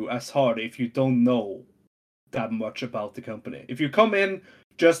hit you as hard if you don't know that much about the company. If you come in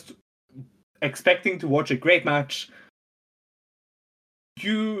just expecting to watch a great match,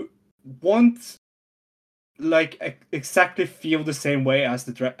 you won't exactly feel the same way as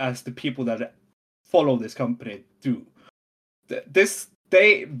the people that follow this company do.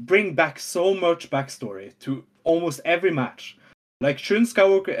 They bring back so much backstory to almost every match. Like Shun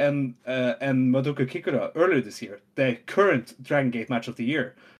Skywalker and Madoka Kikura earlier this year, the current Dragon Gate match of the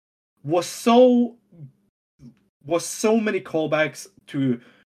year, was so many callbacks to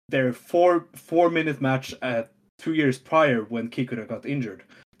their 4-minute match 2 years prior when Kikura got injured,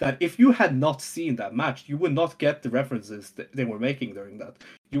 that if you had not seen that match, you would not get the references that they were making during that.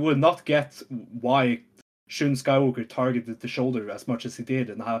 You would not get why Shun Skywalker targeted the shoulder as much as he did,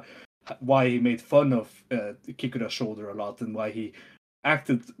 and why he made fun of Kikura's shoulder a lot, and why he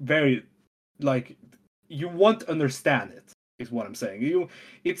acted very you won't understand it, is what I'm saying.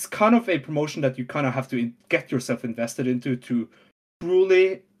 It's kind of a promotion that you kind of have to get yourself invested into to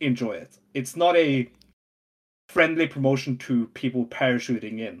truly enjoy it. It's not a friendly promotion to people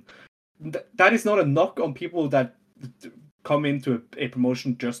parachuting in. That is not a knock on people that come into a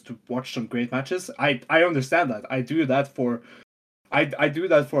promotion just to watch some great matches. I understand that. I do that for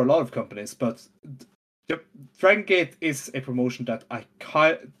a lot of companies, but Dragon Gate is a promotion that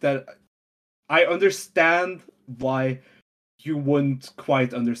I understand why you wouldn't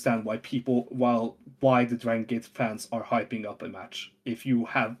quite understand why the Dragon Gate fans are hyping up a match if you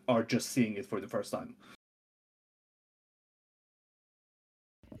are just seeing it for the first time.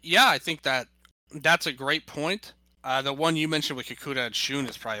 Yeah, I think that's a great point. The one you mentioned with Kikuta and Shun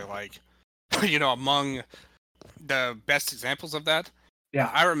is probably like, among the best examples of that. Yeah,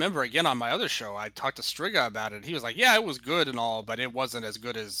 I remember again on my other show, I talked to Striga about it. He was like, "Yeah, it was good and all, but it wasn't as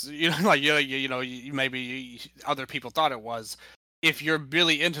good as maybe other people thought it was. If you're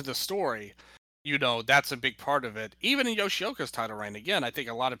really into the story, that's a big part of it. Even in Yoshioka's title reign, again, I think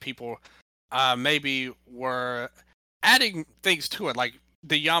a lot of people maybe were adding things to it, like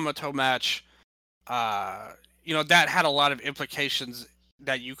the Yamato match. That had a lot of implications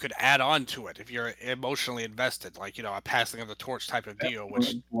that you could add on to it if you're emotionally invested, like a passing of the torch type of deal.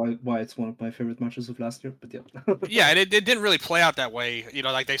 Which why it's one of my favorite matches of last year, but yeah. yeah, and it didn't really play out that way.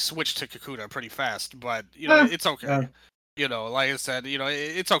 Like they switched to Kikuta pretty fast, but it's okay. Like I said,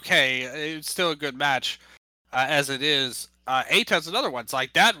 it's okay. It's still a good match as it is. Eita's another one. It's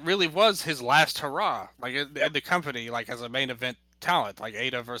like that really was his last hurrah, like in the company, like as a main event talent, like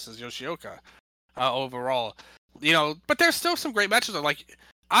Eita versus Yoshioka overall. But there's still some great matches. Like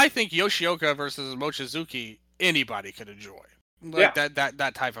I think Yoshioka versus Mochizuki, anybody could enjoy. Like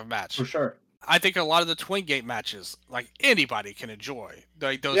that type of match. For sure. I think a lot of the Twin Gate matches, like anybody can enjoy,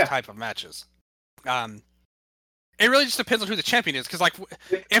 like those type of matches. It really just depends on who the champion is, because like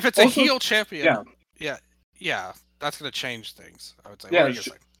if it's a heel champion, yeah, that's gonna change things. I would say. Yeah,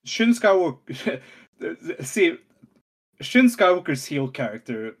 Shun Skywalker. See, Shun Skywalker's heel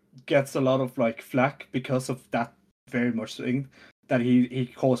character gets a lot of like flack because of that very much thing that he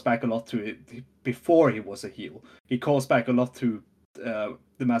calls back a lot to it before he was a heel. He calls back a lot to the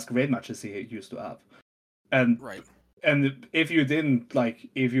Masquerade matches he used to have, and right. And if you didn't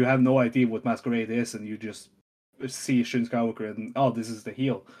if you have no idea what Masquerade is, and you just see Shun Skywalker and this is the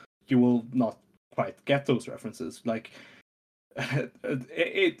heel, you will not quite get those references. Like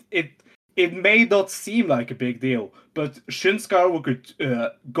it may not seem like a big deal, but Shun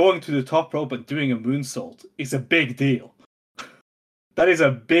Skywalker going to the top rope and doing a moonsault is a big deal. That is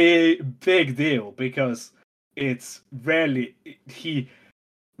a big deal, because it's he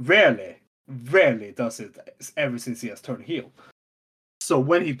rarely does it ever since he has turned heel. So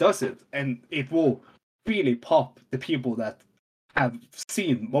when he does it, and it will really pop the people that have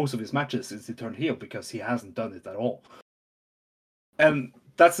seen most of his matches since he turned heel, because he hasn't done it at all. And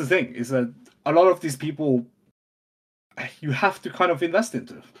that's the thing, is that a lot of these people you have to kind of invest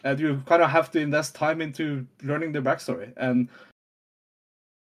into, and you kind of have to invest time into learning their backstory. And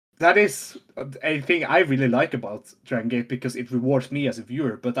that is a thing I really like about Dragon Gate, because it rewards me as a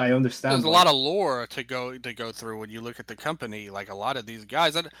viewer. But I understand there's a lot of lore to go through when you look at the company. Like a lot of these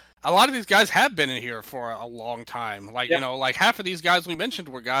guys have been in here for a long time. Like like half of these guys we mentioned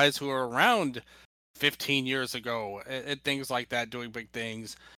were guys who were around 15 years ago and things like that, doing big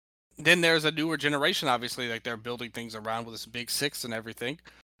things. Then there's a newer generation, obviously, like they're building things around with this big six and everything.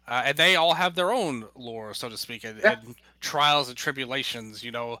 And they all have their own lore, so to speak, and trials and tribulations.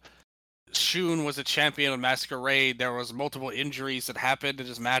 Shun was a champion of Masquerade. There was multiple injuries that happened in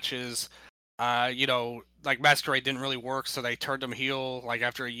his matches. Like Masquerade didn't really work, so they turned him heel. Like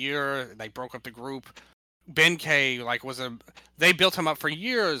after a year, they broke up the group. Benkei they built him up for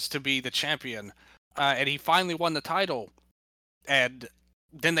years to be the champion, and he finally won the title. And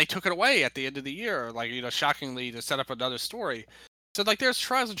then they took it away at the end of the year, shockingly, to set up another story. So there's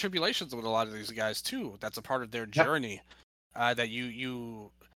trials and tribulations with a lot of these guys too. That's a part of their journey that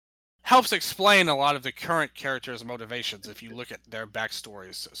you helps explain a lot of the current characters' motivations if you look at their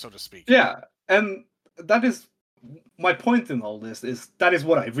backstories, so to speak. Yeah, and that is my point in all this. That is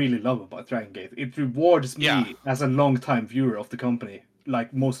what I really love about Dragon Gate. It rewards me as a long-time viewer of the company,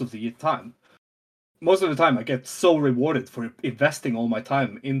 like most of the time. Most of the time, I get so rewarded for investing all my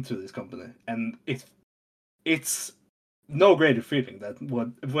time into this company, and it's no greater feeling that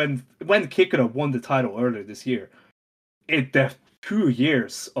when Kikuta won the title earlier this year, the 2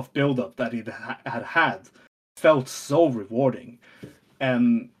 years of build-up that it had felt so rewarding.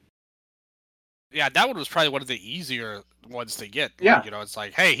 And that one was probably one of the easier ones to get. Yeah. It's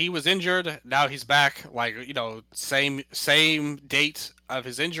like, hey, he was injured, now he's back. Same date of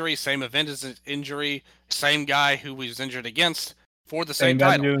his injury, same event as his injury, same guy who was injured against for the same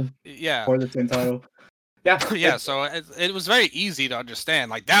title. For the same title. Yeah, Yeah, so it was very easy to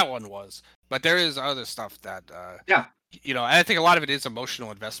understand. Like that one was, but there is other stuff that yeah, and I think a lot of it is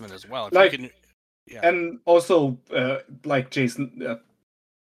emotional investment as well. If you like, can, yeah, and also like Jason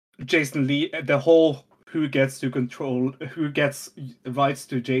Lee, the whole who gets rights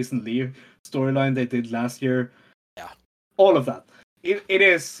to Jason Lee storyline they did last year, yeah, all of that. It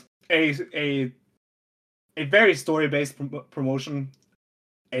is a very story based promotion,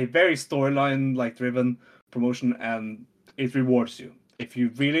 a very storyline like driven promotion, and it rewards you if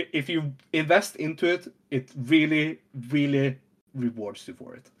you invest into it. It really really rewards you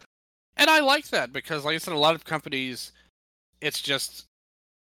for it. and I like that because, like I said, a lot of companies, it's just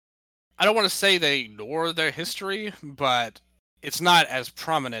I don't want to say they ignore their history, but it's not as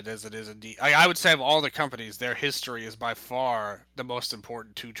prominent as it is in I would say of all the companies, their history is by far the most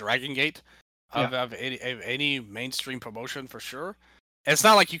important to Dragon Gate Yeah, of any mainstream promotion for sure. It's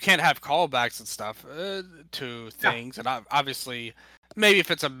not like you can't have callbacks and stuff to yeah, things, and obviously, maybe if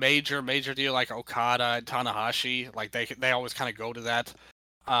it's a major deal like Okada and Tanahashi, like they always kind of go to that.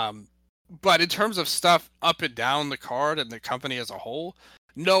 Um, but in terms of stuff up and down the card and the company as a whole,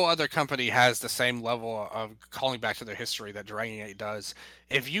 no other company has the same level of calling back to their history that Dragon Gate does.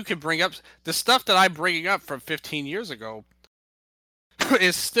 If you can bring up the stuff that I'm bringing up from 15 years ago,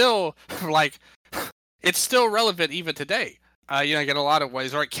 is still like it's still relevant even today. In a lot of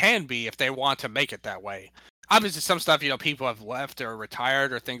ways, or it can be if they want to make it that way. Obviously, some stuff people have left or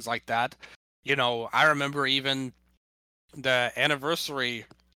retired or things like that. I remember even the anniversary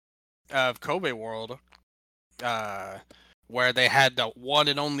of Kobe World, uh, where they had the one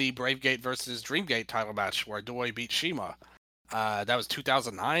and only Bravegate versus Dreamgate title match where Doi beat Shima. That was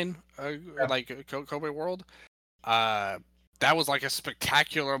 2009, yeah. like Kobe World. Uh, that was like a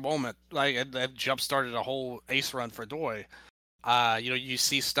spectacular moment. Like it jump started a whole ace run for Doi. You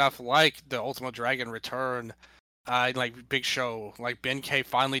see stuff like the Ultimate Dragon return, like Big Show, like Ben K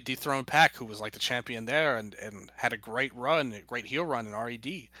finally dethroned Pac, who was like the champion there and had a great run, a great heel run in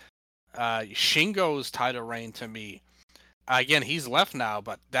RED. Shingo's title reign to me, again, he's left now,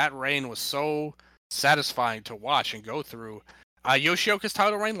 but that reign was so satisfying to watch and go through. Yoshioka's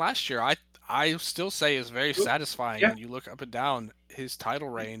title reign last year, I still say is very satisfying Yeah, when you look up and down his title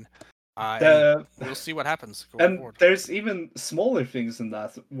reign, and the we'll see what happens going and forward. there's even smaller things in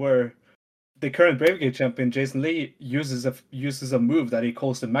that where the current Bravegate champion Jason Lee uses a move that he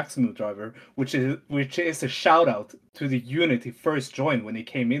calls the Maximum Driver, which is a shout out to the unit he first joined when he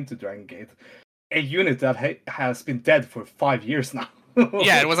came into Dragon Gate, a unit that has been dead for 5 years now.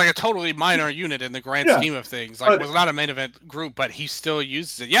 Yeah, it was like a totally minor unit in the grand Yeah, scheme of things. Like, but was not a main event group, but he still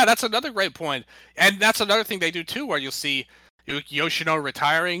uses it. Yeah, that's another great point, and that's another thing they do too, where you'll see Yoshino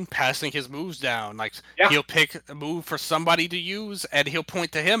retiring, passing his moves down. Like yeah, he'll pick a move for somebody to use, and he'll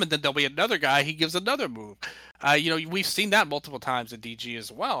point to him, and then there'll be another guy he gives another move. We've seen that multiple times in DG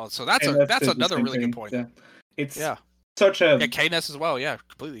as well. So that's and a that's that's the another same really good thing. point. Yeah, it's Yeah, such yeah, a KNS as well. Yeah,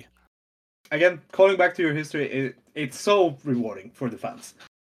 completely. again calling back to your history. It's so rewarding for the fans.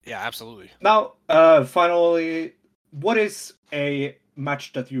 Yeah, absolutely. Now, finally, what is a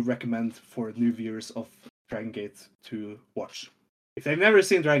match that you recommend for new viewers of Dragon Gate to watch? If they've never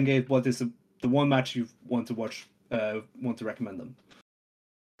seen Dragon Gate, what is the one match you want to watch? Want to recommend them?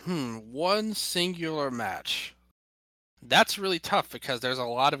 One singular match. That's really tough because there's a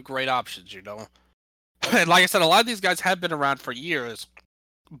lot of great options, And like I said, a lot of these guys have been around for years,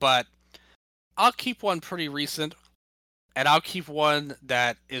 but I'll keep one pretty recent, and I'll keep one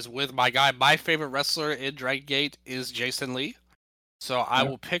that is with my guy. My favorite wrestler in Dragon Gate is Jason Lee, so I Yeah.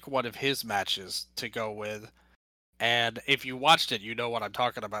 will pick one of his matches to go with. And if you watched it, you know what I'm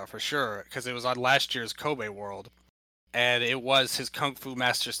talking about for sure, because it was on last year's Kobe World, and it was his Kung Fu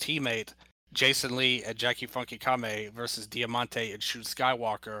Masters teammate, Jason Lee and Jackie Funky Kame versus Diamante and Shun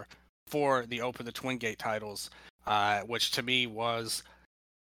Skywalker for the Open the Twin Gate titles, which to me was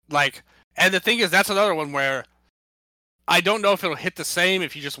like, and the thing is, that's another one where I don't know if it'll hit the same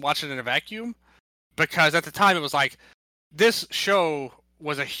if you just watch it in a vacuum, because at the time it was like, this show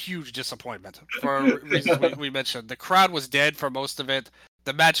was a huge disappointment for reasons we mentioned. The crowd was dead for most of it.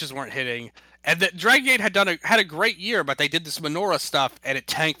 The matches weren't hitting, and the Dragon Gate had a great year, but they did this Menorah stuff, and it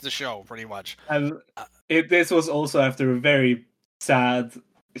tanked the show pretty much. And this was also after a very sad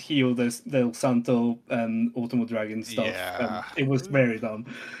heel Del Santo and Ultimo Dragon stuff. Yeah, It was very dumb.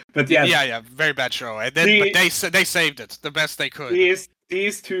 But yeah, yeah, very bad show. And then, but they saved it the best they could.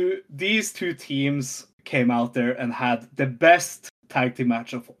 These two teams came out there and had the best tag team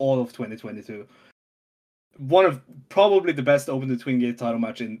match of all of 2022. One of probably the best Open the Twin Gate title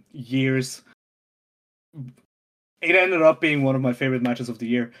match in years. it ended up being one of my favorite matches of the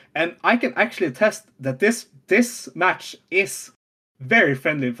year, and I can actually attest that this match is very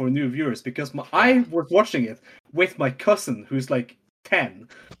friendly for new viewers because I was watching it with my cousin who's like 10,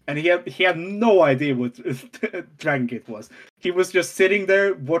 and he had no idea what Dragon Gate was. He was just sitting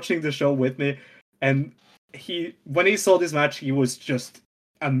there watching the show with me, and when he saw this match, he was just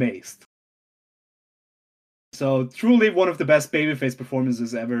amazed. So truly one of the best babyface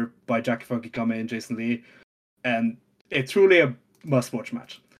performances ever by Jackie Funky Kame and Jason Lee, and it's truly a must-watch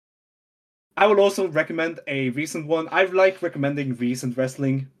match. I will also recommend a recent one. I like recommending recent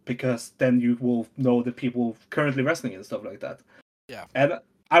wrestling because then you will know the people currently wrestling and stuff like that. Yeah. And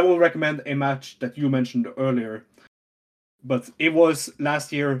I will recommend a match that you mentioned earlier, but it was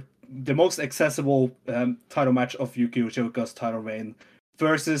last year the most accessible title match of Yuki Yoshioka's title reign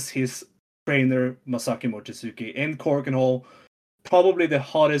versus his trainer Masaki Mochizuki in Korakuen Hall. Probably the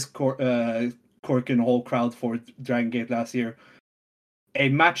hottest Korakuen Hall crowd for Dragon Gate last year. A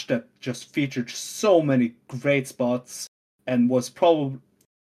match that just featured so many great spots and was probably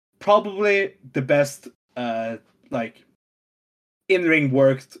the best like in-ring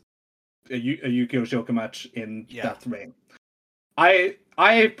worked Yuki Yoshioka match in that reign.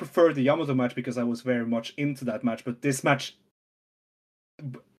 I prefer the Yamato match because I was very much into that match, but this match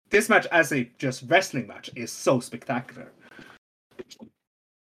as a just wrestling match is so spectacular.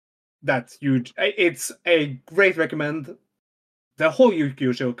 That's huge. It's a great recommend. The whole Yuki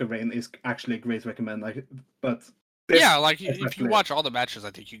Yoshioka reign is actually a great recommend. But if you watch all the matches, I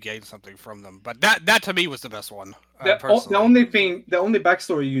think you gain something from them. But that to me was the best one. The only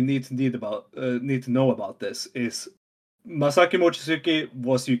backstory you need to know about this is Masaki Mochizuki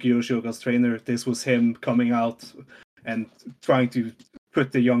was Yuki Yoshioka's trainer. This was him coming out and trying to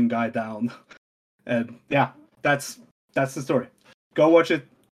put the young guy down. And yeah, that's the story. Go watch it.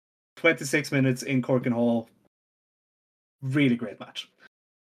 26 minutes in Korakuen Hall. Really great match.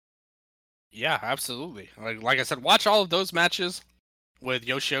 Yeah, absolutely. Like I said, watch all of those matches with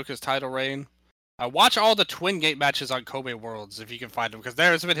Yoshioka's title reign. Watch all the Twin Gate matches on Kobe Worlds if you can find them, because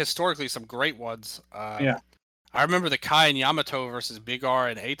there's been historically some great ones. I remember the Kai and Yamato versus Big R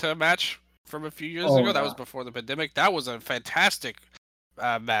and Eita match from a few years ago. Yeah. That was before the pandemic. That was a fantastic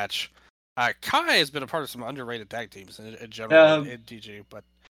match. Kai has been a part of some underrated tag teams in general in DG, but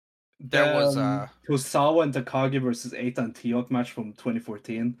there was Tosawa and Takagi versus Eita and T-Hawk match from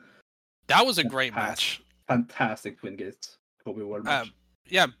 2014. That was a great match. Fantastic Twin Gates Kobe World match.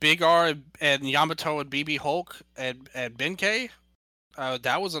 Yeah, Big R and Yamato and BB Hulk and Benkei.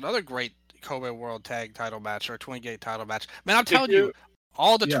 That was another great Kobe World Tag title match or Twin Gate title match. Man, I'm telling you,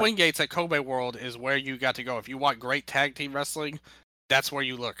 all the Twin Gates at Kobe World is where you got to go. If you want great tag team wrestling, that's where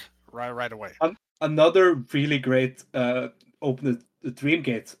you look right away. Another really great open the Dream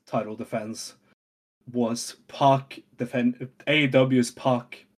Gate title defense was AEW's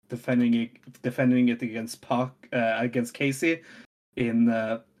Pac defending it against Pac against Casey in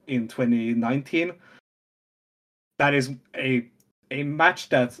 2019. That is a match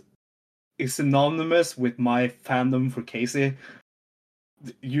that is synonymous with my fandom for Casey.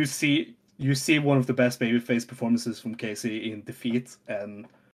 You see one of the best babyface performances from Casey in Defeat, and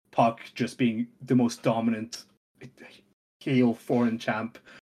Pac just being the most dominant heel foreign champ.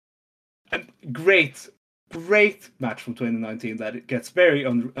 And great match from 2019 that it gets very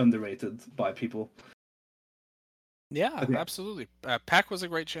underrated by people. Yeah, absolutely. Pac was a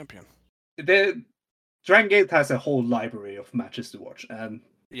great champion. The Dragon Gate has a whole library of matches to watch, and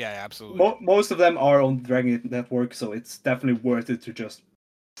yeah, absolutely. Most of them are on the Dragon Gate network, so it's definitely worth it to just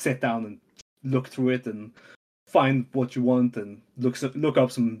sit down and look through it and find what you want and look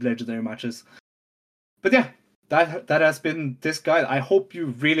up some legendary matches. But yeah, that has been this guide. I hope you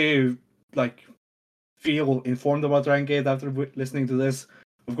really feel informed about Dragon Gate after listening to this.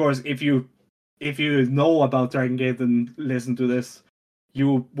 Of course, if you know about Dragon Gate and listen to this,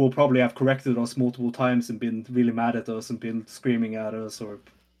 you will probably have corrected us multiple times and been really mad at us and been screaming at us, or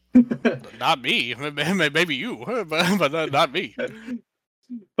not me. Maybe you, but not me.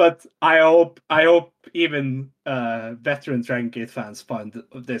 But I hope even veteran Dragon Gate fans find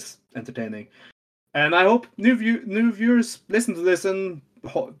this entertaining, and I hope new viewers listen to this and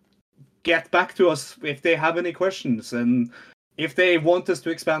get back to us if they have any questions, and if they want us to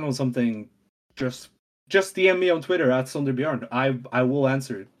expand on something, just DM me on Twitter at Sonderbjorn. I will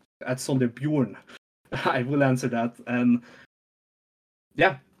answer at Sonderbjorn. I will answer that. And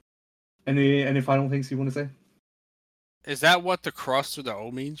yeah, any final things you want to say? Is that what the cross through the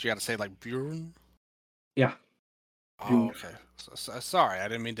O means? You got to say like Bjorn? Yeah. Oh, okay. So, sorry, I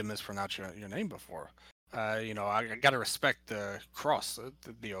didn't mean to mispronounce your name before. I got to respect the cross,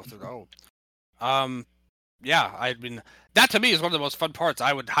 the O through the O. Yeah, I mean, that to me is one of the most fun parts.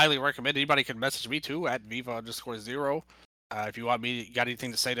 I would highly recommend anybody can message me too at Viva_0. If you got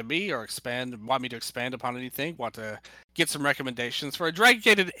anything to say to me or want me to expand upon anything, want to get some recommendations for a Dragon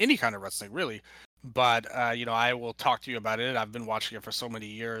Gate in any kind of wrestling, really. But I will talk to you about it. I've been watching it for so many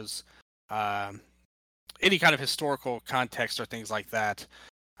years. Any kind of historical context or things like that.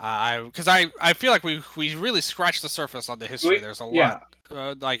 Because I feel like we really scratched the surface on the history. There's a lot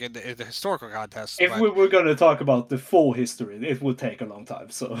like in the historical context. If we were going to talk about the full history, it would take a long time.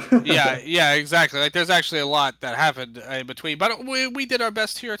 So yeah, exactly. Like there's actually a lot that happened in between, but we did our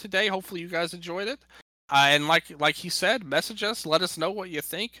best here today. Hopefully you guys enjoyed it. And like he said, message us, let us know what you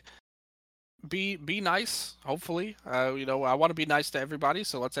think. Be nice. Hopefully, I want to be nice to everybody,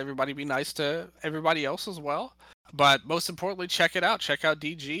 so let's everybody be nice to everybody else as well. But most importantly, check it out. Check out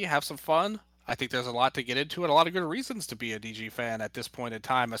DG. Have some fun. I think there's a lot to get into and a lot of good reasons to be a DG fan at this point in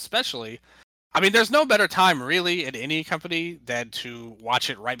time, especially. I mean, there's no better time really in any company than to watch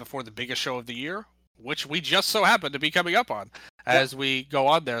it right before the biggest show of the year, which we just so happen to be coming up on as we go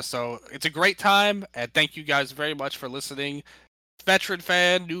on there. So it's a great time, and thank you guys very much for listening. Veteran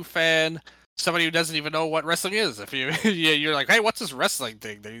fan, new fan, somebody who doesn't even know what wrestling is. If you're like, hey, what's this wrestling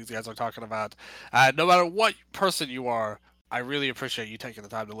thing that these guys are talking about? No matter what person you are, I really appreciate you taking the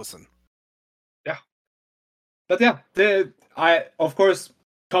time to listen. Yeah, but yeah, I of course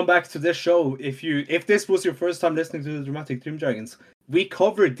come back to this show if this was your first time listening to the Dramatic Dream Dragons. We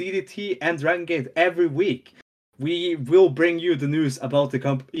cover DDT and Dragon Gate every week. We will bring you the news about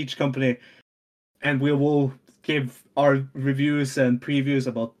each company, and we will give our reviews and previews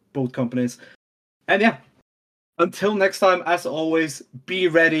about both companies. And yeah, until next time, as always, be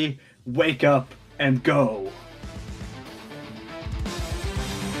ready, wake up, and go.